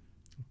you.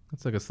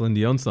 That's like a Celine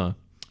Dion song.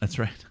 That's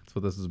right. That's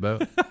what this is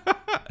about.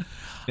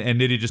 And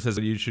Nitty just says,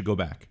 you should go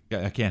back.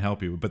 I can't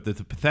help you. But the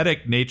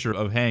pathetic nature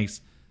of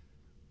Hanks'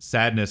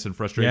 sadness and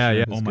frustration.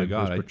 Yeah. Oh my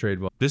God. Portrayed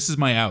well. This is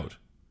my out.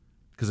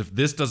 Because if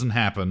this doesn't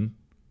happen,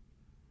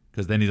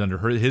 because then he's under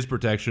his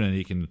protection and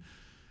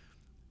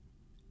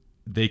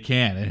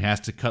it has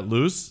to cut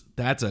loose.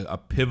 That's a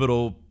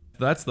pivotal,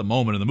 that's the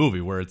moment in the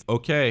movie where it's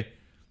okay.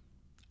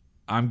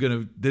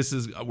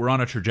 We're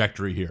on a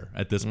trajectory here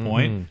at this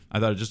point. I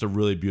thought it was just a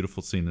really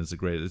beautiful scene. It's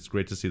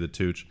great to see the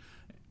Tooch.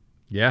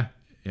 Yeah.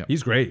 Yep. He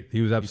was great.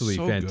 He was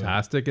absolutely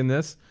fantastic in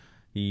this.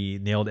 He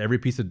nailed every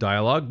piece of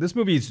dialogue. This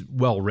movie is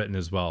well written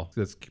as well.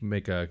 Let's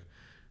make a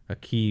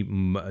key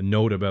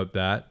note about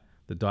that.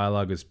 The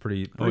dialogue is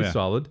pretty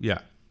solid. Yeah.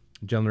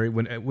 Generally,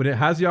 when it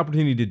has the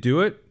opportunity to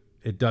do it,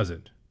 it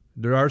doesn't.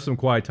 There are some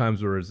quiet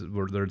times where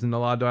there isn't a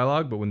lot of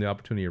dialogue, but when the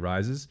opportunity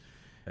arises,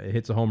 it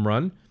hits a home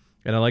run.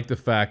 And I like the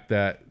fact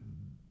that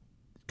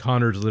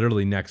Connor's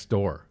literally next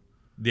door.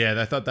 Yeah,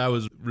 I thought that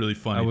was really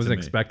funny. I wasn't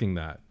expecting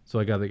that. So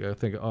I got to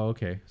think, oh,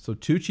 okay. So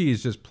Tucci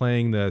is just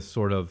playing the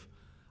sort of,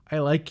 I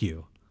like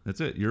you.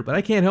 That's it. But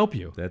I can't help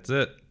you. That's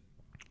it.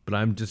 But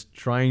I'm just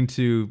trying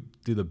to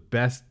do the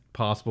best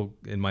possible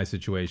in my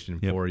situation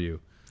for you.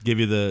 Give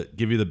you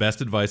the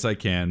best advice I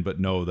can, but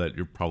know that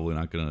you're probably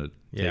not going to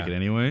take it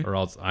anyway. Or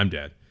else I'm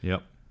dead.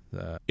 Yep.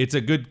 It's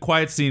a good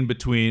quiet scene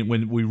between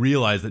when we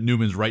realize that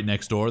Newman's right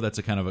next door. That's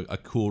a kind of a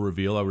cool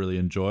reveal I really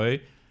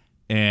enjoy.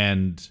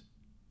 And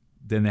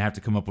then they have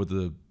to come up with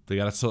they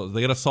got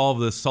to solve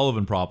this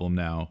Sullivan problem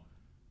now.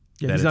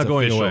 Yeah, he's not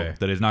going away.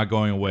 That is not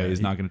going away.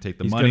 He's not going to take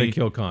the money. He's going to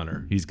kill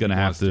Connor. He's going to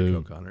have to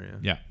kill Connor.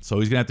 Yeah. So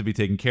he's going to have to be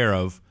taken care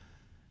of.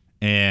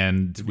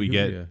 And we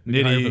get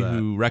Nitty,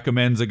 who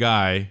recommends a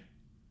guy.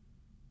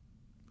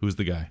 Who's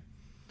the guy?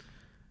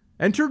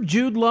 Enter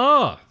Jude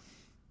Law.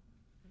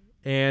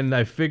 And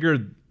I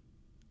figured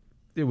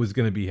it was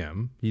going to be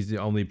him. He's the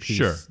only piece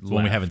left.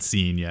 One we haven't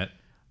seen yet.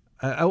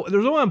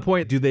 There's one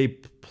point. Do they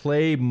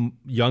play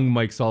young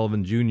Mike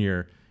Sullivan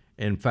Jr.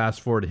 and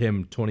fast forward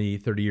him 20,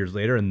 30 years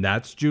later, and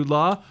that's Jude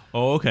Law?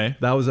 Oh, okay.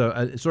 That was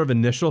a sort of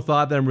initial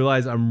thought. Then I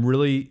realized I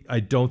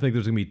don't think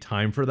there's going to be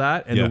time for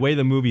that. And the way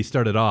the movie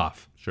started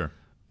off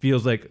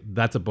feels like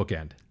that's a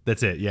bookend.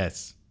 That's it.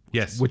 Yes.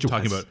 Which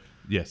talking about.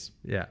 Yes.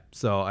 Yeah.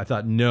 So I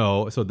thought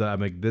no. So that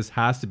I'm like, this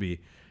has to be.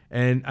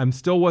 And I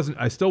still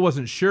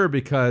wasn't sure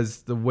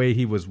because the way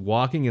he was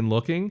walking and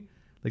looking,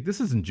 like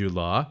this isn't Jude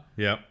Law.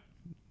 Yep.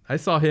 I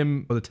saw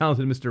him with the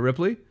talented Mr.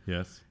 Ripley.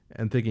 Yes.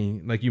 And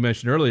thinking, like you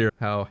mentioned earlier,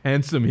 how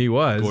handsome he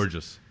was.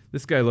 Gorgeous.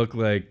 This guy looked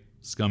like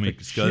Scummy, shit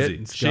scuzzy.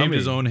 and Shaved scummy.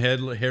 his own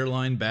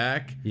hairline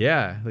back.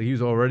 Yeah, like he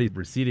was already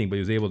receding, but he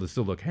was able to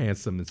still look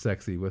handsome and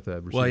sexy with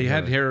that. Well, he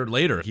had hair. hair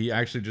later. He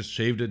actually just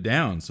shaved it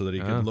down so that he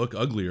could look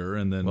uglier,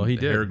 and then he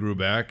the did. hair grew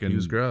back, and He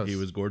was gross. He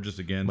was gorgeous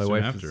again My soon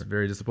wife after. was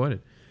very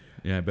disappointed.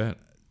 Yeah, I bet.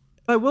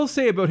 I will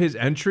say about his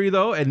entry,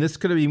 though, and this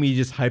could have been me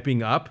just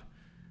hyping up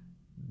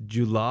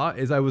Jude Law,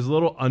 is I was a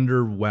little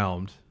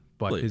underwhelmed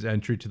by Really? his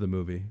entry to the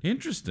movie.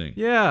 Interesting.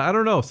 Yeah, I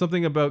don't know.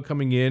 Something about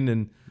coming in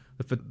and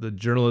the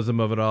journalism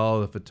of it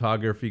all, the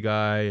photography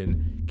guy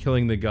and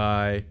killing the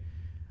guy.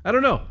 I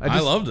don't know.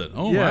 I loved it.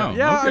 Oh, yeah, wow.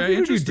 Yeah, Okay, I figured you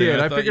interesting. did.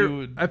 I I thought figured you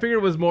would- I figured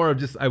it was more of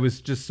just I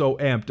was just so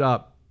amped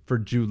up for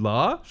Jude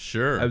Law.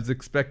 Sure. I was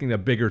expecting a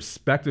bigger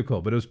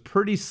spectacle, but it was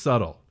pretty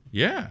subtle.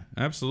 Yeah,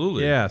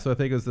 absolutely. Yeah, so I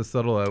think it was the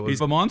subtle.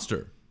 He's a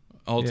monster,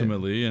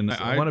 ultimately. And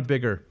I want a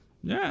bigger.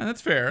 Yeah,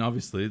 that's fair.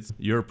 Obviously, it's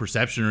your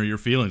perception or your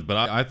feelings, but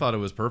I thought it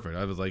was perfect.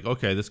 I was like,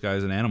 okay, this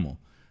guy's an animal.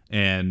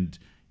 And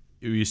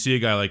you see a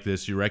guy like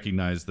this, you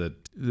recognize that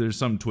there's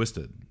something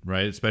twisted,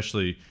 right?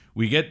 Especially,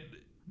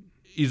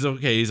 he's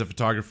a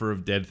photographer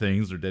of dead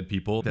things or dead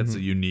people. That's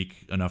a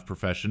unique enough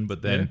profession.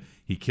 But then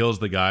he kills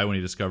the guy when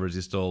he discovers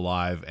he's still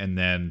alive. And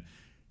then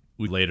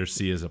we later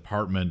see his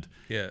apartment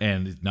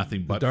and it's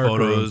nothing but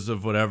photos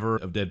of whatever,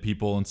 of dead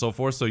people and so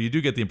forth. So you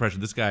do get the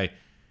impression this guy,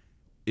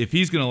 if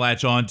he's going to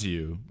latch on to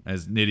you,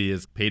 as Nitty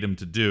has paid him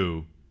to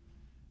do,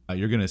 he's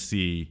going to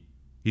see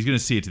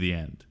it to the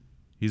end.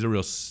 He's a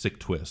real sick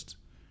twist.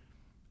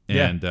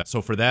 And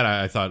so for that,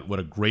 I thought, what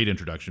a great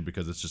introduction,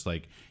 because it's just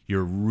like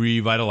you're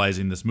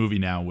revitalizing this movie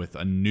now with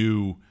a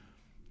new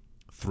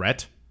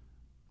threat.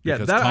 Yeah,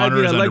 because that I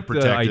Connor's like the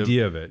underprotective.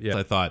 idea of it. Yeah, So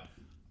I thought,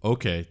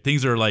 okay,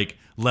 things are like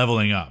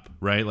leveling up,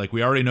 right? Like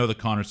we already know the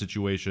Connor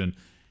situation.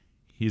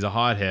 He's a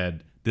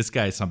hothead. This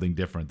guy is something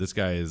different. This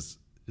guy is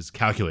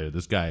calculated.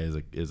 This guy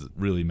is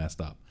really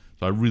messed up.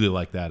 So I really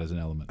like that as an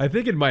element. I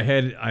think in my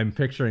head, I'm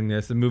picturing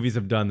this, and movies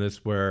have done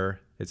this, where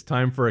it's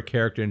time for a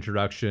character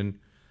introduction.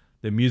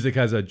 The music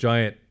has a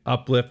giant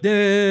uplift.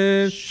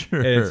 Sure.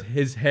 And it's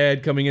his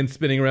head coming in,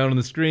 spinning around on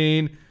the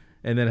screen,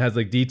 and then it has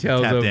like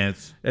details Tap of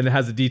dance. and it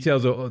has the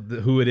details of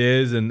who it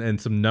is and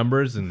some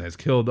numbers and has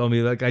killed. I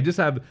mean, like I just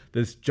have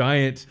this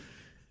giant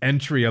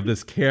entry of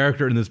this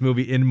character in this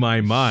movie in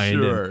my mind.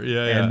 Sure, and,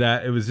 yeah. And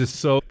that it was just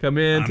so come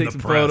in, On take the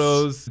some press.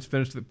 photos,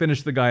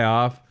 finish the guy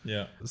off.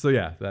 Yeah. So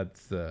yeah,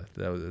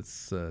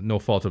 that's no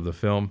fault of the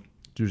film.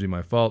 It's usually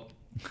my fault.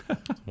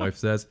 Wife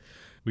says.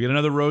 We get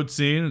another road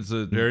scene. It's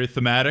very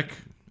thematic.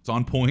 It's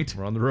on point.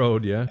 We're on the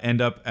road, yeah.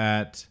 End up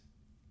at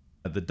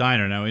the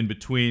diner. Now, in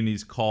between,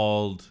 he's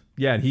called.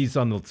 Yeah, and he's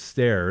on the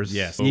stairs.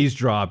 Yes. He's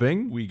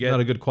dropping. We get not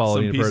a good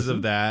quality some in pieces person.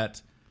 of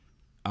that.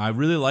 I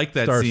really like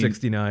that Star scene.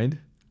 69.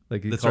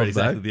 Like he That's calls right,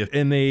 exactly. that.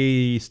 And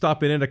they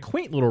stop in at a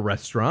quaint little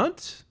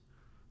restaurant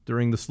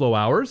during the slow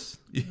hours,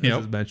 as Yep.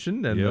 is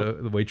mentioned. And Yep.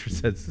 the waitress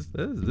says,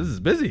 this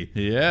is busy.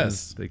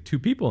 Yes. There's like 2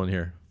 people in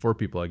here. 4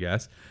 people, I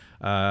guess.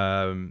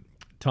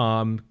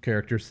 Tom,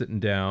 character, sitting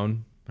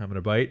down, having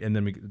a bite. And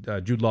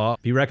then Jude Law,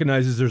 he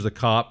recognizes there's a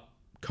cop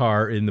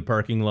car in the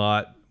parking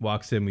lot,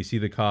 walks in. We see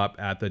the cop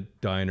at the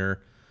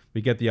diner.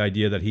 We get the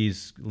idea that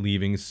he's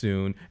leaving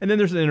soon. And then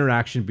there's an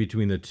interaction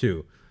between the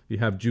two. You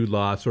have Jude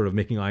Law sort of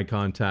making eye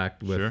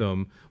contact with Sure.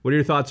 them. What are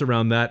your thoughts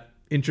around that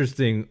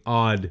interesting,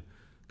 odd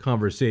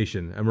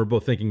conversation? And we're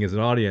both thinking as an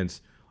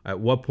audience, at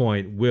what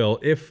point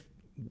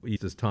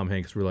does Tom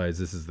Hanks realize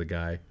this is the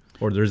guy,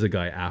 or there's a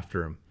guy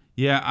after him?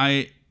 Yeah,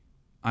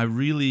 I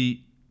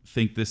really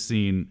think this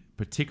scene,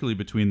 particularly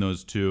between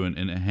those two and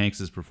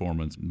Hanks's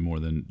performance more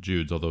than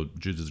Jude's, although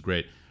Jude's is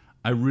great,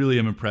 I really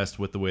am impressed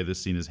with the way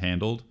this scene is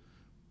handled,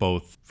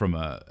 both from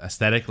a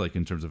aesthetic, like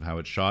in terms of how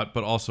it's shot,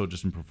 but also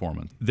just in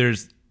performance.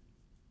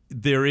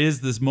 There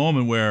is this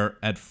moment where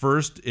at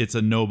first it's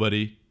a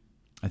nobody.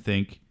 I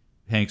think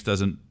Hanks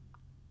doesn't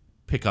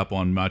pick up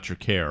on much or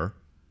care.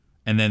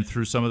 And then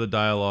through some of the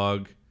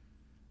dialogue,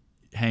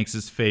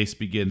 Hanks's face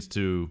begins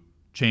to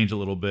change a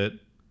little bit.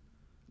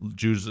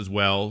 Jude's as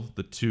well.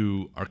 The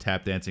two are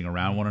tap dancing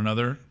around one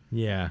another.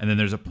 Yeah. And then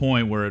there's a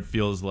point where it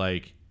feels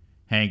like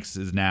Hanks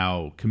is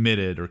now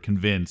committed or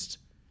convinced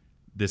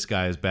this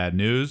guy is bad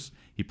news.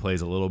 He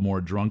plays a little more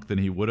drunk than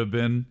he would have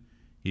been.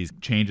 He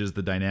changes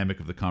the dynamic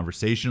of the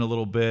conversation a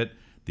little bit.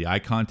 The eye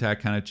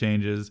contact kind of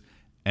changes.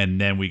 And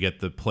then we get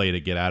the play to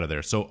get out of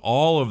there. So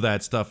all of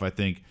that stuff, I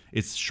think,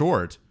 it's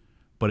short,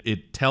 but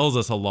it tells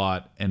us a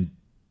lot. And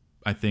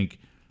I think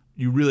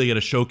you really get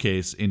a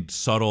showcase in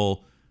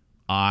subtle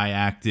eye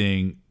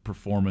acting,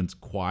 performance,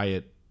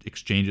 quiet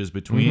exchanges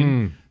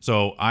between.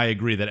 So I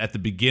agree that at the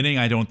beginning,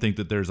 I don't think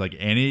that there's like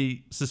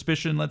any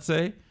suspicion, let's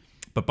say.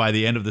 But by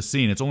the end of the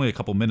scene, it's only a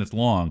couple minutes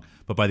long,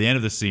 but by the end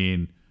of the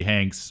scene,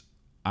 Hanks,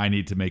 I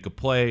need to make a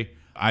play.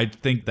 I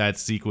think that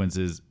sequence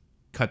is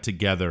cut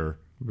together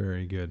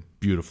Very good.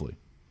 beautifully.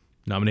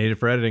 Nominated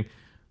for editing.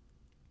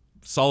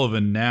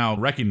 Sullivan now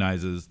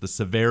recognizes the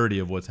severity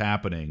of what's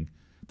happening.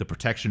 The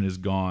protection is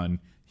gone.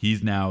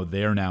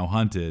 They're now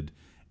hunted,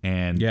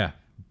 and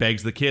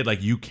begs the kid,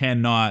 like, you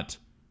cannot.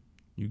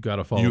 You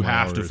gotta follow. You my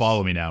have to orders.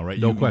 follow me now, right?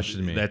 Don't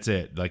question me. That's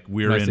it. Like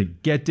we're And I in. say,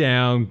 get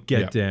down, get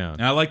Yeah. down.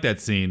 And I like that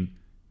scene.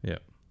 Yeah.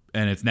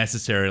 and it's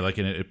necessary, like,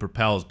 and it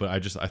propels. But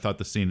I thought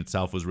the scene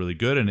itself was really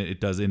good, and it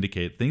does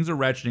indicate things are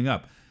ratcheting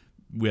up.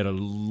 We had a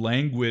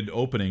languid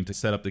opening to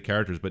set up the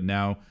characters, but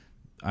now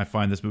I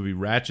find this movie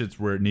ratchets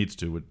where it needs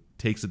to. It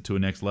takes it to a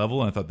next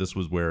level, and I thought this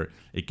was where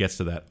it gets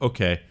to that.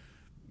 Okay,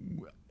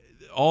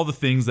 all the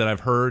things that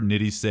I've heard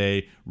Nitty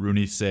say,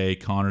 Rooney say,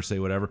 Connor say,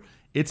 whatever,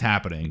 it's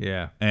happening.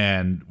 Yeah.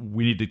 And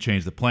we need to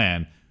change the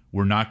plan.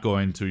 We're not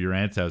going to your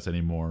aunt's house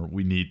anymore.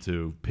 We need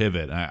to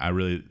pivot. I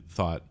really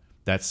thought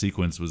that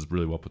sequence was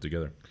really well put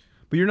together.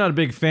 But you're not a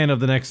big fan of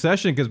the next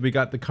session because we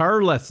got the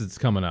car lessons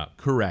coming up.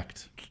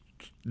 Correct.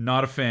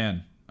 Not a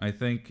fan. I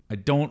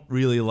don't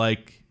really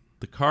like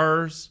the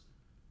cars.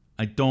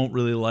 I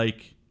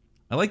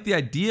like the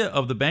idea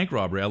of the bank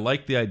robbery. I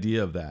like the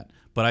idea of that.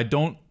 But I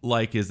don't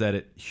like is that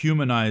it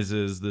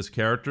humanizes this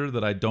character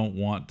that I don't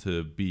want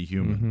to be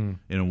human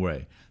in a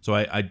way. So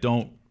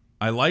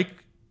I like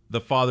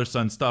the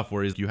father-son stuff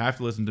where you have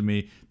to listen to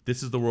me.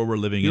 This is the world we're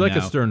living in now. You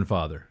like a stern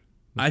father.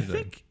 I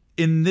think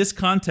in this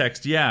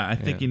context, I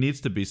think he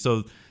needs to be.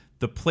 So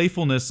the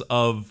playfulness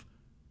of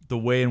the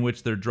way in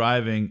which they're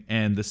driving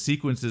and the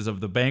sequences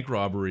of the bank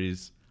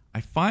robberies,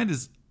 I find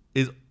is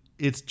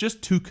it's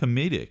just too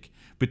comedic.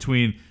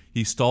 Between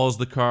he stalls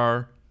the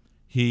car,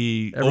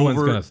 everyone's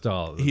gonna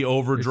stall. He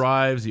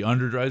overdrives, he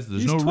underdrives.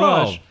 There's no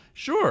 12. rush.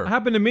 Sure. It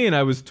happened to me, and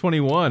I was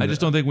 21. I just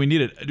don't think we need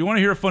it. Do you want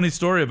to hear a funny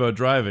story about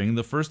driving?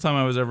 The first time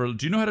I was ever...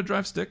 Do you know how to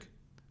drive stick?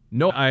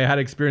 No, I had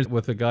experience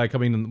with a guy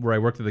coming in where I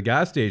worked at the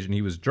gas station.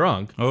 He was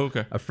drunk. Oh,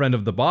 okay. A friend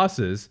of the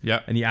boss's.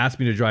 Yeah. And he asked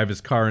me to drive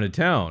his car into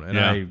town, and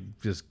Yeah. I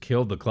just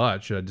killed the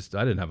clutch. I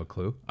didn't have a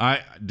clue.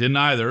 I didn't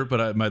either,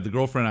 but the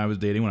girlfriend I was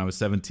dating when I was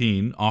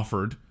 17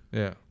 offered.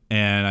 Yeah.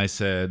 And I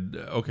said,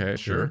 okay,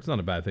 sure. It's not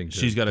a bad thing.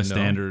 She's got a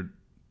standard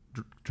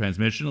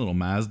transmission, a little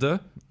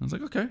Mazda. I was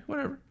like, okay,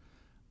 whatever.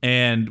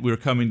 And we were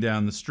coming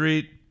down the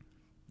street.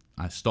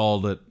 I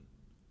stalled it.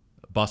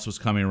 A bus was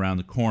coming around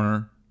the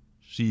corner.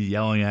 She's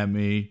yelling at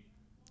me.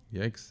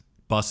 Yikes.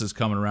 Bus is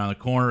coming around the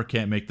corner.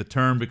 Can't make the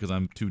turn because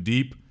I'm too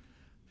deep.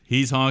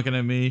 He's honking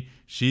at me.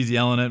 She's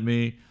yelling at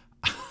me.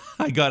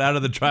 I got out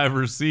of the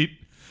driver's seat.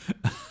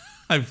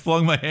 I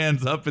flung my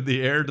hands up in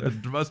the air to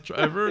the bus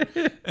driver,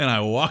 and I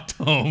walked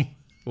home.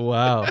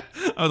 Wow.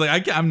 I was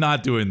like, I'm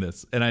not doing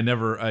this. And I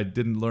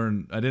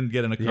didn't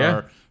get in a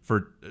car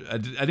I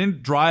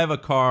didn't drive a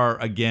car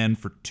again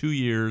for 2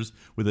 years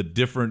with a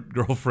different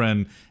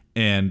girlfriend,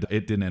 and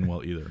it didn't end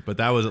well either. But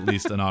that was at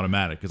least an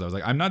automatic because I was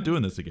like, I'm not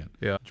doing this again.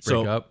 Yeah.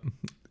 Break up.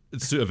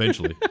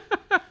 Eventually.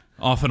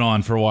 Off and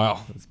on for a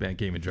while. This man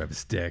can't even drive a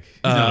stick.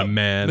 He's not a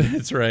man.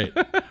 That's right.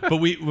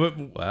 But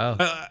wow.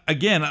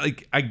 Again,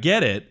 I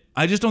get it.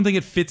 I just don't think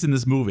it fits in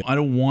this movie. I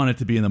don't want it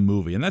to be in the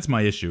movie, and that's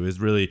my issue. Is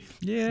really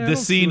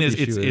this scene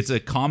it's a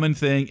common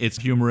thing. It's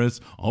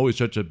humorous. Always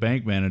such a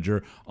bank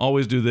manager.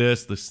 Always do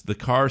this. The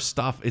car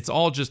stuff. It's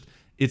all just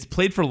it's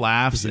played for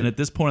laughs. And at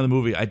this point in the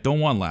movie, I don't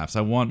want laughs.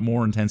 I want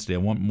more intensity. I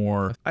want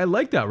more. I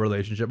like that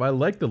relationship. I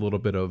like the little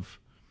bit of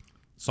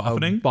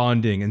softening,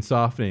 bonding, and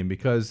softening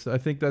because I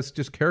think that's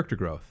just character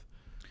growth.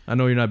 I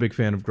know you're not a big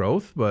fan of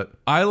growth, but...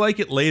 I like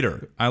it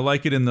later. I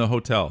like it in the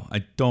hotel.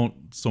 I don't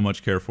so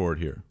much care for it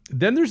here.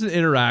 Then there's an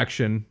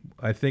interaction,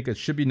 I think it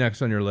should be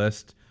next on your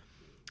list,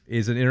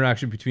 is an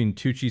interaction between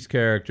Tucci's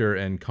character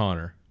and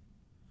Connor.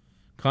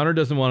 Connor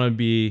doesn't want to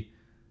be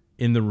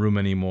in the room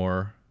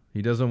anymore.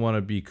 He doesn't want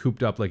to be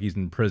cooped up like he's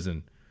in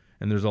prison.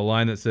 And there's a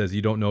line that says,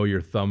 you don't know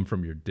your thumb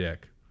from your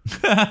dick.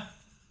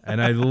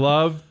 And I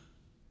love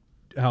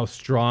how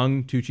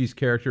strong Tucci's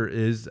character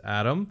is,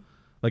 Adam.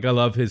 Like, I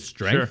love his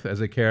strength as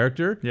a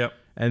character. Yep.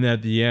 And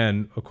at the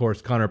end, of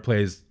course, Connor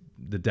plays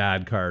the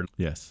dad card.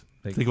 Yes.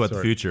 Think about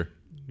the future.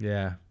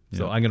 Yeah.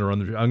 So I'm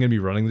gonna be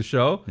running the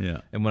show.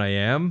 Yeah. And when I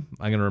am,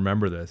 I'm gonna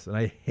remember this. And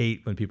I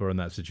hate when people are in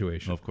that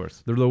situation. Of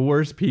course. They're the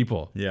worst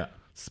people. Yeah.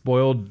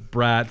 Spoiled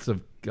brats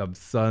of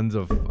sons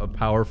of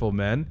powerful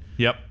men.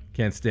 Yep.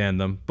 Can't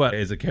stand them. But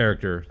as a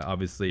character,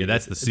 obviously,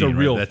 that's the scene. It's a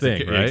real right?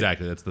 thing, right?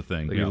 Exactly. That's the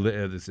thing. Like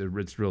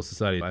it's real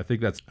society. I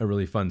think that's a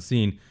really fun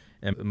scene.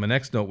 And my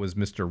next note was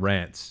Mr.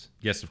 Rants.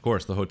 Yes, of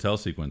course, the hotel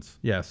sequence.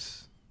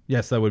 Yes,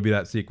 that would be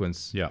that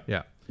sequence. Yeah.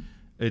 Yeah.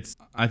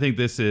 I think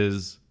this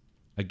is,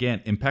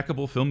 again,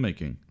 impeccable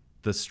filmmaking.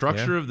 The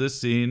structure of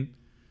this scene,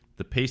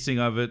 the pacing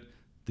of it,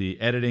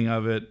 the editing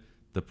of it,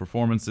 the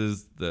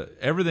performances,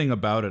 everything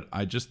about it,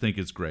 I just think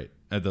is great.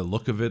 The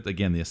look of it,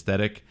 again, the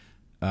aesthetic.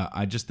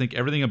 I just think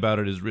everything about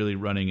it is really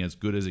running as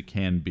good as it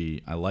can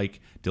be. I like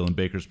Dylan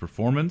Baker's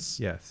performance.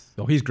 Yes.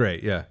 Oh, he's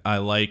great. Yeah. I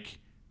like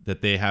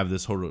that they have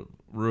this whole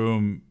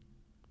room,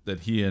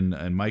 that he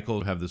and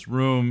Michael have this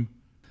room,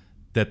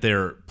 that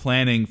they're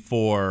planning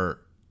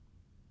for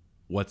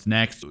what's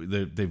next.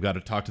 They've got to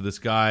talk to this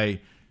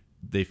guy.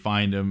 They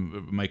find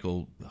him.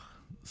 Michael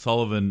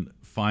Sullivan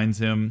finds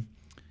him,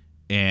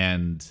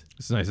 and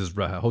it's the nicest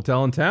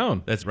hotel in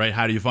town. That's right.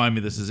 How do you find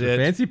me? This is it.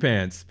 Fancy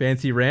pants,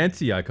 fancy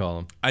rancy, I call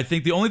him. I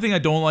think the only thing I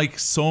don't like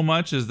so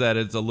much is that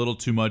it's a little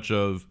too much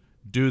of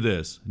do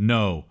this,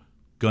 no,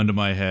 gun to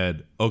my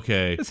head,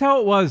 okay. That's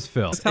how it was,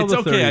 Phil. It's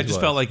okay. I just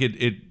felt like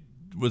it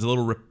was a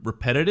little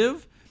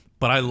repetitive,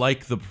 But I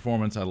like the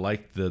performance. I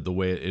like the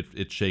way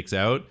it shakes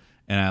out,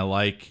 and I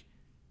like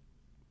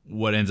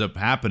what ends up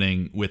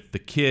happening with the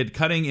kid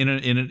cutting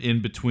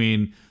in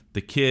between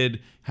the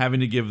kid having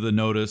to give the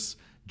notice,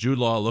 Jude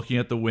Law looking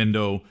at the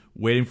window,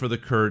 waiting for the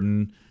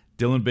curtain.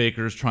 Dylan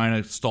Baker's trying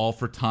to stall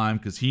for time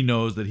because he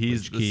knows that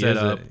he's the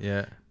setup.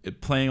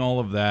 Playing all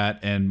of that,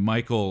 and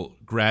Michael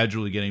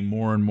gradually getting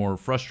more and more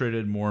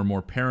frustrated, more and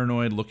more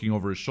paranoid, looking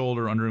over his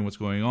shoulder, wondering what's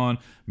going on.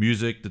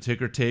 Music, the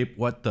ticker tape,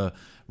 the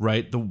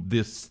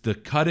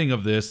cutting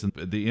of this and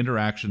the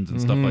interactions and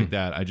stuff like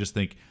that, I just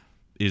think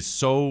is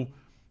so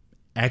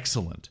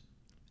excellent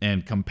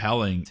and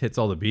compelling. It hits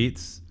all the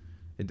beats.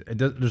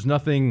 There's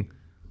nothing.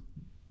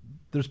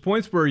 There's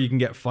points where you can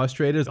get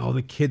frustrated. Oh,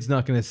 the kid's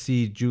not going to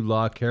see Jude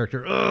Law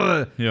character.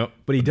 Ugh. Yep.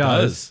 But he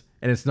does.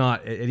 And it's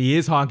not. And he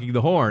is honking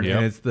the horn. Yep.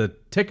 And it's the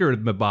ticker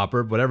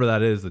bopper, whatever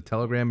that is, the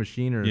telegram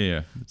machine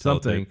or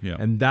something. Yeah.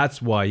 And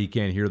that's why you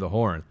can't hear the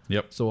horn.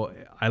 Yep. So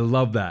I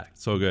love that.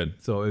 So good.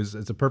 So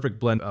it's a perfect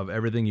blend of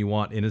everything you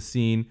want in a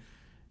scene.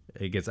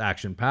 It gets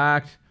action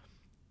packed.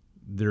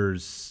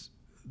 There's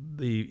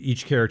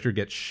each character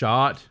gets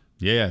shot.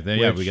 Yeah,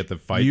 we get the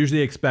fight. You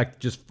usually expect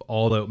just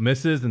all out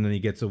misses and then he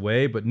gets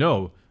away, but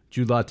no,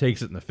 Jude Law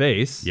takes it in the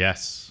face.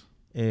 Yes,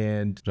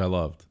 and which I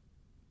loved.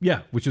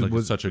 Yeah, which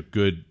was such a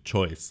good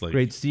choice.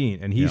 Great scene,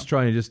 and he's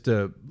trying just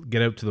to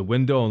get out to the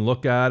window and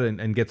look at it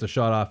and gets a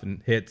shot off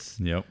and hits.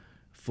 Yep,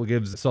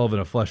 gives Sullivan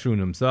a flesh wound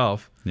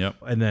himself. Yep,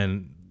 and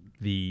then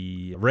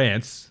the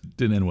rants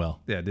didn't end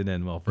well. Yeah, it didn't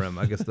end well for him.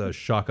 I guess the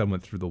shotgun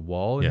went through the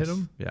wall and hit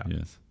him. Yeah,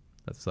 yes,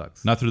 that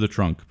sucks. Not through the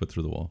trunk, but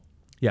through the wall.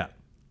 Yeah,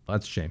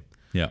 that's a shame.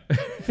 Yeah,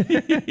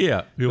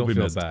 yeah, he'll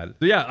feel bad.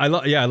 So I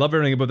love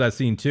everything about that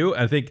scene too.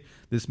 I think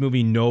this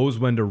movie knows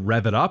when to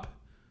rev it up.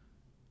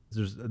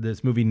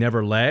 This movie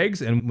never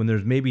lags, and when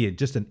there's maybe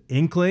just an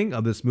inkling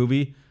of this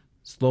movie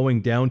slowing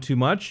down too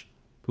much,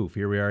 poof,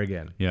 here we are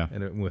again. Yeah,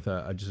 and with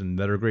just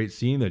another great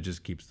scene that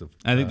just keeps the.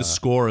 I think the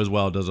score as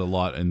well does a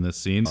lot in this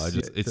scene.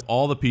 It's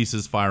all the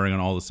pieces firing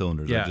on all the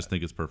cylinders. Yeah. I just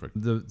think it's perfect.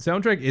 The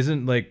soundtrack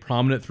isn't like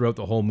prominent throughout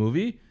the whole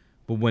movie.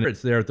 But when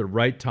it's there at the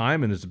right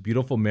time, and there's a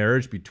beautiful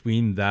marriage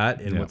between that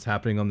and what's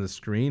happening on the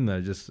screen,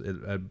 that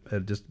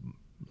it just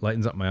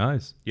lightens up my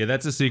eyes. Yeah,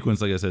 that's a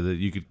sequence, like I said, that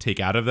you could take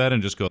out of that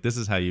and just go, this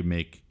is how you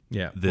make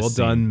this well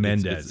scene. done,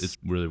 Mendez. It's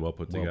really well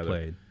put together.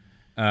 Well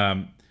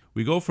played.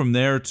 We go from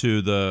there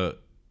to the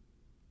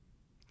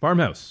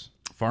farmhouse.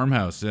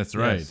 That's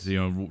right.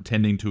 Yes.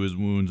 Tending to his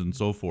wounds and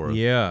so forth.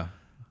 Yeah.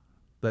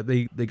 That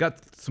they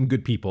got some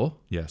good people.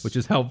 Yes. Which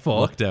is helpful.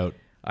 Lucked out.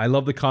 I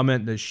love the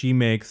comment that she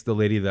makes, the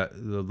lady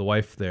the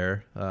wife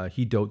there,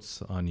 he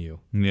dotes on you.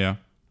 Yeah.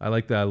 I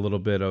like that a little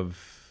bit of,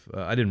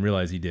 I didn't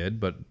realize he did,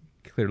 but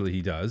clearly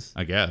he does.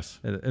 I guess.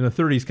 In a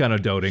 30s kind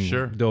of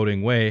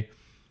doting way.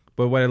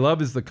 But what I love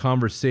is the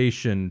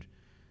conversation,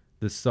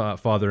 this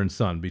father and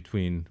son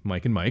between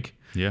Mike and Mike.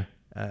 Yeah.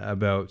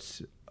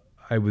 About,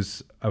 I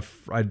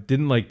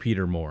didn't like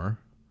Peter more.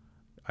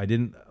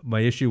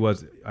 My issue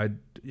was, I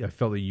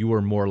felt that you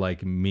were more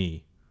like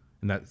me.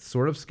 And that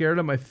sort of scared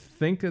him. I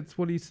think that's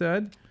what he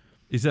said.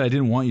 He said, I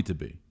didn't want you to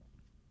be.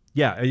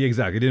 Yeah,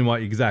 exactly. I didn't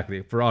want you,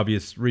 exactly, for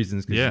obvious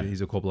reasons, because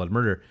he's a cold-blooded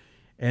murderer.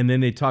 And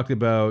then they're talking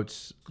about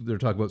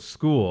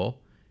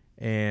school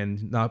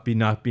and not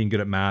being good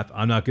at math.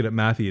 I'm not good at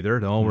math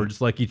either. No, we're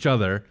just like each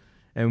other.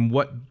 And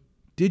what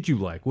did you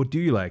like? What do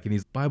you like? And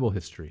he's Bible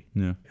history.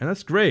 Yeah. And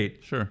that's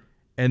great. Sure.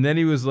 And then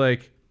he was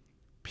like,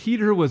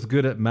 Peter was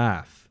good at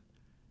math.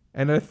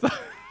 And I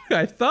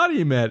thought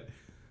he meant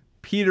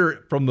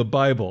Peter from the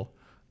Bible,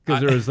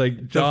 because there was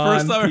like John. The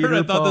first time Peter, I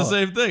heard, I thought Paul. the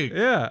same thing.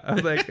 Yeah, I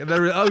was like,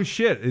 oh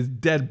shit, his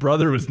dead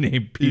brother was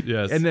named Peter.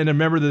 Yes. And then I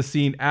remember the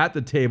scene at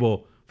the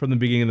table from the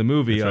beginning of the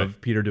movie That's of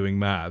right. Peter doing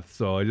math.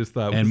 So I just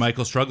thought, and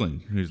Michael struggling.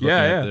 Who's looking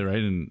at it, right?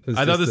 And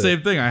I thought the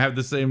same thing. I have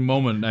the same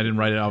moment. I didn't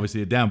write it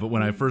obviously down, but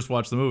when I first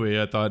watched the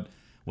movie, I thought,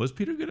 was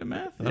Peter good at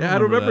math? I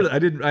don't remember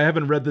that. I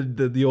haven't read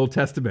the Old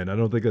Testament. I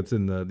don't think that's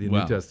in the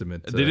New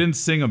Testament. They didn't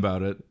sing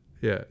about it.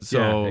 Yeah.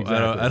 So exactly.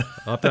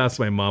 I'll have to ask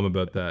my mom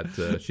about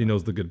that. She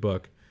knows the good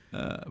book.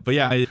 But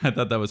yeah, I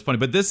thought that was funny.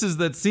 But this is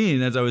that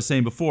scene, as I was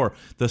saying before,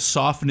 the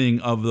softening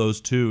of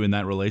those two in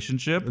that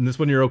relationship. And this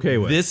one you're okay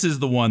with. This is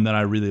the one that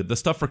the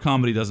stuff for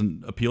comedy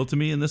doesn't appeal to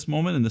me in this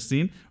moment, in this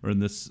scene, or in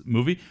this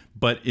movie.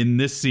 But in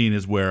this scene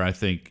is where I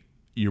think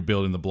you're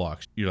building the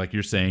blocks.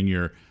 You're saying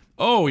you're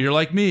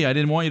like me. I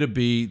didn't want you to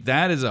be.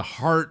 That is a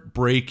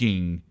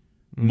heartbreaking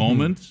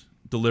moment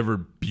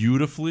delivered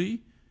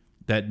beautifully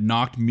that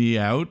knocked me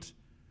out.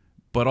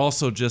 But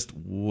also just,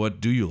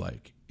 what do you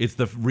like? It's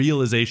the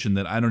realization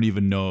that I don't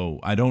even know.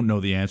 I don't know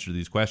the answer to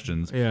these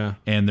questions. Yeah.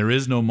 And there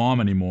is no mom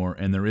anymore,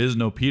 and there is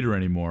no Peter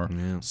anymore.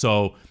 Yeah.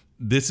 So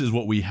this is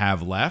what we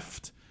have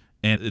left,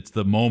 and it's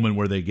the moment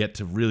where they get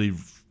to really.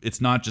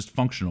 It's not just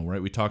functional,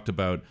 right? We talked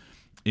about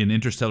in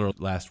Interstellar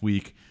last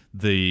week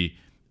the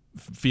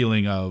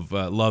feeling of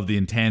love the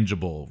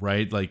intangible,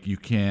 right? Like you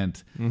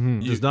can't.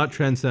 It does not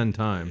transcend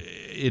time.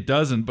 It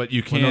doesn't, but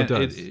you can't. Well,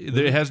 no, it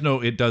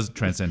does. It does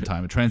transcend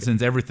time. It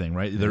transcends everything,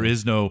 right? There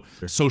is no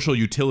social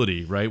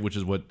utility, right? Which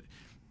is what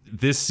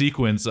this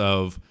sequence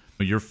of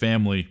your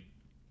family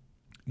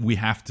we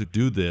have to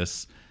do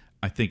this.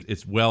 I think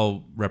it's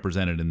well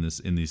represented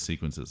in these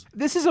sequences.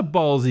 This is a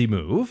ballsy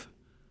move.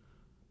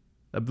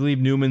 I believe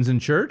Newman's in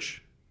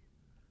church.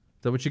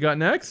 Is that what you got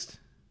next?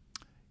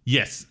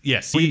 Yes.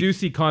 We do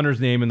see Connor's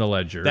name in the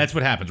ledger. That's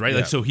what happens, right? Yeah.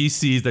 Like, so he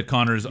sees that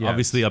Connor's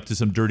obviously up to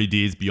some dirty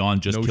deeds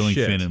beyond just killing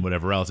shit. Finn and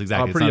whatever else.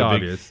 Exactly. Pretty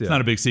obvious. It's not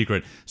a big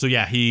secret. So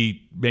yeah,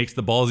 he makes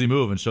the ballsy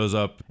move and shows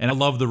up. And I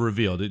love the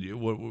reveal. Did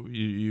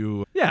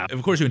you? Yeah.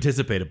 Of course you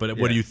anticipate it, but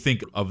what do you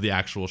think of the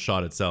actual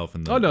shot itself?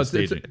 And the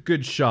it's a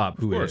good shot.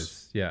 Of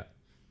course. Yeah.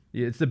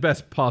 It's the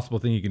best possible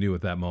thing you can do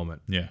with that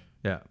moment. Yeah.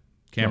 Yeah.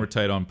 Camera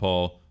tight on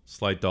Paul.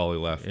 Slight dolly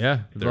left. Yeah.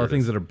 There's a lot of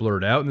things that are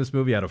blurred out in this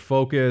movie, out of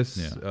focus.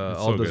 Yeah.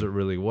 All does it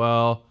really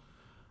well.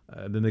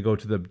 Then they go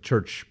to the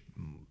church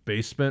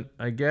basement,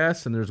 I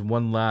guess, and there's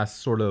one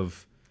last sort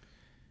of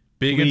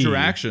big plea.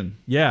 Interaction.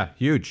 Yeah,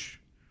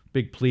 huge.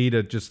 Big plea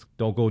to just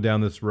don't go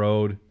down this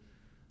road.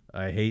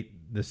 I hate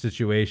this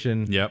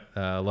situation. Yep.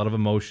 A lot of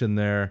emotion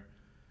there.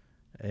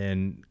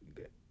 And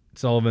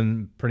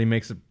Sullivan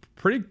makes it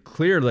pretty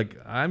clear, like,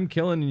 I'm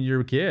killing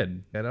your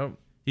kid.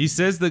 He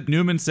says that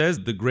Newman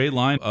says the great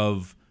line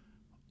of,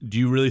 do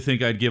you really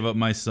think I'd give up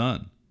my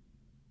son?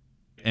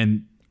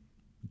 And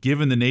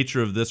given the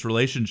nature of this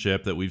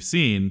relationship that we've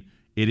seen,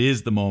 it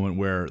is the moment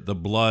where the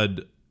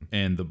blood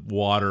and the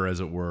water, as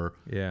it were,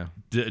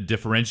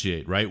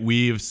 differentiate, right?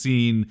 We have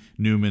seen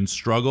Newman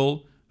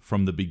struggle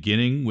from the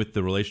beginning with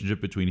the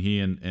relationship between he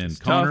and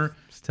Connor,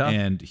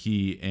 and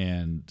he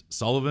and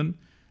Sullivan.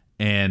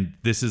 And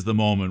this is the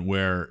moment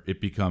where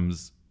it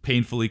becomes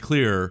painfully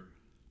clear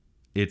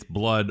it's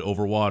blood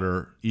over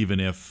water, even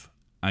if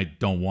I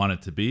don't want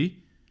it to be.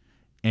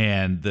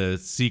 And the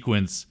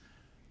sequence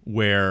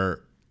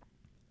where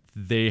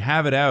they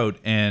have it out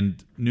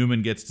and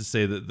Newman gets to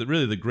say that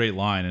really the great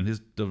line, and his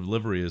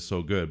delivery is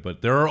so good,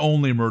 but there are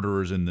only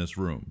murderers in this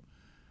room.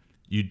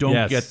 You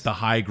don't get the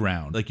high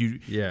ground.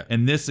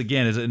 And this,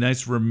 again, is a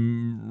nice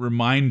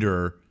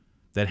reminder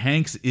that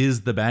Hanks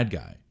is the bad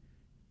guy.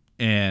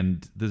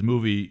 And this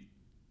movie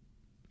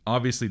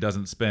obviously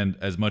doesn't spend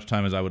as much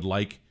time as I would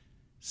like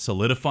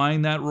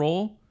solidifying that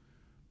role.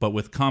 But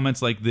with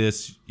comments like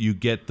this, you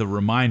get the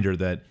reminder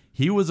that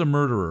he was a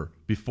murderer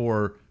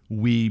before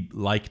we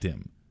liked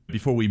him.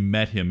 Before we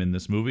met him in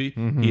this movie,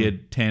 he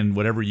had 10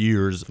 whatever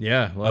years of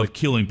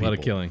killing people. A lot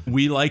of killing.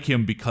 We like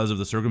him because of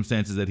the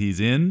circumstances that he's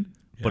in,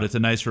 but it's a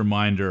nice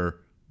reminder,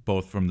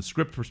 both from the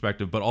script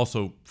perspective, but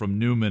also from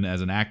Newman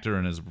as an actor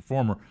and as a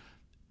performer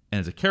and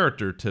as a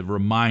character, to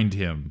remind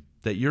him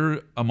that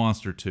you're a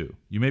monster too.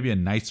 You may be a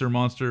nicer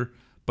monster,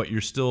 but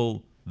you're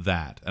still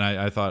that. And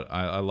I thought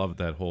I loved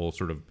that whole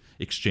sort of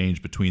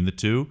exchange between the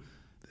two.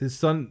 His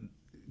son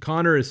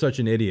Connor is such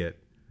an idiot.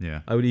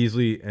 Yeah, I would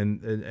easily,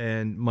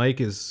 and Mike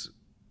is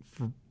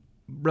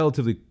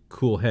relatively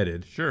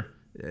cool-headed. Sure.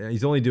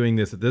 He's only doing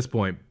this at this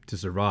point to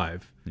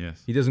survive.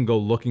 Yes. He doesn't go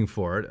looking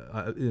for it.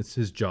 It's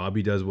his job.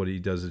 He does what he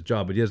does his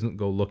job, but he doesn't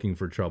go looking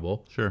for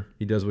trouble. Sure.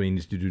 He does what he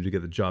needs to do to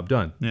get the job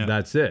done. Yeah.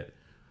 That's it.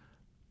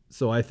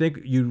 So I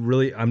think you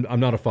really, I'm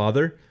not a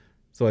father,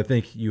 so I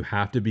think you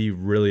have to be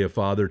really a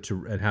father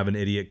and have an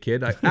idiot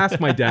kid. I asked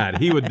my dad.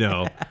 He would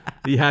know.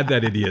 He had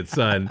that idiot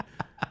son.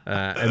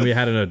 And we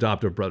had an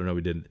adoptive brother. No,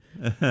 we didn't.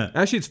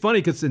 Actually, it's funny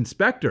because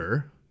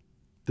Inspector,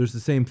 there's the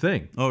same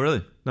thing. Oh,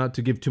 really? Not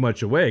to give too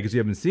much away because you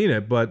haven't seen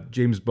it, but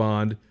James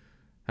Bond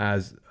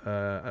has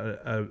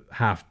a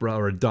half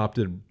brother or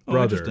adopted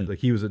brother. Like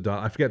he was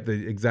I forget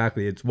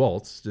exactly. It's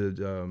Waltz.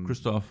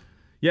 Christoph.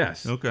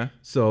 Yes. Okay.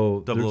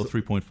 So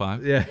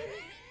 003.5. Yeah.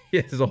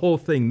 Yeah. There's a whole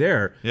thing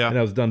there. Yeah. And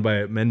that was done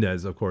by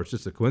Mendez, of course,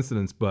 just a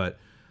coincidence, but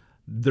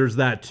there's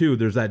that too.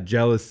 There's that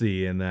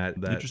jealousy and that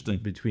Interesting.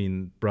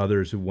 between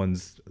brothers who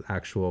one's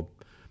actual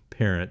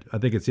parent. I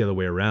think it's the other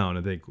way around.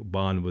 I think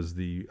Bond was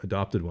the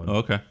adopted one. Oh,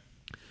 okay.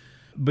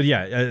 But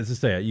yeah, as I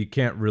say, you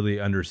can't really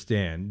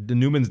understand. The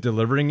Newman's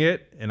delivering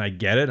it, and I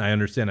get it. I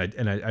understand,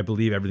 I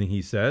believe everything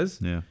he says.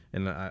 Yeah.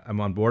 And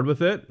I'm on board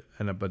with it.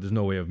 But there's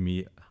no way of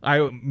me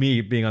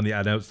being on the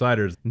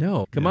outsiders.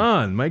 No, come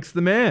on, Mike's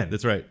the man.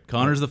 That's right.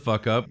 Connor's the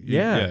fuck up.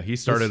 Yeah. He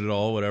started it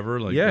all. Whatever.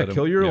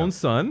 Kill your own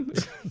son.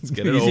 Let's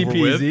get it Easy over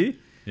peasy. with.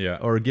 Yeah.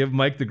 Or give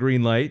Mike the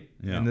green light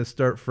and then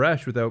start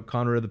fresh without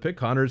Connor of the pit.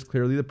 Connor is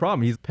clearly the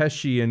problem. He's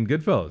Pesci and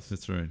Goodfellas.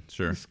 That's right.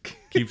 Sure.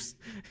 Keeps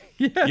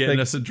getting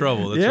us in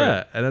trouble. That's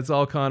right. And that's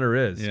all Connor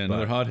is. Yeah,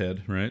 another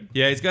hothead, right?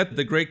 Yeah, he's got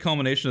the great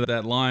culmination of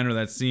that line or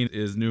that scene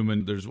is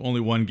Newman. There's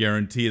only one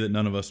guarantee that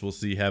none of us will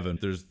see heaven.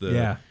 There's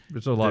a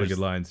lot of good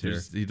lines here.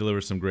 He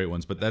delivers some great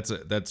ones, but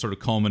that sort of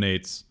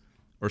culminates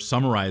or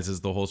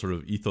summarizes the whole sort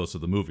of ethos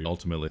of the movie.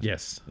 Ultimately,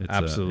 yes, it's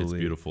absolutely, it's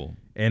beautiful,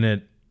 and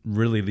it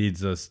really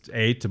leads us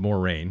to more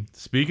rain.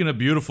 Speaking of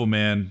beautiful,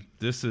 man,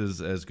 this is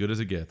as good as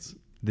it gets.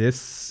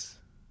 This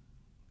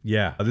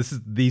is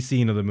the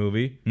scene of the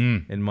movie,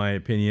 in my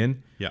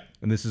opinion. Yeah.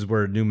 And this is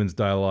where Newman's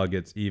dialogue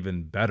gets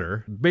even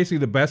better. Basically,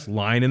 the best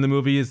line in the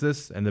movie is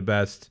this, and the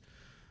best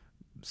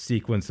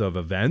sequence of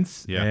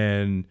events. Yeah.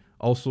 And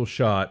also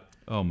shot.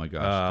 Oh my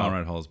gosh,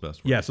 Conrad Hall's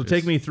best work. Yeah, so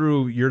take me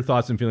through your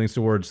thoughts and feelings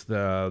towards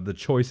the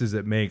choices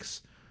it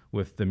makes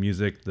with the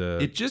music, the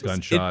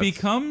gunshots. It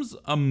becomes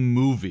a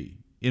movie.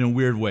 in a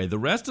weird way. The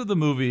rest of the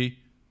movie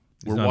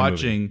we're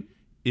watching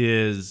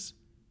is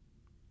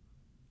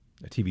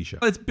a TV show.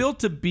 It's built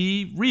to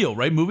be real,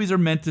 right? Movies are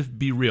meant to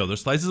be real.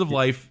 There's slices of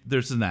life,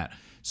 this and that.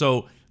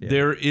 So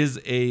there is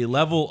a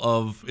level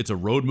of, it's a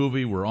road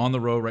movie. We're on the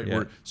road, right?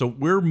 Yeah.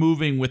 We're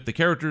moving with the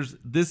characters.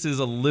 This is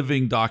a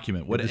living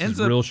document. What this ends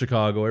is real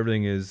Chicago.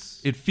 Everything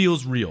is. It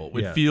feels real.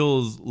 Yeah. It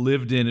feels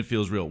lived in. It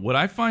feels real. What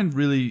I find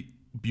really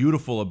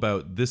beautiful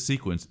about this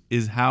sequence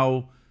is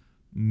how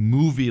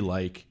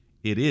movie-like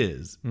it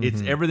is.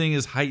 It's everything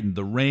is heightened.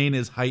 The rain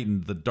is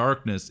heightened. The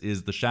darkness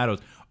is, the shadows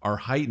are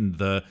heightened.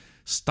 The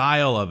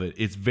style of it,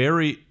 it's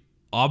very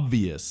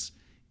obvious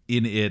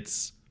in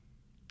its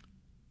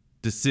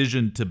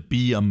decision to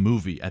be a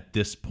movie at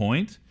this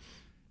point.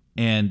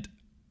 And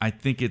I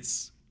think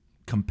it's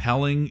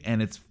compelling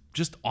and it's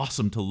just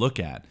awesome to look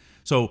at.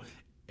 So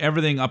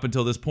everything up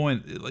until this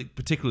point, like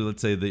particularly,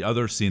 let's say the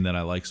other scene that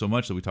I like so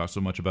much that we talked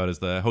so much about is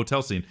the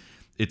hotel scene.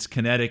 It's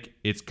kinetic,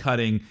 it's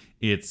cutting,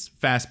 it's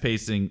fast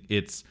pacing,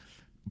 it's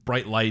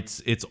bright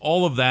lights, it's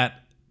all of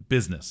that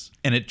business.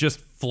 And it just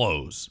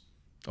flows.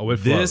 Oh, it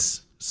flows.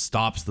 This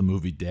stops the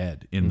movie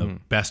dead in the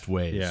best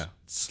ways. Yeah.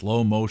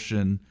 Slow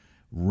motion,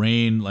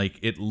 rain, like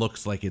it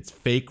looks like it's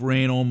fake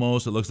rain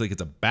almost. It looks like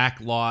it's a back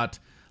lot.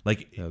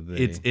 Like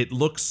it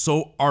looks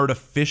so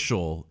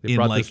artificial. They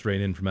brought this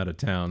rain in from out of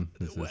town.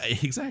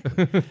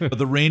 Exactly. But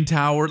the rain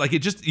tower, like it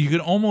just, you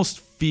could almost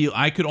feel,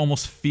 I could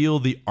almost feel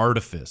the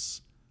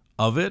artifice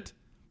of it.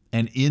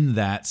 And in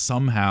that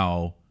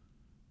somehow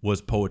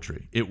was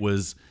poetry. It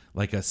was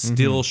like a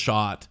still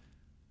shot,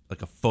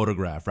 like a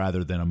photograph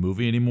rather than a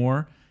movie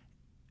anymore.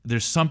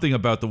 There's something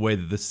about the way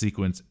that this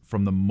sequence,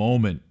 from the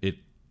moment it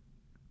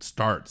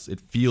starts, it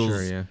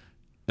feels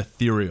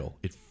ethereal.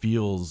 It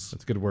feels...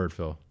 That's a good word,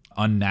 Phil.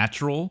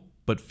 Unnatural,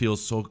 but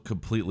feels so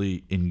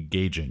completely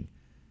engaging.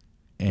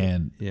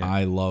 And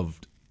I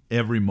loved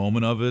every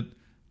moment of it.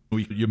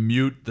 You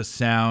mute the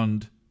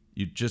sound,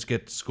 you just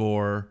get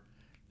score,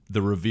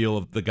 the reveal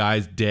of the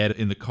guy's dead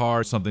in the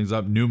car, something's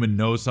up, Newman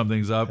knows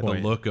something's up, the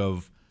look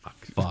of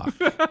fuck.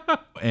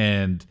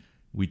 And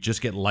we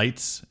just get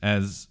lights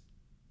as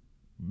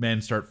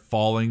men start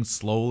falling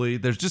slowly.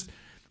 There's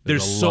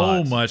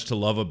so much to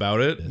love about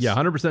it. Yeah,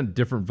 100%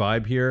 different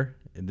vibe here.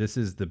 And this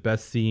is the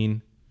best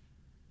scene.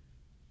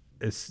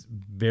 It's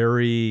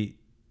very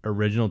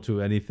original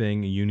to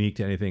anything, unique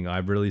to anything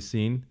I've really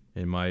seen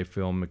in my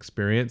film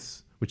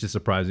experience, which is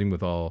surprising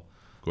with all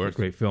the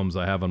great films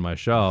I have on my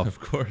shelf. Of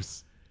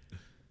course.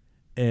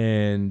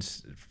 And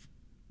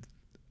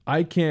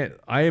I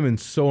am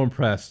so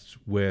impressed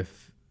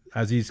with,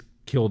 as he's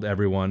killed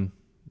everyone,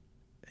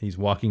 he's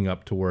walking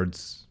up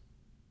towards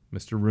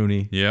Mr.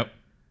 Rooney. Yep.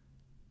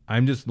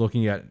 I'm just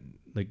looking at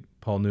like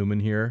Paul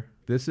Newman here.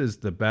 This is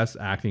the best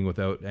acting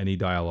without any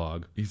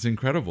dialogue He's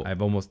incredible.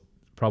 I've almost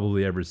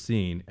probably ever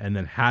seen, and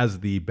then has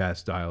the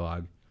best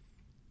dialogue.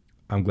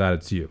 I'm glad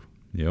it's you.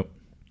 Yep.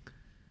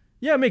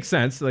 Yeah, it makes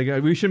sense. Like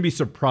we shouldn't be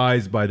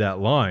surprised by that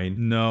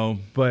line. No.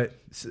 But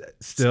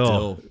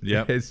still,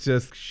 yep. It's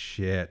just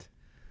shit.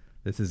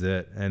 This is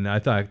it. And I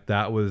thought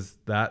that was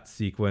that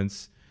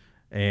sequence,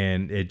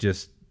 and it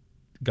just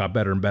got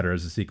better and better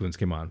as the sequence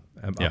came on,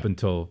 up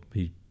until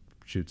he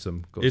shoots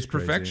him. It's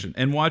crazy. Perfection.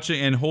 And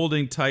watching and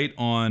holding tight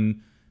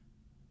on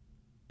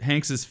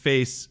Hanks's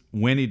face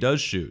when he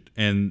does shoot,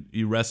 and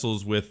he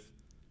wrestles with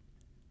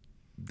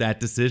that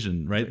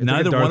decision, right? It's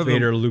neither like a Darth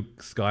Vader,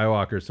 Luke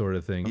Skywalker sort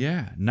of thing.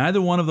 Yeah,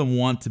 neither one of them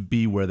want to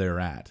be where they're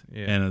at,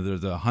 yeah. And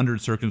there's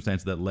 100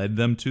 circumstances that led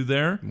them to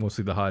there.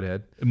 Mostly the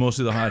hothead.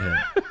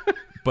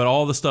 But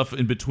all the stuff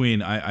in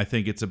between, I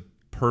think it's a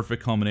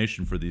perfect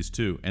culmination for these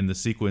two, and the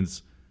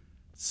sequence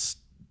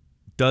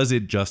does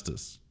it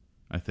justice.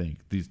 I think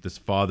this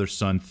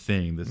father-son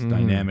thing, this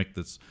dynamic,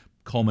 this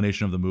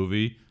culmination of the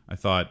movie. I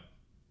thought,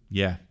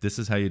 yeah, this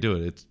is how you do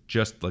it. It's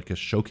just like a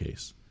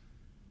showcase.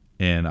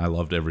 And I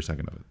loved every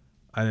second of it.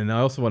 And I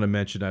also want to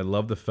mention, I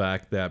love the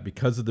fact that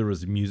because there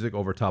was music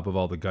over top of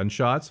all the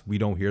gunshots, we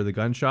don't hear the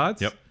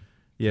gunshots. Yep.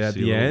 Yeah, at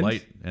the end.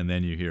 Light, and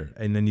then you hear it.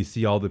 And then you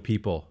see all the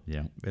people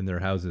in their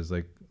houses.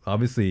 Like,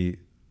 obviously,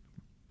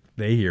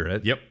 they hear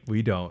it. Yep.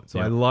 We don't. So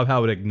I love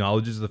how it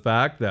acknowledges the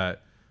fact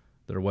that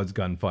there was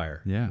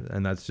gunfire. Yeah.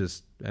 And that's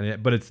just,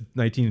 but it's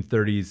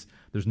 1930s.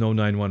 There's no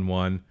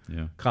 911.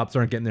 Yeah. Cops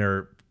aren't getting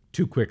there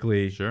too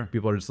quickly. Sure.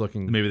 People are just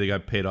looking. Maybe they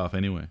got paid off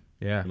anyway.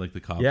 Yeah. Like the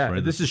cops. Yeah.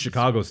 Right? This is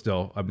Chicago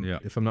still.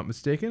 If I'm not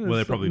mistaken. Well,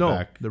 they're probably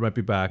back. They might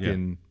be back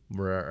in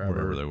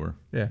wherever they were.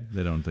 Yeah.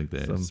 They don't think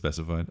they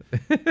specified.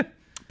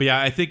 But yeah,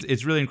 I think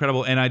it's really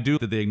incredible. And I do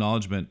the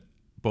acknowledgement,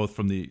 both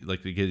from the,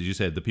 like as you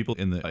said, the people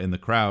in the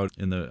crowd,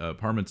 in the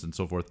apartments and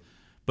so forth.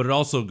 But it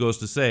also goes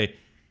to say,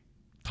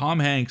 Tom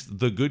Hanks,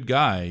 the good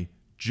guy,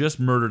 just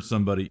murdered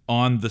somebody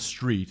on the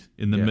street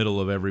in the middle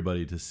of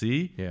everybody to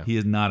see. Yeah. He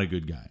is not a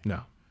good guy.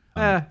 No.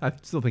 I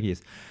still think he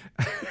is.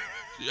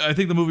 I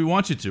think the movie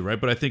wants you to, right?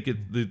 But I think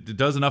it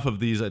does enough of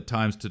these at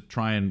times to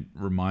try and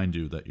remind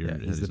you that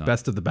he's the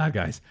best of the bad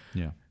guys.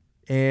 Yeah.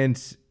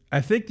 And I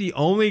think the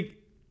only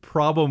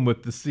problem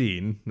with the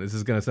scene, this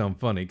is going to sound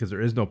funny because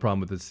there is no problem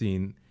with the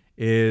scene,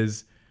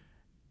 is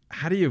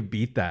how do you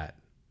beat that?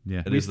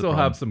 Yeah, we still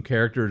have some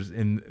characters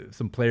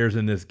some players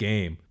in this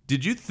game.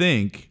 Did you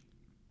think,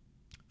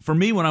 for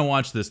me, when I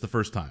watched this the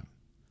first time,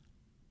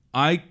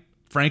 I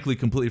frankly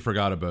completely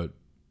forgot about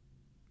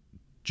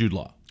Jude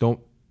Law.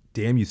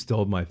 Damn, you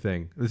stole my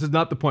thing. This is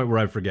not the point where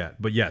I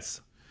forget, but yes.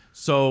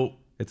 So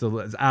it's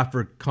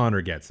after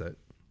Connor gets it.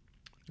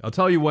 I'll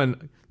tell you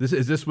when.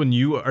 Is this when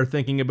you are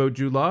thinking about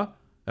Jude Law?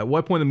 At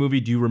what point in the movie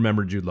do you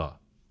remember Jude Law?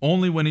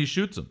 Only when he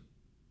shoots him.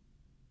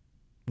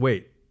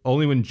 Wait,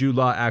 only when Jude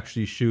Law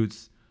actually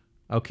shoots.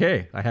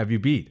 Okay, I have you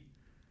beat.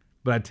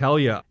 But I tell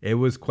you, it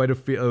was quite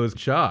it was a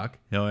shock.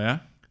 Hell yeah.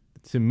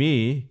 To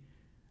me,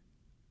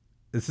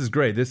 this is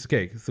great.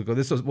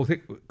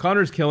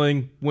 Connor's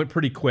killing went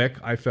pretty quick,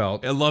 I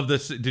felt. I love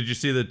this. Did you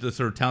see the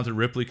sort of Talented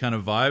Ripley kind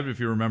of vibe? If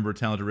you remember,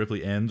 Talented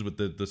Ripley ends with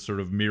the sort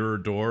of mirror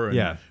door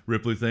and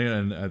Ripley thing.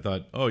 And I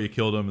thought, oh, you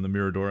killed him in the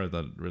mirror door. I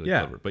thought really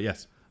clever. But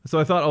yes. So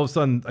I thought all of a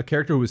sudden a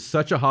character who was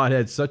such a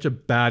hothead, such a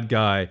bad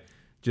guy,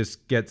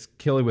 just gets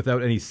killed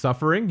without any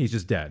suffering. He's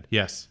just dead.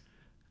 Yes.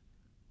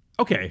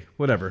 Okay,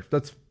 whatever.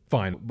 That's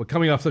fine. But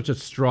coming off such a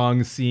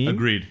strong scene.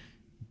 Agreed.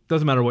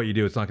 Doesn't matter what you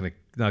do. It's not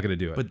gonna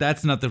do it. But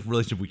that's not the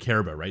relationship we care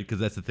about, right? Because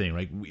that's the thing,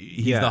 right?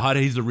 He's the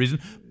hothead. He's the reason.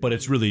 But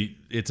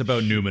it's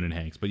about Newman and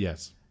Hanks. But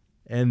yes.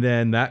 And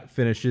then that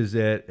finishes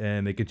it,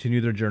 and they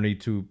continue their journey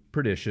to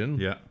Perdition.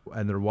 Yeah.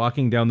 And they're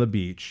walking down the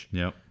beach.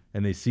 Yep.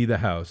 And they see the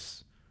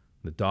house.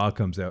 The dog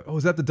comes out. Oh,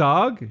 is that the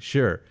dog?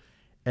 Sure.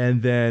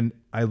 And then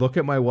I look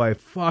at my wife.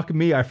 Fuck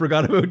me, I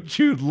forgot about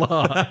Jude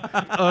Law.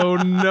 Oh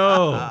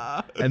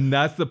no. And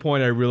that's the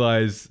point I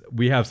realize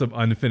we have some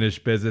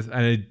unfinished business, and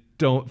I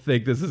don't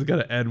think this is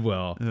going to end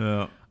well.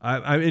 Yeah.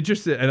 I'm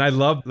interested, and I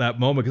love that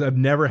moment because I've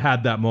never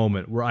had that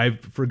moment where I've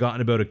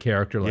forgotten about a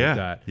character like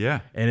that.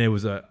 Yeah. And it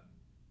was the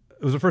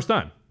first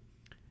time.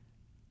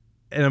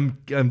 And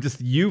I'm just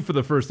for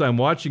the first time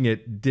watching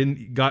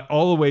it got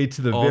all the way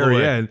to the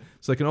very end.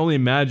 So I can only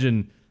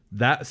imagine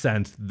that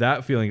sense,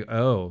 that feeling.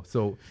 Oh,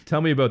 so tell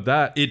me about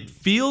that. It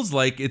feels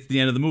like it's the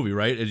end of the movie,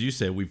 right? As you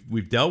say,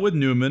 we've dealt with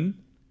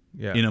Newman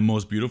in a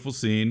most beautiful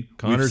scene.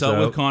 We've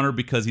dealt with Connor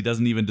because he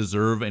doesn't even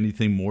deserve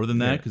anything more than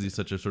that because he's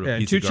such a sort of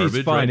piece of garbage.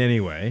 Tucci's fine right?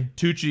 anyway.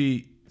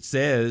 Tucci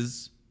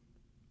says,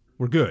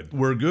 "We're good.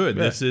 We're good.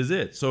 Yeah. This is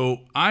it."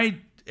 So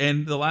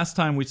and the last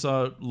time we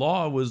saw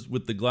Law was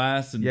with the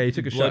glass and he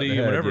took a bloody shot in the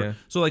head, whatever. yeah.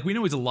 So like we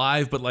know he's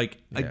alive, but like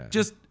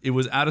it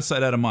was out of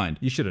sight, out of mind.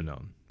 You should have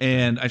known.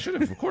 And I should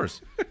have, of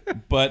course,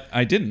 but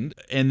I didn't.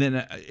 And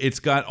then it's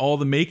got all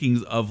the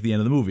makings of the end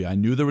of the movie. I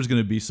knew there was going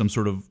to be some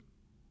sort of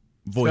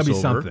voiceover. It's gotta be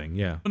something,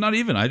 yeah. But not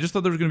even. I just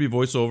thought there was going to be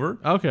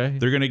voiceover. Okay.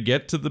 They're going to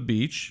get to the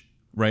beach,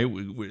 right?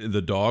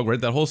 The dog, right?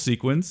 That whole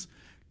sequence.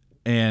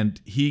 And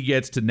he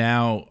gets to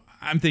now,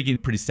 I'm thinking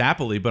pretty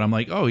sappily, but I'm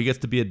like, oh, he gets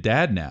to be a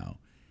dad now.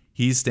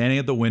 He's standing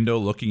at the window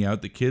looking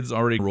out. The kid's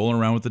already rolling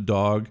around with the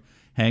dog.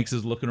 Hanks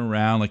is looking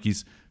around like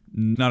he's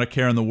not a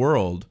care in the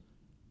world.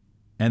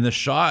 And the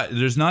shot,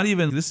 there's not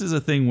even, this is a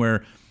thing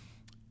where,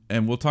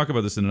 and we'll talk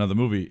about this in another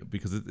movie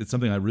because it's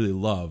something I really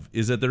love,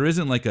 is that there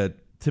isn't like a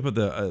tip of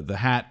the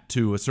hat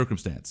to a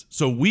circumstance.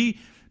 So we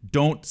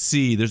don't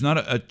see, there's not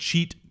a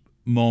cheat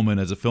moment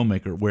as a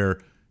filmmaker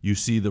where you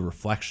see the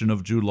reflection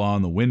of Jude Law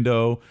in the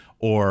window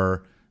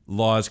or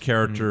Law's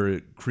character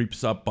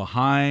creeps up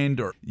behind,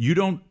 or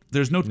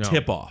there's no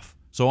tip off.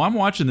 So I'm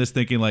watching this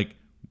thinking like,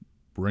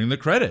 bring the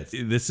credits.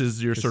 This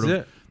is your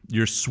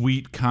your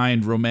sweet,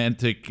 kind,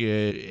 romantic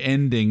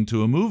ending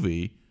to a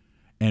movie,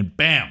 and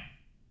bam,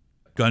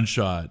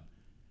 gunshot.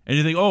 And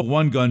you think, oh,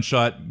 one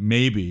gunshot,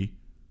 maybe,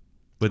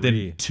 but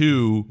then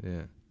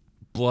two,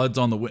 blood's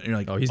on the window. You're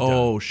like,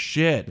 oh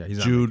shit,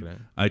 Jude.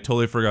 I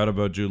totally forgot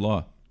about Jude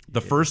Law.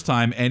 The first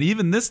time, and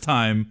even this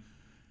time,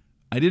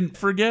 I didn't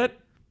forget,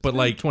 but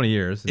like 20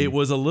 years. It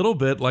was a little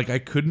bit like I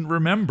couldn't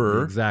remember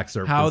the exact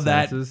how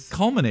that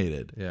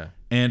culminated. Yeah.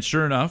 And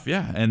sure enough,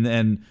 and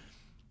then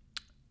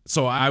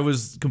so I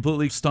was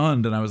completely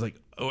stunned, and I was like,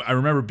 oh, I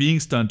remember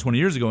being stunned 20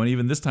 years ago, and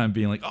even this time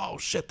being like, oh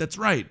shit, that's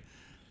right.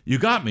 You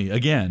got me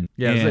again.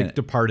 Yeah, it was like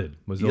Departed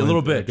was the a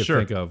little bit. I could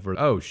think of.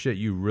 Oh shit,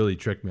 you really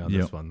tricked me on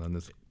this one. On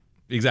this,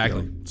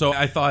 exactly. So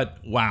I thought,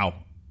 wow,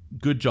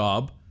 good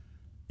job,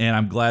 and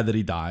I'm glad that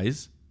he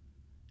dies.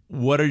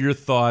 What are your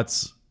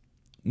thoughts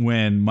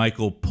when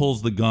Michael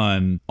pulls the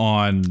gun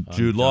on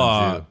Jude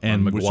Law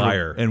and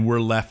McGuire, and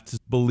we're left to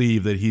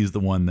believe that he's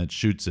the one that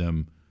shoots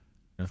him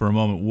for a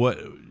moment? What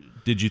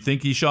did you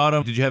think he shot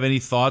him? Did you have any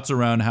thoughts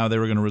around how they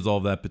were going to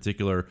resolve that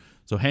particular?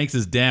 So Hanks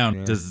is down.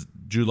 Yeah. Does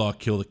Jude Law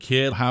kill the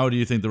kid? How do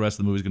you think the rest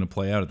of the movie is going to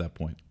play out at that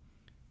point?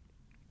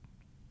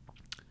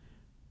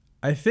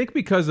 I think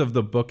because of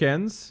the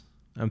bookends,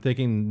 I'm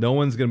thinking no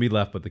one's going to be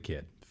left but the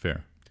kid.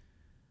 Fair.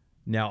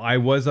 Now, I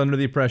was under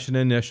the impression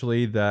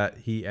initially that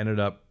he ended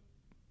up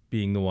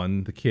being the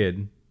one, the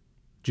kid,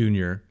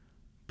 Junior,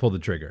 pulled the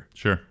trigger.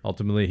 Sure.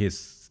 Ultimately,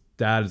 his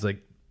dad is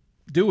like,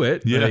 do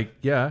it. Yeah. Like,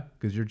 yeah,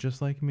 because you're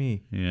just like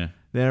me. Yeah.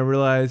 Then I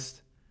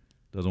realized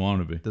doesn't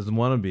want to be. Doesn't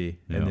want to be.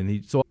 Yeah.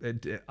 And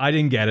then I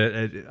didn't get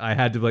it. I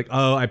had to be like,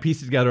 oh, I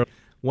pieced it together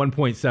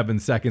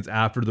 1.7 seconds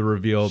after the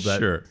reveal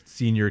that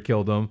Senior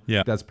killed him.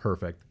 Yeah. That's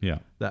perfect. Yeah.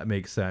 That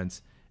makes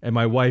sense. And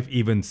my wife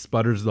even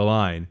sputters the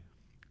line,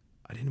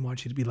 "I didn't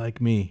want you to be like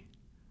me."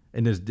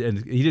 And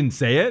he didn't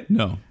say it.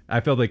 No. I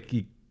felt like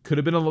he could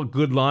have been a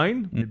good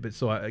line. But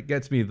so it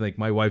gets me like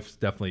my wife's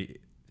definitely,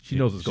 she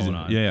knows what's going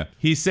on. Yeah.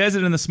 He says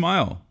it in the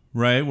smile,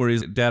 right? Where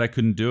he's, "Dad, I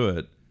couldn't do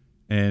it."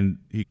 And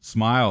he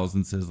smiles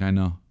and says, "I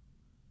know."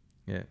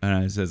 Yeah.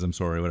 And he says, "I'm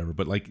sorry," whatever.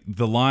 But like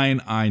the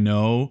line "I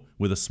know"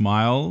 with a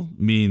smile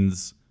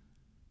means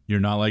you're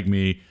not like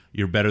me.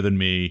 You're better than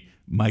me.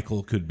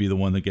 Michael could be the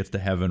one that gets to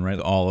heaven, right?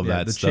 All of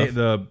that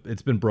stuff.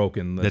 It's been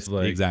broken. That's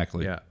like,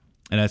 exactly. Yeah.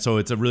 And so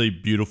it's a really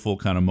beautiful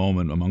kind of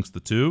moment amongst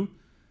the two.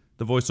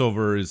 The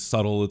voiceover is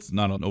subtle. It's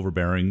not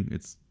overbearing.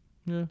 It's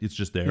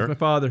just there. He's my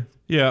father.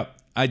 Yeah.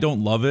 I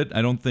don't love it.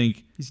 I don't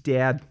think... He's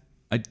dad.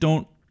 I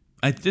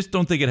just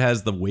don't think it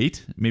has the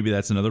weight. Maybe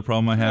that's another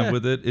problem I have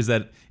with it, is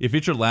that if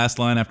it's your last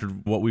line after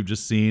what we've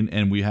just seen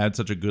and we had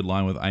such a good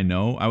line with "I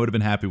know," I would have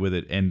been happy with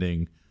it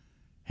ending.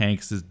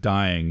 Hanks is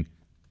dying,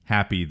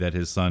 happy that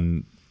his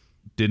son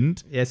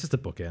didn't. Yeah, it's just a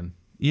bookend.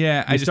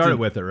 Yeah, I started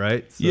with it,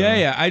 right? So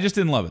yeah. I just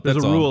didn't love it. There's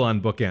That's a all. rule on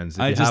bookends.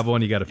 If you have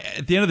one, you got to.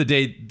 At the end of the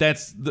day,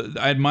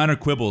 I had minor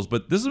quibbles,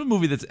 but this is a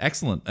movie that's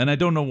excellent, and I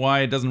don't know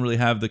why it doesn't really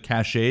have the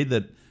cachet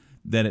that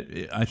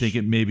I think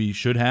it maybe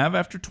should have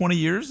after 20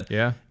 years.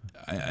 Yeah,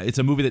 it's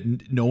a movie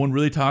that no one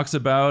really talks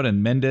about,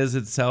 and Mendes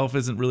itself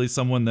isn't really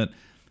someone that.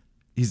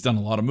 He's done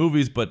a lot of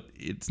movies, but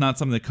it's not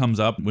something that comes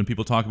up when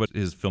people talk about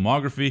his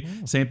filmography.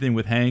 Oh. Same thing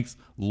with Hanks,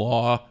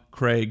 Law,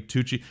 Craig,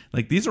 Tucci.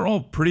 Like, these are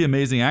all pretty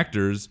amazing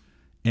actors,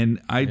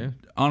 and I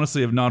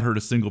honestly have not heard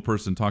a single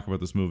person talk about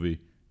this movie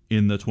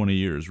in the 20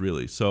 years,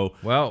 really. So,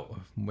 well,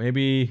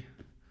 maybe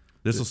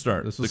this will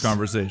start the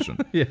conversation.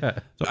 Yeah.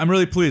 So I'm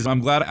really pleased.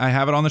 I'm glad I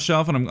have it on the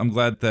shelf, and I'm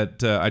glad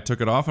that I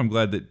took it off. I'm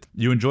glad that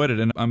you enjoyed it,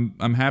 and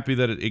I'm happy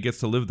that it gets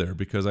to live there,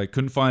 because I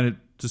couldn't find it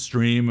to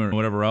stream or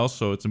whatever else.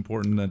 So it's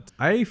important that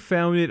I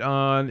found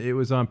it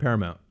was on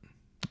Paramount.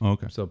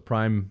 Okay. So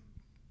Prime,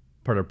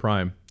 part of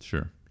Prime.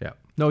 Sure. Yeah.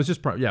 No, it's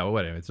just Prime. Yeah.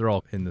 Well, anyways, they're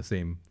all in the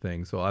same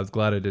thing. So I was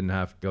glad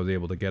I was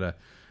able to get a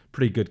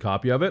pretty good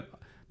copy of it.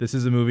 This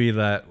is a movie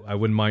that I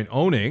wouldn't mind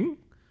owning.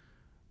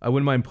 I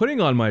wouldn't mind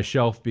putting on my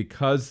shelf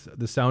because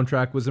the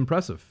soundtrack was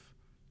impressive,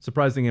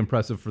 surprisingly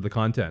impressive for the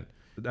content.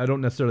 I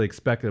don't necessarily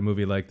expect a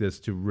movie like this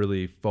to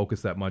really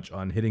focus that much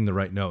on hitting the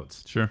right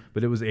notes. Sure.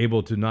 But it was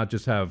able to not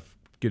just have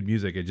good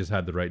music, it just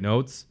had the right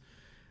notes.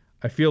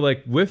 I feel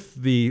like with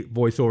the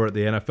voiceover at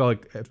the end, I felt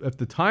like if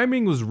the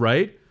timing was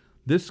right,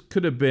 this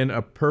could have been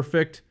a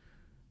perfect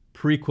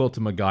prequel to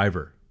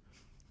MacGyver.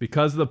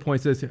 Because of the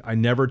point says, I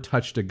never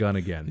touched a gun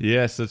again.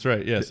 Yes, that's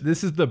right. Yes.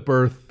 This is the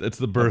birth. It's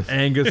the birth. Of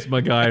Angus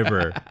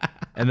MacGyver.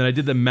 And then I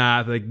did the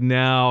math. Like,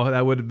 now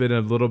that would have been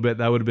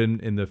that would have been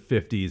in the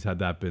 50s had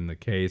that been the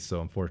case. So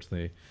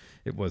unfortunately,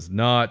 it was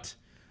not.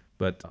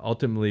 But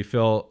ultimately,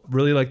 Phil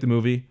really liked the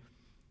movie.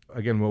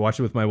 Again, we watched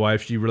it with my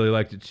wife. She really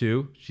liked it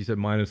too. She said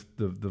minus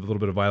the little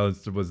bit of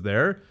violence that was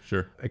there.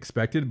 Sure.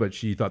 Expected, but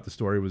she thought the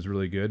story was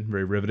really good,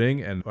 very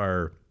riveting. And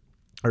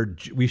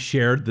we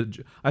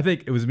shared I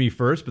think it was me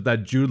first, but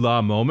that Jude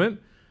Law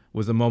moment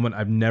was a moment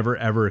I've never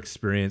ever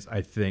experienced,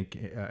 I think,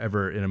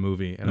 ever in a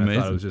movie. And amazing.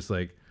 I thought it was just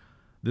like,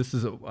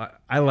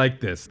 I like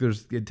this.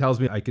 It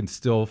tells me I can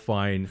still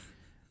find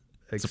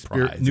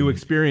new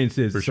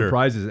experiences,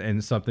 surprises,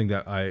 and something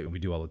that we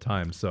do all the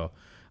time. So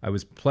I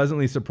was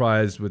pleasantly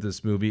surprised with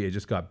this movie. It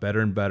just got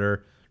better and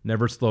better,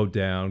 never slowed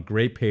down,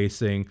 great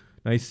pacing,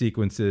 nice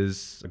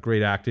sequences,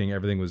 great acting.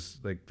 Everything was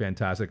like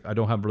fantastic. I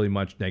don't have really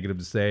much negative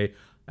to say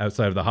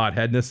outside of the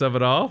hotheadness of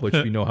it all, which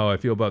we know how I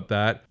feel about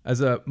that.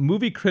 As a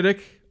movie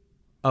critic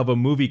of a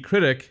movie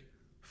critic,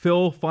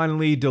 Phil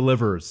finally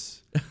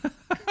delivers.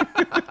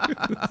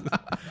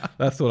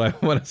 That's what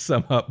I want to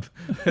sum up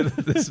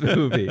this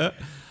movie.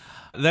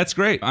 That's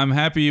great. I'm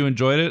happy you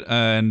enjoyed it,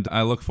 and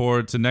I look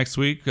forward to next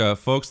week.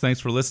 Folks, thanks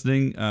for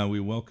listening. We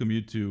welcome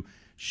you to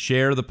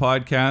share the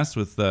podcast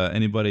with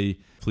anybody.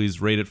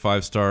 Please rate it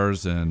 5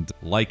 stars and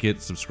like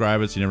it,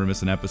 subscribe it so you never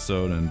miss an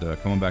episode, and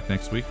come on back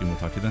next week, and we'll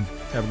talk to you then.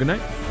 Have a good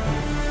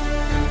night.